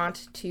guys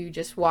want to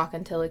just walk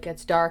until it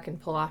gets dark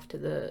and pull off to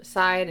the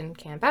side and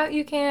camp out,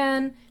 you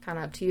can. Kind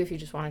of up to you if you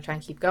just want to try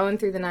and keep going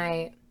through the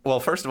night.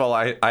 Well, first of all,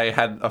 I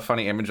had a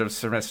funny image of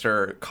Sir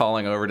Mr.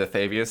 calling over to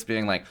Thavius,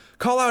 being like,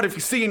 call out if you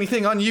see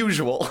anything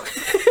unusual.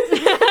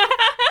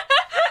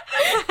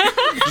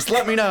 Just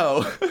let me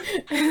know.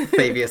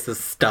 Fabius is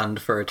stunned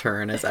for a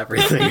turn as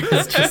everything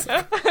is just...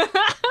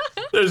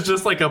 There's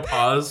just like a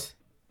pause.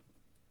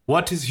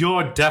 What is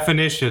your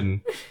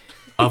definition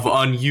of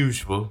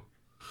unusual?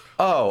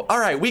 Oh, all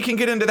right, we can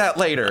get into that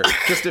later.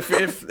 Just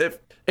if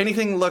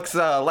anything looks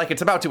like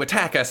it's about to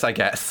attack us, I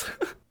guess.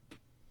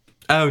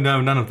 Oh,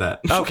 no, none of that.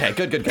 Okay,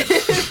 good.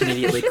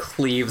 immediately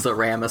cleaves a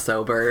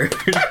Ramoso bird.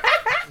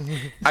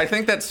 I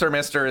think that Sir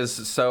Mister is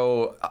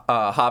so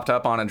hopped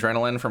up on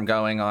adrenaline from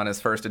going on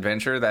his first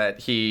adventure that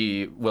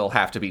he will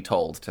have to be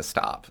told to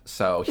stop.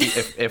 So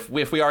if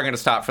we are going to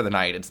stop for the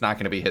night, it's not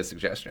going to be his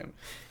suggestion.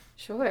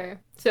 Sure.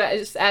 So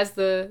as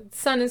the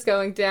sun is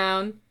going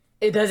down,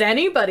 does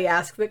anybody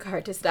ask the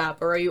cart to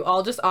stop, or are you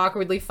all just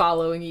awkwardly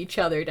following each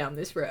other down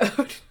this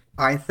road?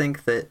 I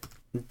think that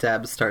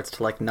Deb starts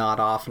to nod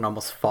off and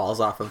almost falls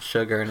off of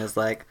Sugar and is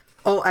like,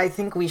 oh, I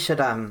think we should,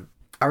 are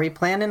we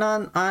planning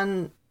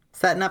on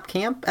setting up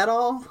camp at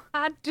all?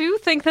 I do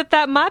think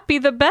that might be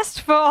the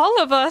best for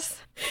all of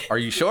us. Are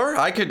you sure?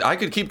 I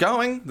could keep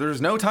going.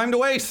 There's no time to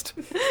waste.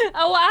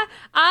 Oh,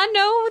 I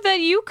know that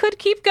you could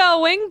keep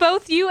going.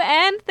 Both you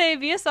and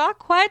Thavius are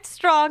quite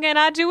strong, and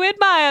I do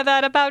admire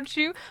that about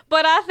you.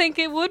 But I think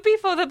it would be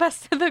for the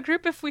best of the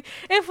group if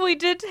we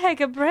did take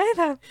a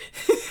breather.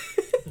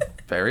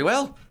 Very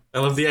well. I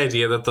love the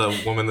idea that the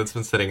woman that's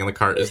been sitting in the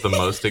cart is the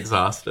most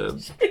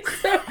exhausted.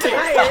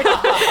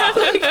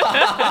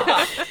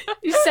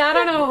 You sat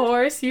on a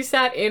horse, you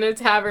sat in a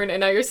tavern, and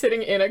now you're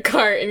sitting in a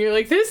cart, and you're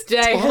like, this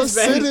day has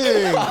been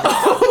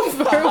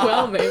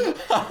overwhelming.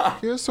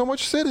 There's so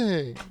much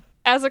sitting.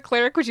 As a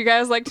cleric, would you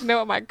guys like to know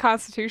what my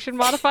constitution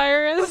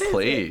modifier is?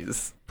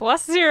 Please.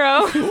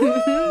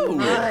 +0.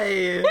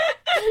 Hi.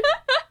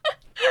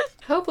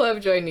 Hope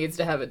Lovejoy needs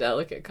to have a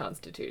delicate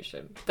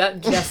constitution. That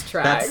just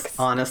tracks.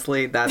 That's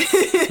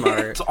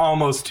smart. It's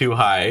almost too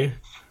high.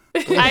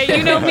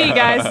 You know me,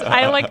 guys.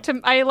 I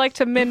like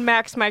to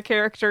min-max my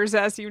characters,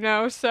 as you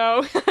know.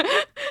 So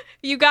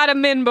you gotta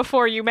min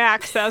before you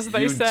max, as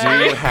they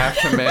say. You do have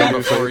to min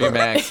before you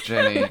max,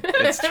 Jenny.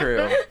 It's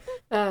true.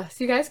 So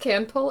you guys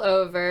can pull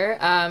over.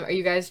 Are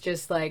you guys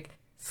just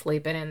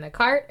sleeping in the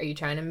cart? Are you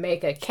trying to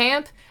make a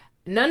camp?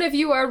 None of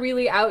you are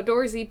really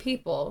outdoorsy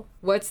people.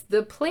 What's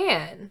the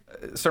plan?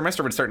 Sir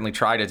Mister would certainly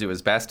try to do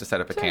his best to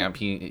set up a camp.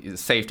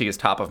 Safety is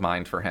top of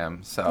mind for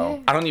him.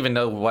 So I don't even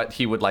know what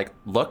he would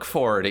look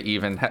for to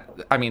even.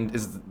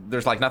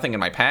 There's nothing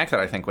in my pack that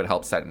I think would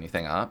help set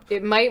anything up.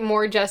 It might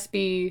more just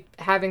be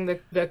having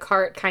the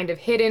cart kind of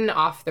hidden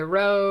off the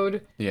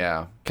road.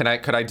 Yeah. Could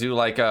I do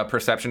a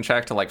perception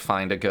check to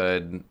find a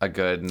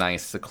good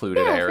nice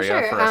secluded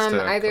area for us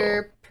to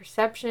either. Cool.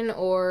 Perception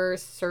or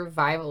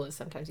survival is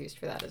sometimes used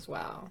for that as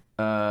well.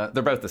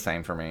 They're both the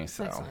same for me,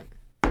 so. Excellent.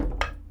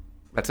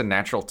 That's a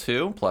natural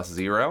 2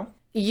 +0.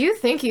 You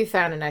think you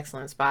found an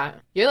excellent spot.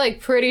 You're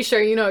pretty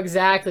sure you know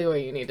exactly where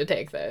you need to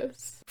take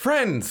this.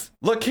 Friends,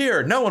 look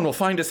here. No one will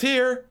find us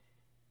here.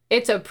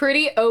 It's a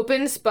pretty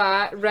open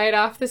spot right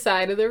off the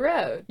side of the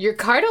road. Your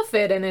cart will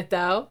fit in it,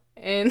 though.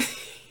 And...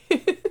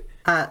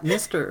 Yeah?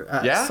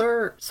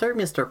 Sir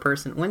Mr.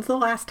 Person, when's the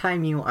last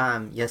time you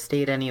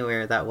stayed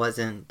anywhere that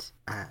wasn't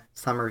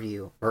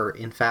Summerview, or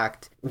in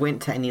fact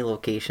went to any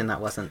location that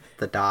wasn't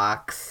the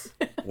docks?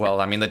 Well,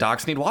 the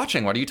docks need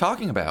watching. What are you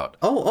talking about?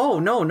 Oh,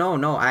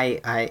 no. I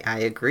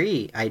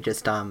agree. I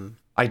just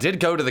I did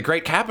go to the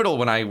Great Capital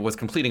when I was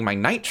completing my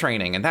night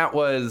training, and that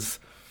was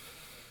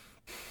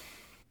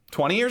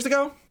 20 years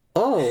ago.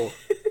 Oh,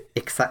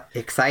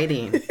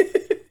 exciting.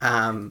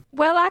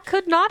 Well, I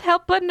could not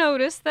help but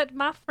notice that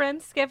my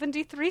friend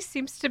Skevendy3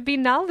 seems to be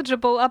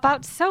knowledgeable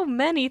about so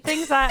many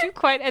things. I do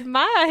quite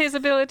admire his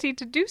ability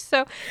to do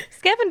so.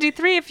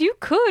 Skevendy3, if you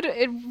could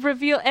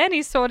reveal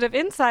any sort of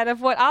insight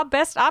of what our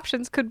best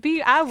options could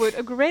be, I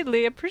would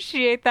greatly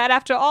appreciate that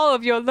after all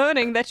of your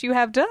learning that you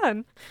have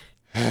done.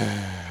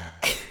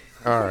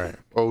 All right.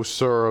 Oh,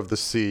 Sir of the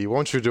Sea,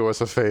 won't you do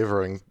us a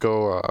favor and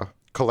go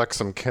collect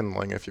some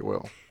kindling, if you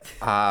will?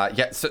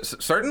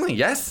 Certainly,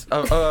 yes.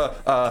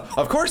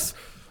 Of course.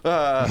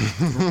 I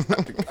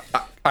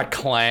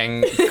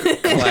clang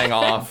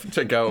off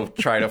to go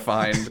try to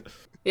find.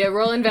 Yeah,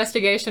 roll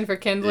investigation for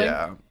kindling.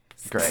 Yeah,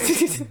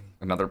 great.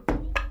 Another.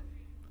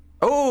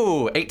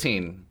 Oh,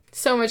 18.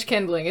 So much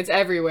kindling. It's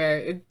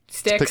everywhere.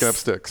 Sticks. Picking up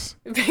sticks.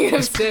 Picking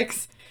up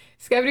sticks.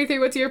 Scavity 3,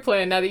 what's your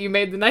plan now that you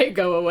made the night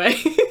go away?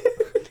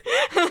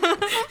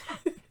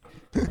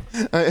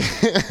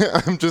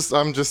 I'm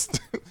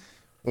just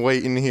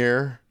waiting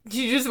here.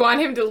 Do you just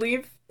want him to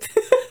leave?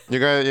 You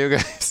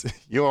guys,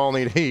 you all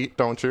need heat,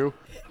 don't you?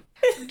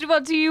 Well,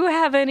 do you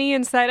have any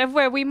insight of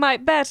where we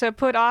might better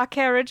put our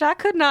carriage? I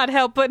could not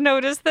help but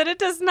notice that it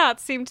does not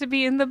seem to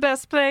be in the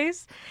best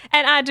place.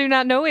 And I do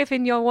not know if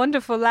in your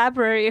wonderful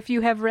library, if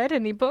you have read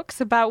any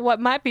books about what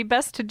might be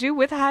best to do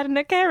with hiding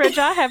a carriage.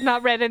 I have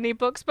not read any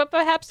books, but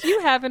perhaps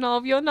you have in all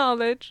of your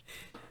knowledge.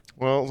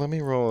 Well, let me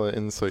roll an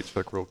insight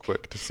check real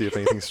quick to see if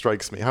anything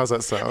strikes me. How's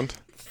that sound?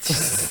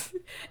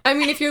 I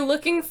mean, if you're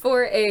looking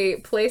for a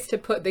place to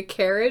put the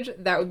carriage,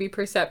 that would be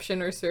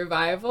perception or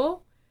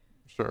survival.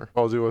 Sure.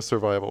 I'll do a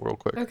survival real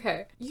quick.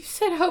 Okay. You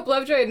said Hope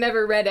Lovejoy had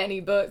never read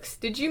any books.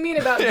 Did you mean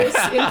about this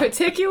in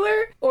particular?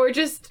 Or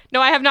just... No,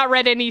 I have not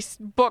read any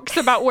books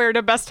about where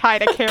to best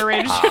hide a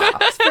carriage.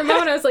 For a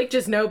moment, I was like,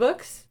 just no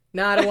books?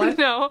 Not a one?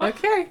 No.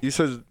 Okay. You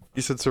said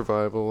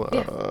survival.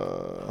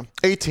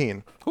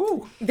 18.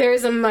 Ooh.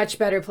 There's a much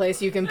better place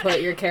you can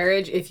put your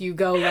carriage if you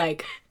go,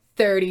 like,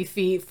 30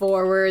 feet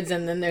forwards,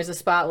 and then there's a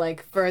spot,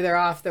 like, further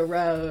off the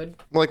road.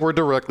 Like we're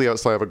directly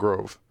outside of a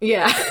grove.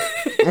 Yeah.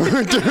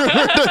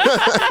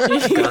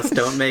 Gus,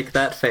 don't make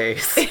that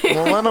face.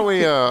 Well, why don't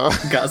we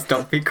Gus,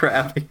 don't be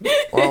crabby.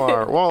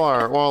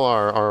 while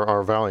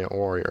our valiant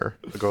warrior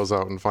goes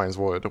out and finds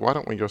wood, why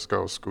don't we just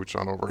go scooch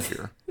on over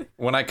here?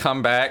 When I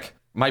come back,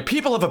 my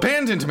people have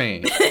abandoned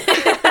me.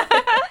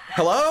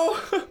 Hello?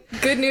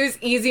 Good news,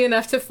 easy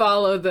enough to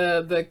follow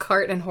the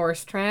cart and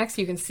horse tracks.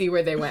 You can see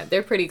where they went.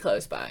 They're pretty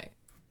close by.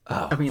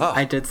 I mean,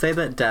 I did say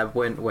that Deb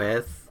went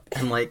with,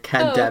 and like,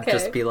 had Deb okay.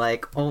 just be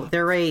like, "Oh,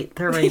 they're right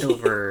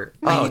over."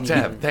 Oh,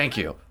 Deb, thank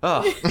you.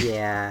 Oh,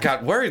 Yeah.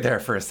 got worried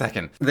there for a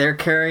second. They're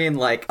carrying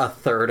like a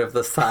third of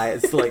the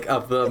size, like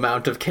of the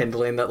amount of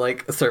kindling that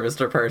like a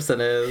servitor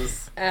person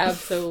is.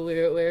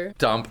 Absolutely.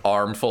 Dump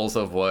armfuls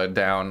of wood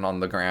down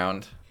on the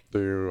ground.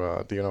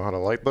 Do you know how to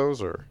light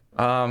those, or?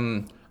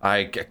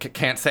 I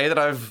can't say that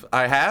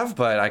I have,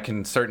 but I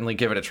can certainly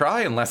give it a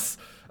try unless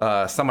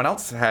someone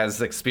else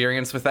has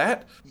experience with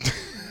that.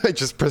 I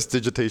just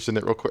prestidigitation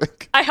it real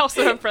quick. I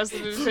also have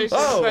prestidigitation.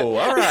 Oh,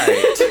 all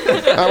right.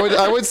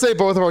 I would say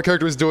both of our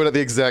characters do it at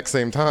the exact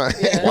same time.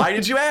 Why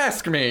did you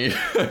ask me?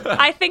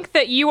 I think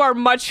that you are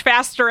much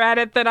faster at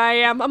it than I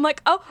am. I'm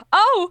like, oh,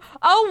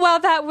 well,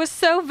 that was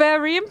so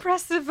very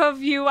impressive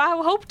of you. I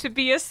hope to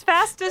be as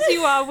fast as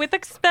you are with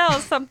a spell,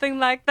 something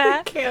like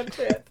that.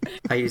 Cantrip.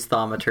 I use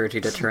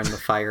thaumaturgy to turn the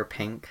fire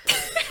pink.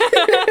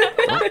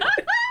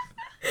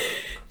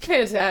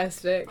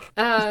 Fantastic.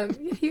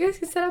 You guys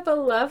can set up a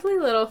lovely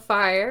little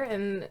fire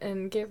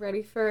and get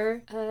ready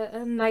for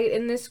a night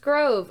in this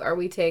grove. Are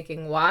we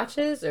taking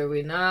watches? Are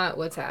we not?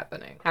 What's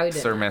happening? How we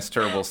doing? Sir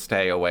Mister will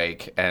stay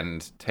awake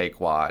and take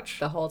watch.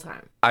 The whole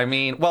time. I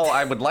mean, well,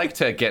 I would like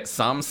to get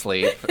some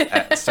sleep,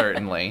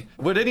 certainly.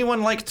 Would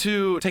anyone like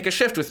to take a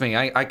shift with me?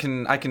 I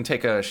can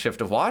take a shift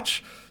of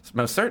watch,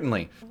 most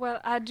certainly. Well,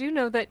 I do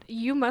know that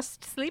you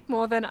must sleep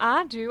more than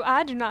I do.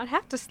 I do not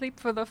have to sleep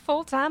for the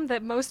full time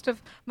that most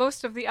of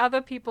the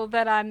other people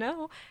that I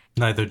know.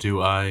 Neither do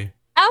I.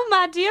 Oh,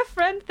 my dear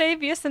friend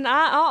Thavius and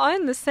I are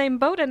in the same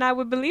boat, and I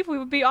would believe we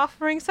would be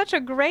offering such a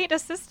great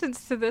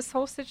assistance to this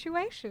whole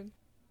situation.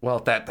 Well,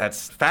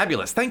 that's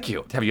fabulous. Thank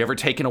you. Have you ever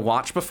taken a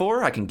watch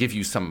before? I can give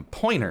you some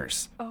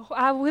pointers. Oh,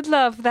 I would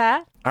love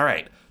that. All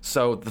right.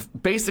 So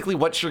basically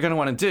what you're going to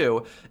want to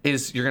do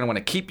is you're going to want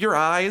to keep your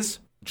eyes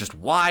just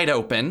wide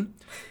open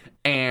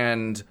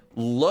and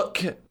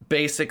look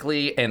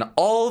basically in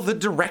all the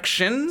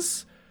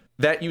directions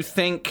that you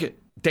think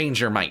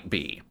danger might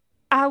be.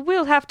 I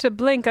will have to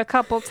blink a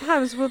couple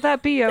times. Will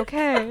that be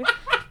okay?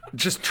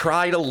 Just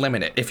try to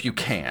limit it if you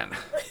can.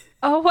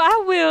 Oh,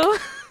 I will.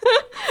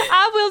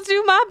 I will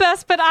do my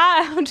best, but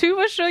I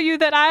do assure you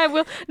that I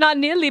will not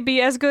nearly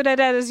be as good at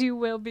it as you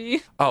will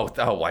be. Oh,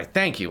 I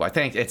thank you. I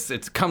think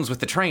it comes with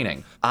the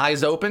training.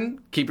 Eyes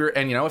open,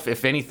 and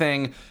if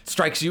anything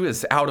strikes you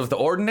as out of the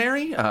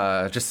ordinary,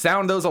 just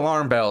sound those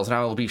alarm bells, and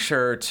I will be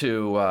sure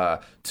to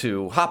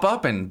hop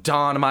up and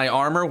don my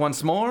armor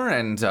once more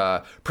and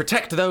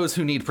protect those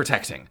who need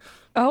protecting.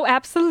 Oh,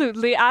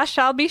 absolutely. I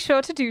shall be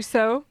sure to do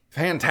so.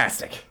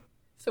 Fantastic.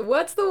 So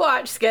what's the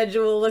watch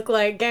schedule look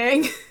like,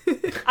 gang?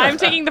 I'm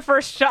taking the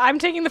first I'm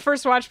taking the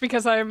first watch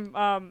because I'm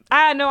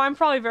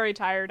probably very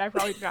tired. I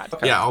probably not.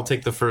 Yeah, I'll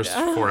take the first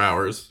 4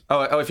 hours.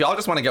 Oh, if y'all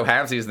just want to go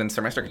halvesies, then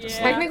Sir Mister can just.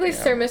 Technically,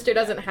 Sir Mister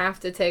doesn't have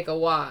to take a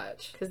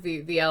watch because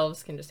the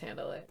elves can just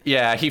handle it.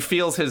 Yeah, he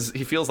feels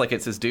like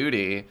it's his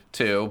duty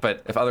to,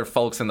 but if other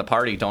folks in the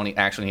party don't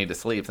actually need to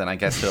sleep, then I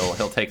guess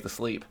he'll take the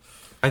sleep.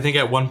 I think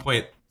at one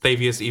point,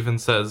 Thavius even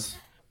says,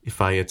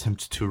 "If I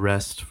attempt to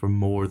rest for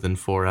more than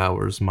 4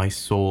 hours, my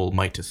soul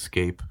might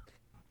escape."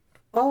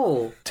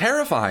 Oh,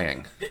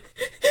 Terrifying.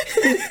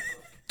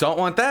 Don't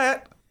want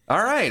that.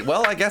 All right,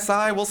 well, I guess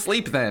I will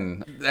sleep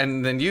then.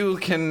 And then you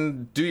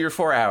can do your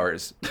 4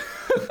 hours.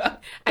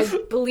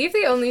 I believe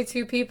the only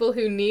two people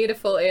who need a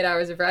full 8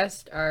 hours of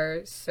rest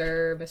are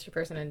Sir, Mr.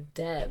 Person, and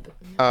Deb.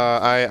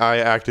 I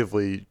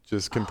actively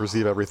just can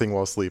perceive everything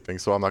while sleeping,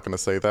 so I'm not going to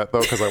say that,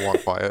 though, because I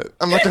want quiet.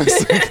 I'm not going to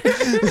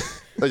say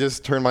I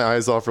just turn my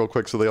eyes off real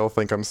quick so they all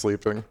think I'm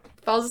sleeping.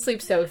 Falls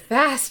asleep so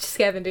fast,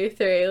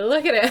 Scavendy3.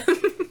 Look at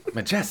him.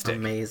 Majestic.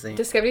 Amazing.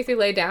 Does Scavendy3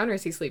 lay down, or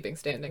is he sleeping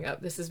standing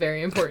up? This is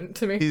very important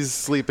to me. He's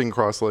sleeping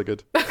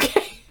cross-legged.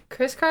 Okay.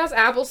 Crisscross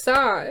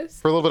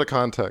applesauce. For a little bit of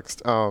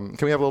context, can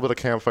we have a little bit of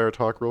campfire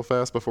talk real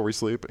fast before we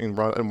sleep and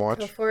run and watch?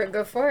 Go for it,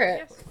 go for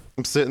it.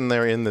 I'm sitting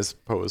there in this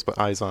pose, but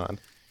eyes on.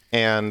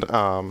 And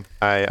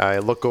I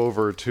look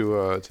over to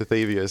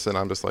Thavius, and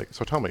I'm just like,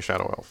 so tell me,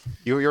 Shadow Elf,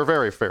 you're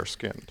very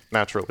fair-skinned,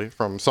 naturally,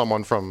 from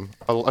someone from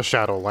a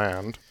shadow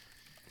land.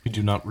 We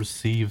do not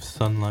receive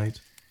sunlight.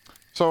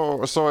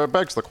 So it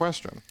begs the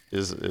question,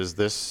 is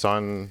this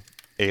sun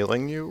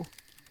ailing you?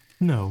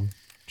 No,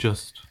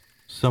 just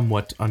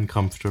somewhat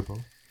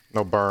uncomfortable.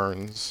 No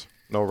burns,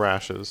 no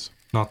rashes.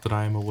 Not that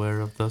I am aware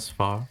of thus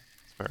far.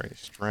 Very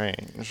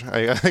strange.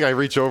 I think I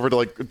reach over to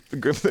like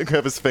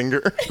grab his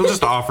finger. He'll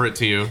just offer it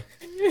to you.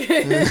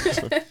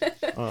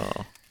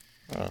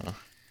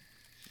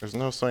 There's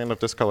no sign of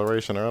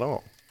discoloration at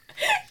all.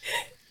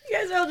 You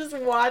guys are all just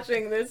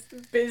watching this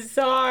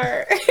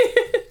bizarre.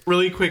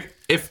 Really quick,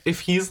 if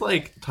he's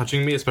like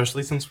touching me,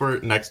 especially since we're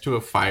next to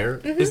a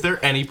fire, is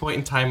there any point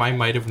in time I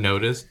might have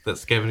noticed that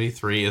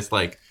Scavendy3 is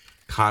like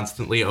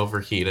constantly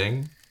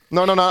overheating?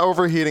 No, not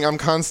overheating. I'm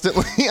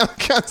constantly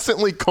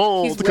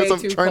cold He's because way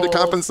I'm too trying cold. to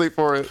compensate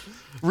for it.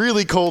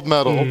 Really cold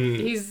metal.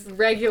 He's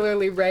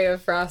regularly Ray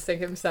of Frosting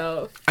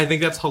himself. I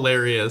think that's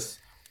hilarious.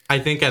 I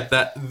think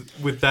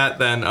with that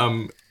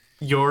then,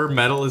 your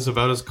metal is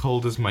about as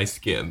cold as my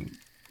skin.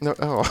 No,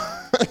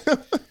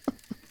 oh.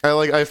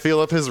 I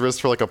feel up his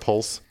wrist for like a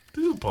pulse.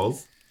 Do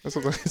pulse.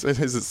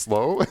 Is it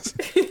slow?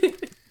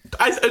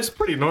 It's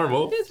pretty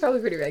normal. It's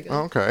probably pretty regular.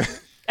 Okay.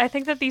 I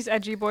think that these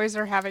edgy boys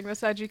are having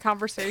this edgy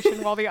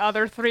conversation while the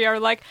other three are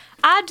like,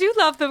 I do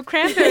love the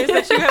cranberries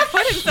that you have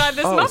put inside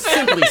this Oh,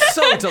 muffin. simply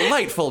so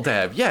delightful,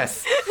 Deb.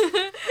 Yes.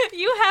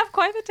 You have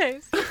quite the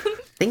taste.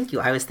 Thank you.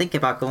 I was thinking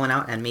about going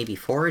out and maybe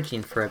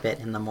foraging for a bit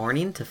in the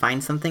morning to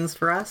find some things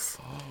for us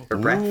for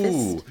breakfast.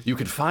 Ooh, you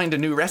could find a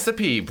new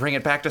recipe, bring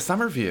it back to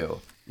Summerview.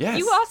 Yes.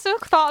 You are so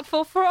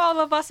thoughtful for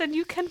all of us, and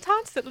you can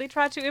constantly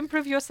try to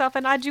improve yourself,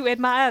 and I do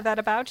admire that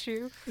about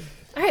you.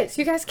 All right,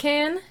 so you guys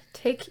can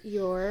take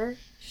your...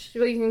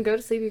 Well, you can go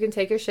to sleep, you can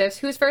take your shifts.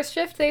 Who's first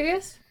shift,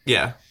 Thavius?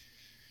 Yeah.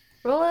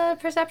 Roll a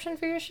perception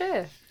for your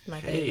shift, my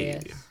Hey.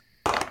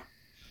 Thavius.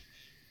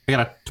 I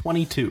got a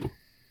 22.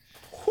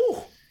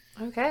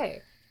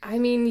 Okay. I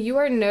mean, you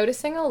are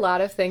noticing a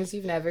lot of things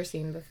you've never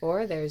seen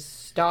before. There's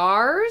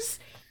stars,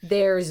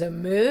 there's a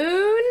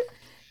moon,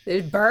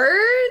 there's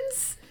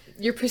birds.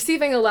 You're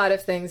perceiving a lot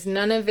of things.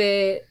 None of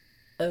it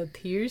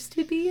appears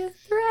to be a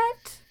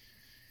threat.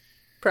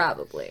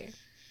 Probably.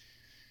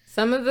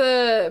 Some of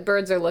the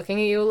birds are looking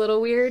at you a little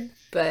weird,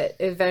 but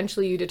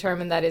eventually you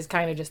determine that is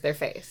kind of just their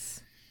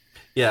face.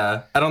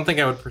 Yeah, I don't think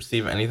I would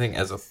perceive anything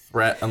as a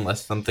threat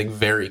unless something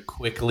very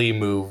quickly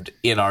moved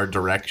in our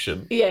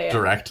direction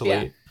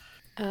directly.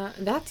 Yeah.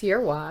 That's your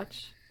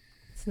watch.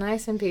 It's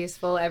nice and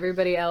peaceful.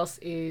 Everybody else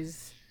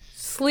is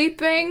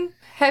sleeping.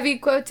 Heavy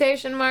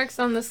quotation marks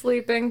on the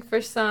sleeping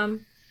for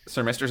some.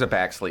 Sir Mister's a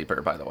back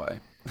sleeper, by the way.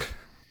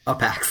 A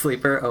back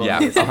sleeper? Oh, Yeah,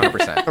 amazing.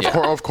 100%.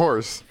 Yeah. Of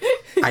course.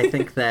 I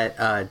think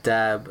that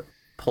Deb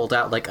pulled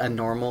out like a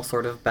normal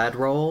sort of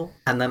bedroll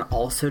and then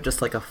also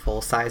just like a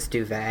full-size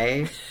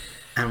duvet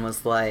and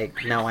was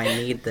like, no, I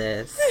need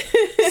this.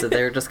 So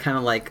they're just kind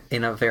of like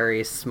in a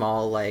very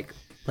small, like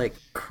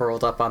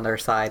curled up on their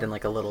side in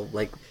like a little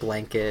like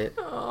blanket.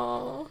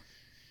 Oh.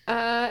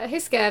 Hey,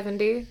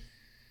 Scavendy.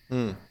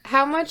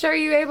 How much are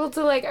you able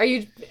to, like, are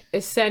you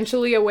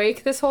essentially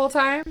awake this whole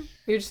time?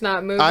 You're just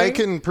not moving? I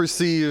can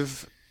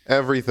perceive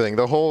everything.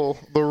 The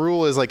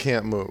rule is I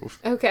can't move.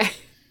 Okay.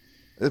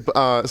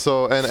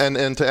 So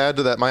and to add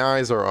to that, my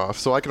eyes are off,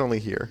 so I can only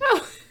hear.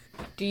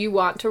 Do you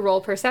want to roll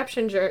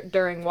perception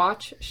during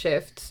watch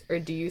shifts, or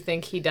do you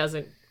think he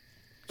doesn't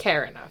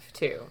care enough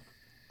to?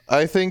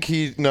 I think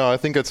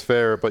it's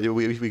fair, but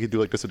we could do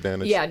like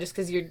disadvantage. Yeah, just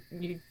because you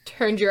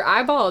turned your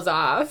eyeballs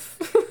off.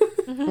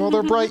 Well,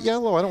 they're bright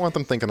yellow. I don't want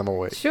them thinking I'm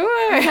awake.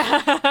 Sure.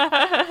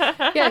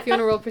 Yeah, if you want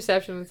to roll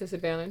perception with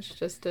disadvantage,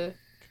 just to...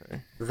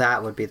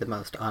 That would be the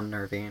most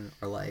unnerving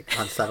or like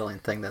unsettling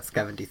thing that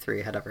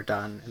Scavendy3 had ever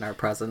done in our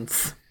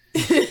presence.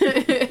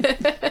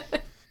 It's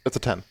a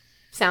 10.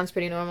 Sounds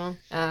pretty normal.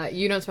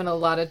 You don't spend a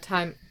lot of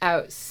time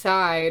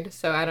outside,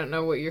 so I don't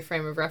know what your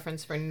frame of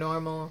reference for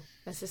normal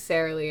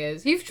necessarily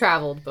is. You've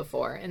traveled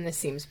before, and this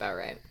seems about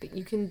right. But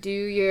you can do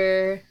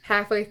your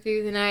halfway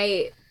through the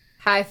night,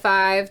 high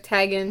five,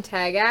 tag in,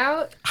 tag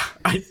out.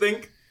 I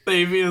think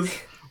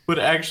Thavius would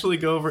actually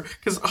go over...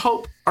 Because,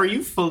 Hope, are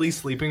you fully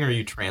sleeping or are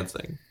you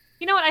trancing?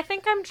 You know what? I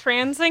think I'm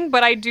transing,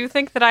 but I do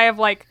think that I have,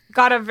 like,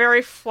 got a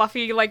very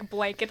fluffy, like,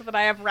 blanket that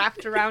I have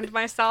wrapped around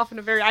myself,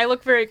 and I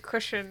look very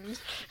cushioned.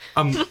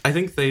 I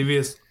think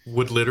Thavius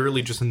would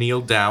literally just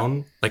kneel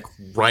down, like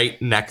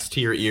right next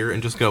to your ear,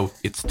 and just go,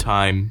 "It's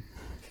time,"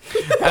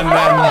 and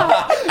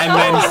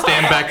then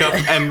stand back up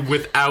and,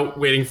 without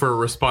waiting for a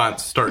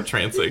response, start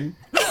trancing.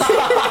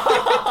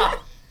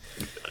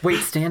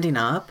 Wait, standing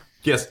up?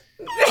 Yes.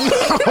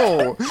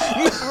 Oh,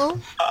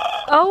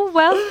 Oh,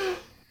 well,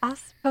 I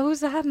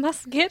suppose I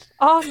must get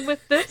on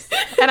with this.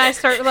 And I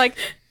start, like,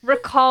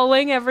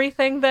 recalling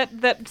everything that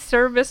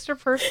Sir Mr.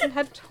 Person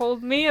had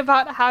told me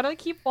about how to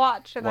keep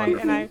watch, and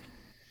I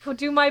will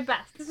do my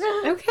best.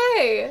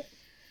 Okay.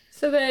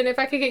 So then if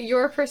I could get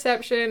your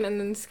perception and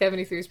then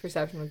 73's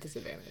perception with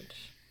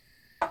disadvantage.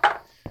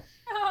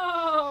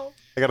 Oh.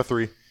 I got a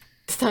 3.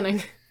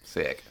 Stunning.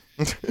 Sick.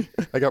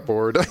 I got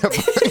bored.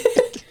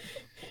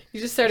 You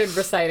just started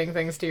reciting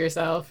things to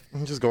yourself.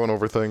 I'm just going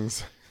over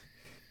things.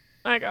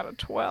 I got a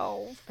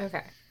 12.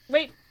 Okay.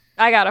 Wait,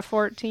 I got a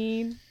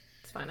 14.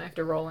 It's fine. I have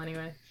to roll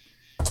anyway.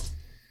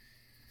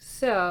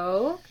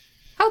 So,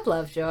 Hope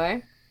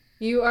Lovejoy,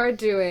 you are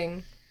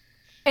doing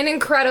an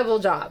incredible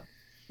job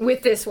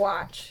with this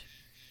watch.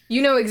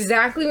 You know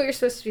exactly what you're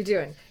supposed to be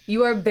doing.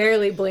 You are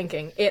barely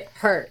blinking. It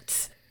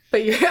hurts.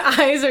 But your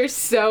eyes are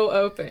so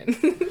open.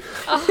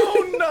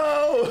 Oh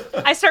no!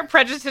 I start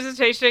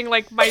prejudicing,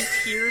 like, my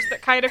tears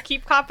that kind of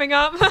keep popping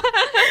up.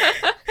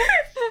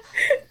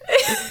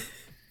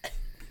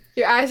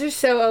 Your eyes are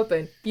so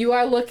open. You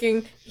are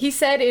looking, he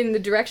said, in the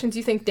directions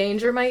you think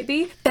danger might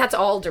be. That's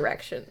all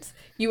directions.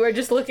 You are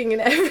just looking in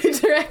every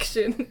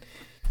direction.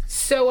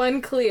 So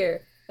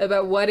unclear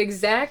about what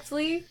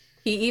exactly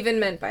he even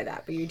meant by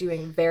that. But you're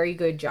doing a very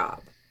good job.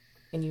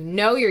 And you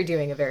know you're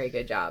doing a very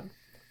good job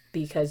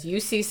because you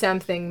see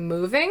something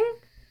moving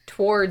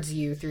towards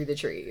you through the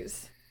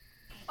trees.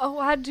 Oh,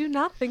 I do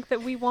not think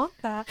that we want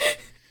that.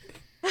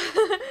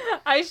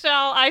 I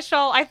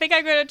think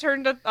I'm going to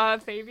turn to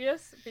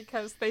Thavius,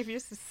 because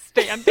Thavius is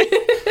standing.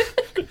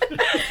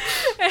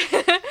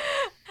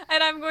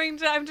 And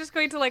I'm just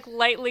going to, like,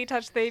 lightly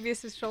touch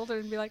Thavius' shoulder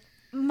and be like,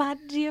 "My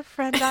dear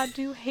friend, I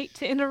do hate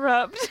to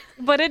interrupt,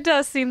 but it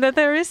does seem that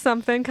there is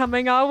something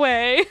coming our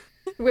way."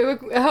 Wait,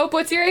 Hope,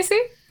 what's your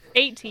AC?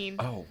 18.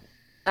 Oh.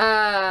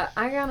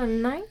 I got a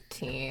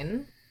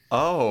 19.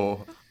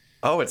 Oh,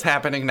 it's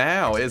happening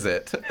now, is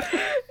it? No.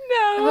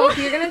 Hope,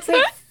 you're gonna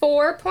take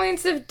 4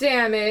 points of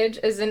damage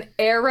as an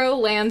arrow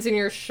lands in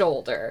your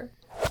shoulder.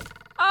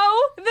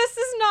 Oh, this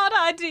is not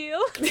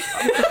ideal.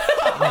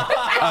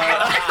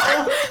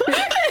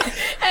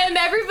 And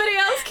everybody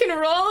else can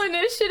roll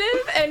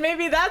initiative, and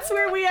maybe that's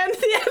where we end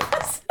the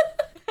episode.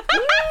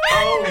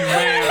 Oh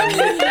man!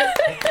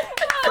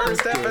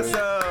 First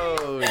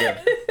episode.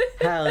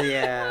 Hell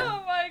yeah.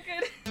 Oh my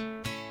goodness.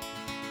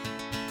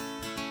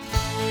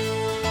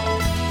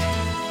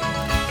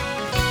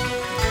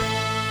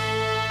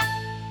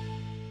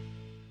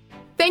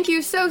 Thank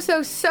you so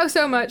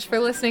much for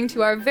listening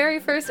to our very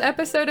first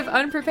episode of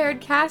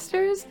Unprepared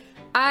Casters.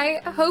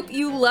 I hope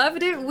you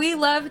loved it. We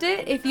loved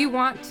it. If you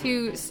want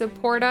to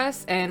support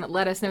us and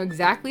let us know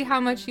exactly how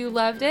much you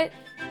loved it,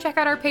 check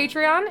out our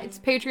Patreon. It's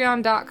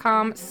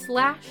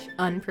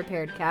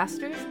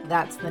patreon.com/unpreparedcasters.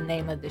 That's the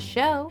name of the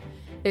show.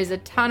 There's a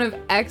ton of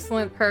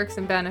excellent perks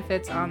and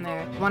benefits on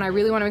there. One I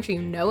really want to make sure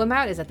you know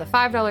about is at the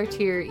 $5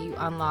 tier, you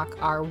unlock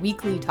our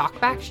weekly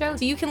talkback show.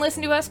 So you can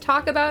listen to us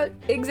talk about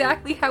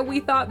exactly how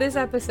we thought this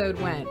episode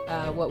went,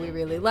 what we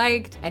really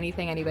liked,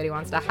 anything anybody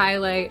wants to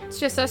highlight. It's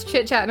just us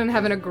chit-chatting and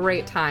having a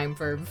great time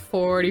for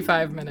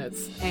 45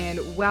 minutes. And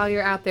while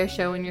you're out there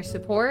showing your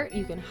support,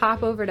 you can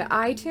hop over to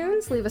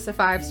iTunes, leave us a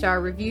 5-star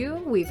review.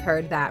 We've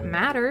heard that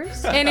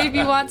matters. And if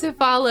you want to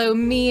follow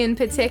me in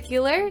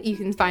particular, you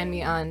can find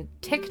me on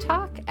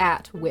TikTok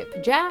at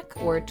WhipJack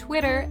or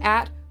Twitter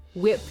at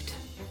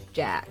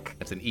WhippedJack.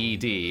 It's an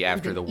ED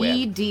after the whip.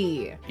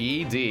 ED.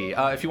 ED.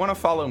 If you want to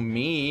follow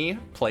me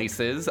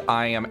places,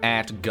 I am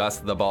at Gus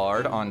the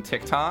Bard on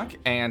TikTok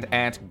and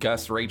at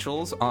Gus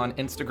Rachels on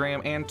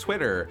Instagram and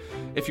Twitter.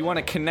 If you want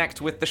to connect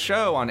with the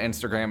show on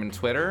Instagram and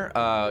Twitter,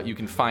 you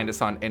can find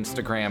us on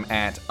Instagram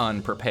at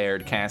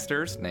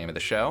Unpreparedcasters, name of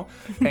the show,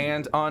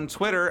 and on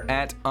Twitter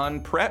at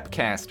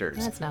Unprepcasters.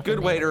 That's not the Good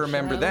name way of to the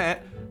remember show.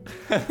 that.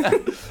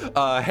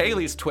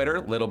 Haley's Twitter,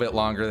 a little bit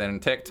longer than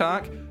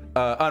TikTok.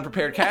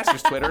 Unprepared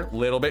Casters Twitter, a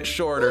little bit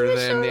shorter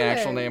than the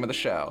actual name of the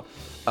show.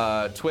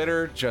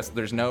 Twitter, just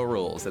there's no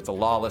rules. It's a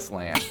lawless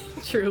land.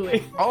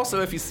 Truly.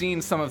 Also, if you've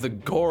seen some of the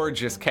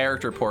gorgeous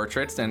character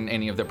portraits and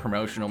any of the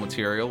promotional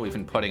material we've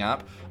been putting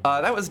up,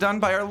 that was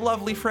done by our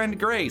lovely friend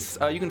Grace.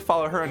 You can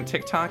follow her on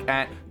TikTok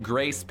at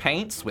Grace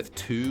Paints with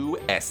 2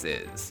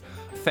 S's.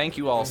 Thank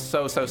you all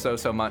so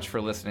much for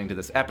listening to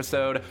this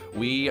episode.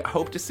 We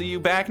hope to see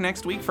you back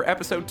next week for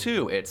episode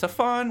 2. It's a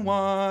fun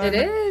one. It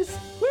is.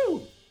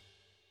 Woo!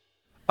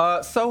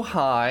 So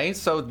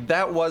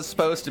that was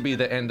supposed to be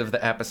the end of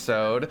the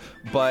episode,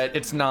 but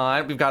it's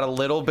not. We've got a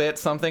little bit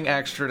something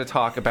extra to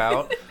talk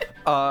about.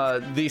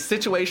 The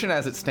situation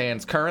as it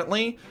stands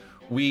currently,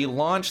 We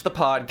launched the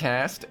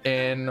podcast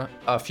in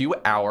a few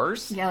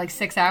hours. Yeah, like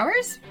 6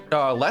 hours?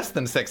 Less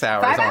than 6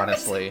 hours, 5 hours?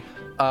 honestly.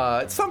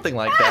 Something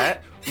like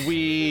that.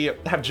 We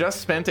have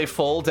just spent a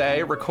full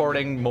day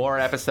recording more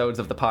episodes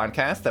of the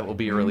podcast that will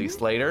be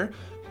released later.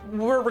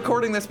 We're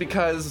recording this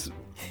because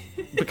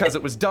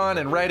it was done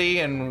and ready,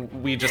 and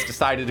we just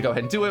decided to go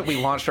ahead and do it.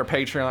 We launched our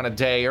Patreon a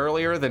day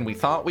earlier than we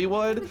thought we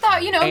would.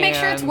 Thought, make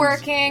sure it's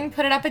working,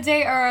 put it up a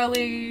day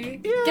early,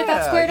 get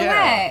that squared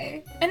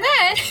away. And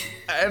then...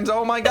 And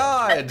oh my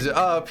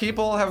god,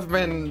 people have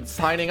been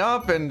signing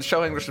up and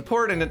showing their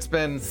support, and it's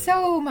been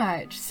so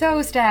much,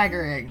 so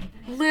staggering,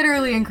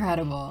 literally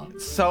incredible.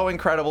 So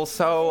incredible,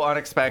 so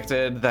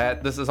unexpected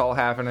that this is all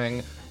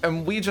happening.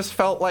 And we just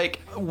felt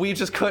like we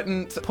just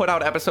couldn't put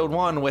out episode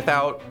 1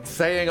 without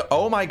saying,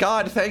 oh my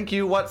god, thank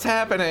you, what's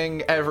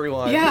happening,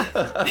 everyone?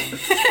 Yeah.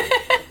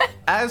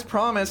 As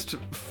promised,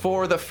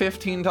 for the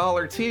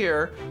 $15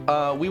 tier,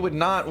 we would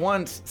not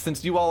want,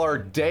 since you all are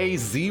day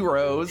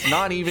zeros,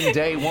 not even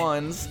day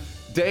ones,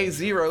 day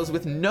zeros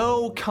with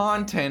no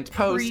content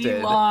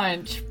posted.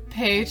 Pre-launch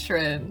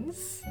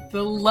patrons,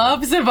 the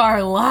loves of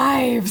our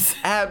lives.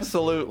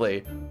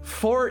 Absolutely.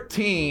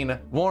 14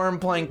 warm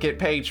blanket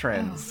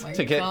patrons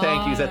to get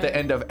thank yous at the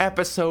end of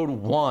episode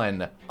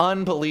 1.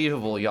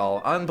 Unbelievable,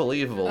 y'all.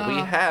 Unbelievable. We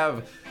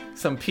have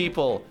some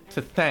people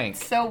to thank.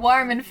 So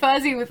warm and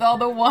fuzzy with all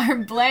the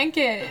warm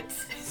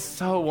blankets.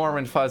 So warm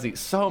and fuzzy.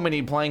 So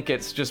many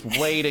blankets just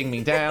weighting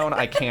me down.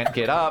 I can't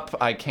get up.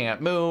 I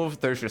can't move.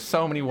 There's just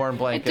so many warm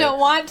blankets. I don't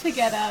want to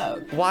get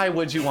up. Why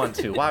would you want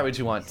to? Why would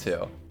you want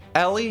to?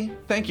 Ellie,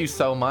 thank you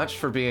so much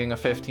for being a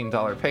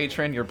 $15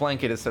 patron. Your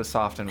blanket is so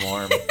soft and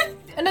warm.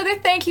 Another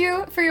thank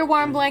you for your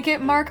warm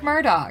blanket, Mark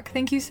Murdoch.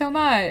 Thank you so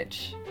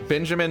much.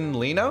 Benjamin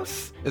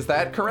Linos? Is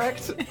that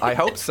correct? I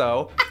hope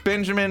so.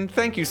 Benjamin,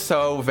 thank you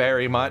so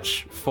very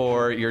much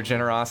for your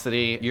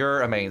generosity.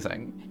 You're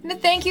amazing. And a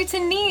thank you to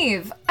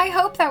Neve. I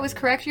hope that was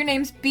correct. Your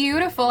name's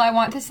beautiful. I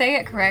want to say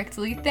it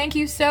correctly. Thank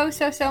you so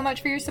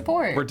much for your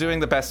support. We're doing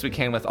the best we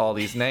can with all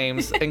these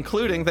names,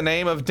 including the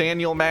name of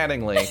Daniel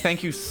Mattingly.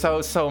 Thank you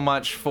so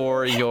much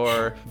for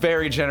your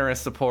very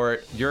generous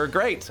support. You're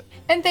great.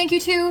 And thank you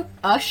to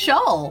a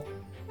Shull.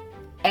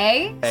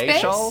 A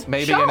Shull?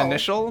 Maybe Shull. An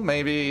initial?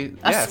 Maybe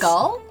a yes.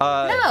 skull?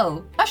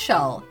 No, a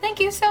Shull. Thank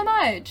you so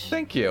much.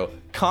 Thank you.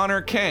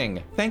 Connor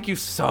King. Thank you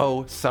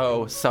so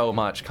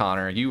much,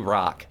 Connor. You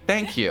rock.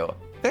 Thank you.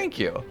 Thank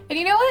you. And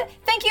you know what?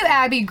 Thank you,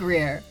 Abby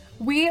Greer.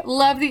 We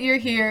love that you're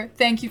here.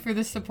 Thank you for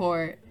the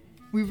support.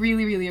 We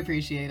really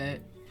appreciate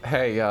it.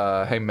 Hey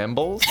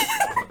Mimbles.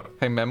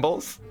 Hey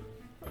Mimbles.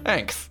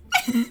 Thanks.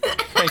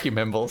 Thank you,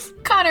 Mimbles.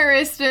 Connor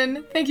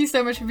Riston, thank you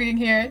so much for being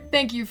here.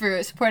 Thank you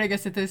for supporting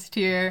us at this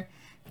tier.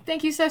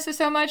 Thank you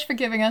so much for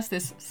giving us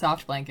this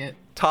soft blanket.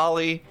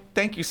 Tolly,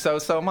 thank you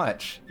so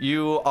much.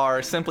 You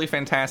are simply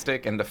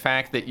fantastic, and the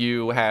fact that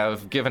you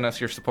have given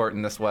us your support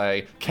in this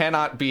way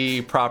cannot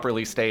be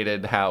properly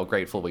stated how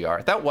grateful we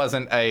are. That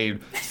wasn't a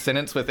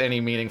sentence with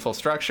any meaningful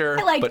structure,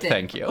 but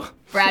thank you.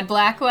 Brad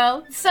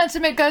Blackwell,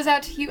 sentiment goes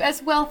out to you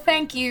as well.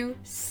 Thank you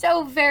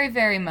so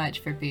very much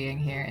for being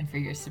here and for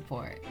your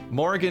support.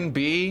 Morgan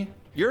B.,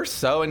 you're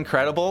so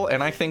incredible,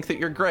 and I think that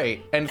you're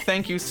great. And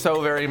thank you so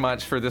very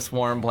much for this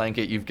warm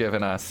blanket you've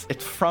given us.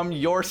 It's from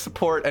your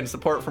support and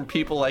support from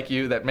people like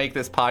you that make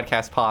this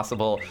podcast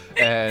possible.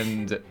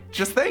 And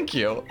just thank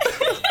you.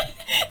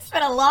 It's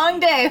been a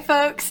long day,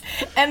 folks.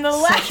 And the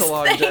Such a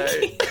long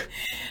day.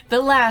 The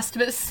last,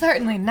 but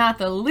certainly not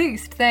the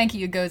least, thank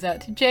you goes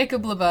out to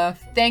Jacob LaBeouf.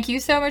 Thank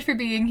you so much for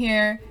being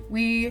here.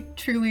 We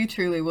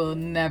truly will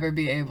never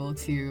be able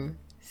to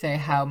say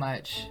how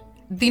much...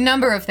 the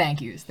number of thank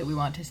yous that we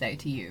want to say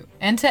to you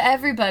and to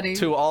everybody.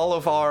 To all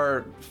of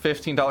our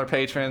 $15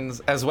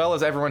 patrons, as well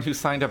as everyone who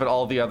signed up at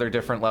all the other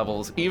different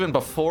levels, even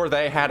before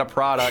they had a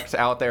product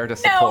out there to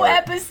support. No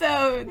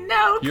episode,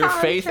 no Your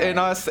content. faith in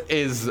us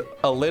is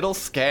a little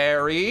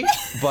scary,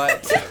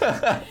 but...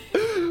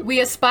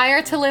 we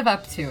aspire to live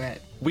up to it.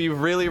 We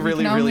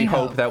really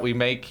hope that we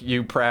make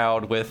you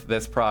proud with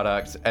this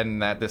product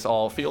and that this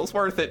all feels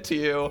worth it to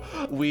you.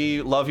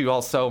 We love you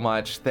all so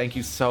much. Thank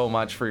you so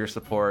much for your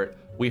support.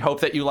 We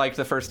hope that you liked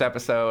the first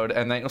episode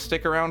and that you'll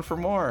stick around for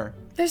more.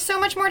 There's so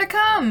much more to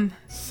come.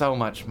 So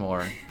much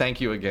more.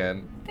 Thank you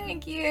again.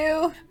 Thank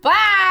you.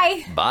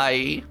 Bye.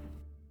 Bye.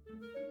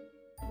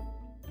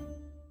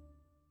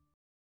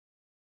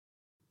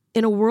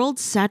 In a world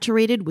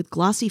saturated with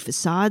glossy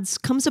facades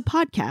comes a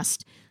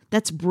podcast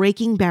that's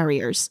breaking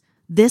barriers.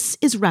 This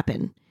is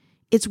Reppin'.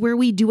 It's where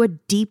we do a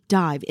deep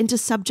dive into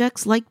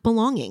subjects like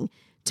belonging,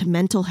 to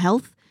mental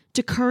health,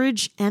 to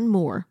courage, and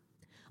more.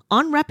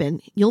 On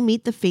Reppin', you'll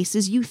meet the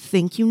faces you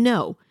think you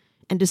know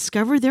and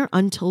discover their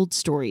untold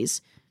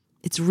stories.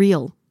 It's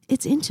real,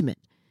 it's intimate,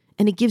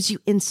 and it gives you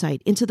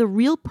insight into the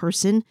real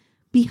person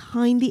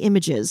behind the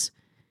images.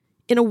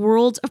 In a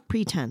world of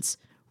pretense,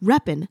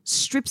 Reppin'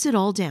 strips it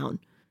all down.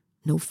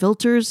 No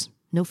filters,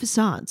 no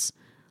facades.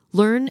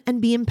 Learn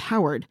and be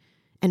empowered,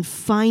 and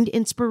find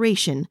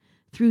inspiration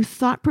through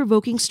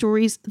thought-provoking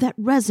stories that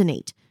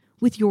resonate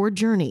with your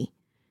journey.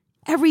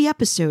 Every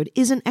episode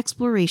is an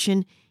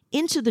exploration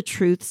into the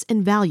truths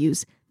and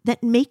values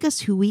that make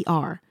us who we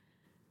are.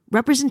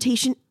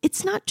 Representation,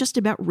 it's not just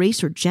about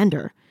race or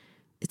gender.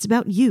 It's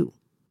about you.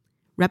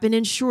 Reppin'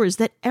 ensures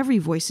that every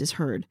voice is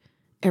heard,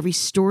 every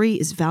story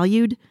is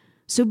valued,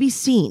 so be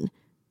seen,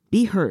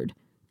 be heard,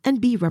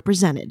 and be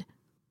represented.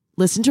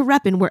 Listen to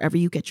Reppin' wherever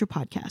you get your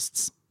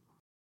podcasts.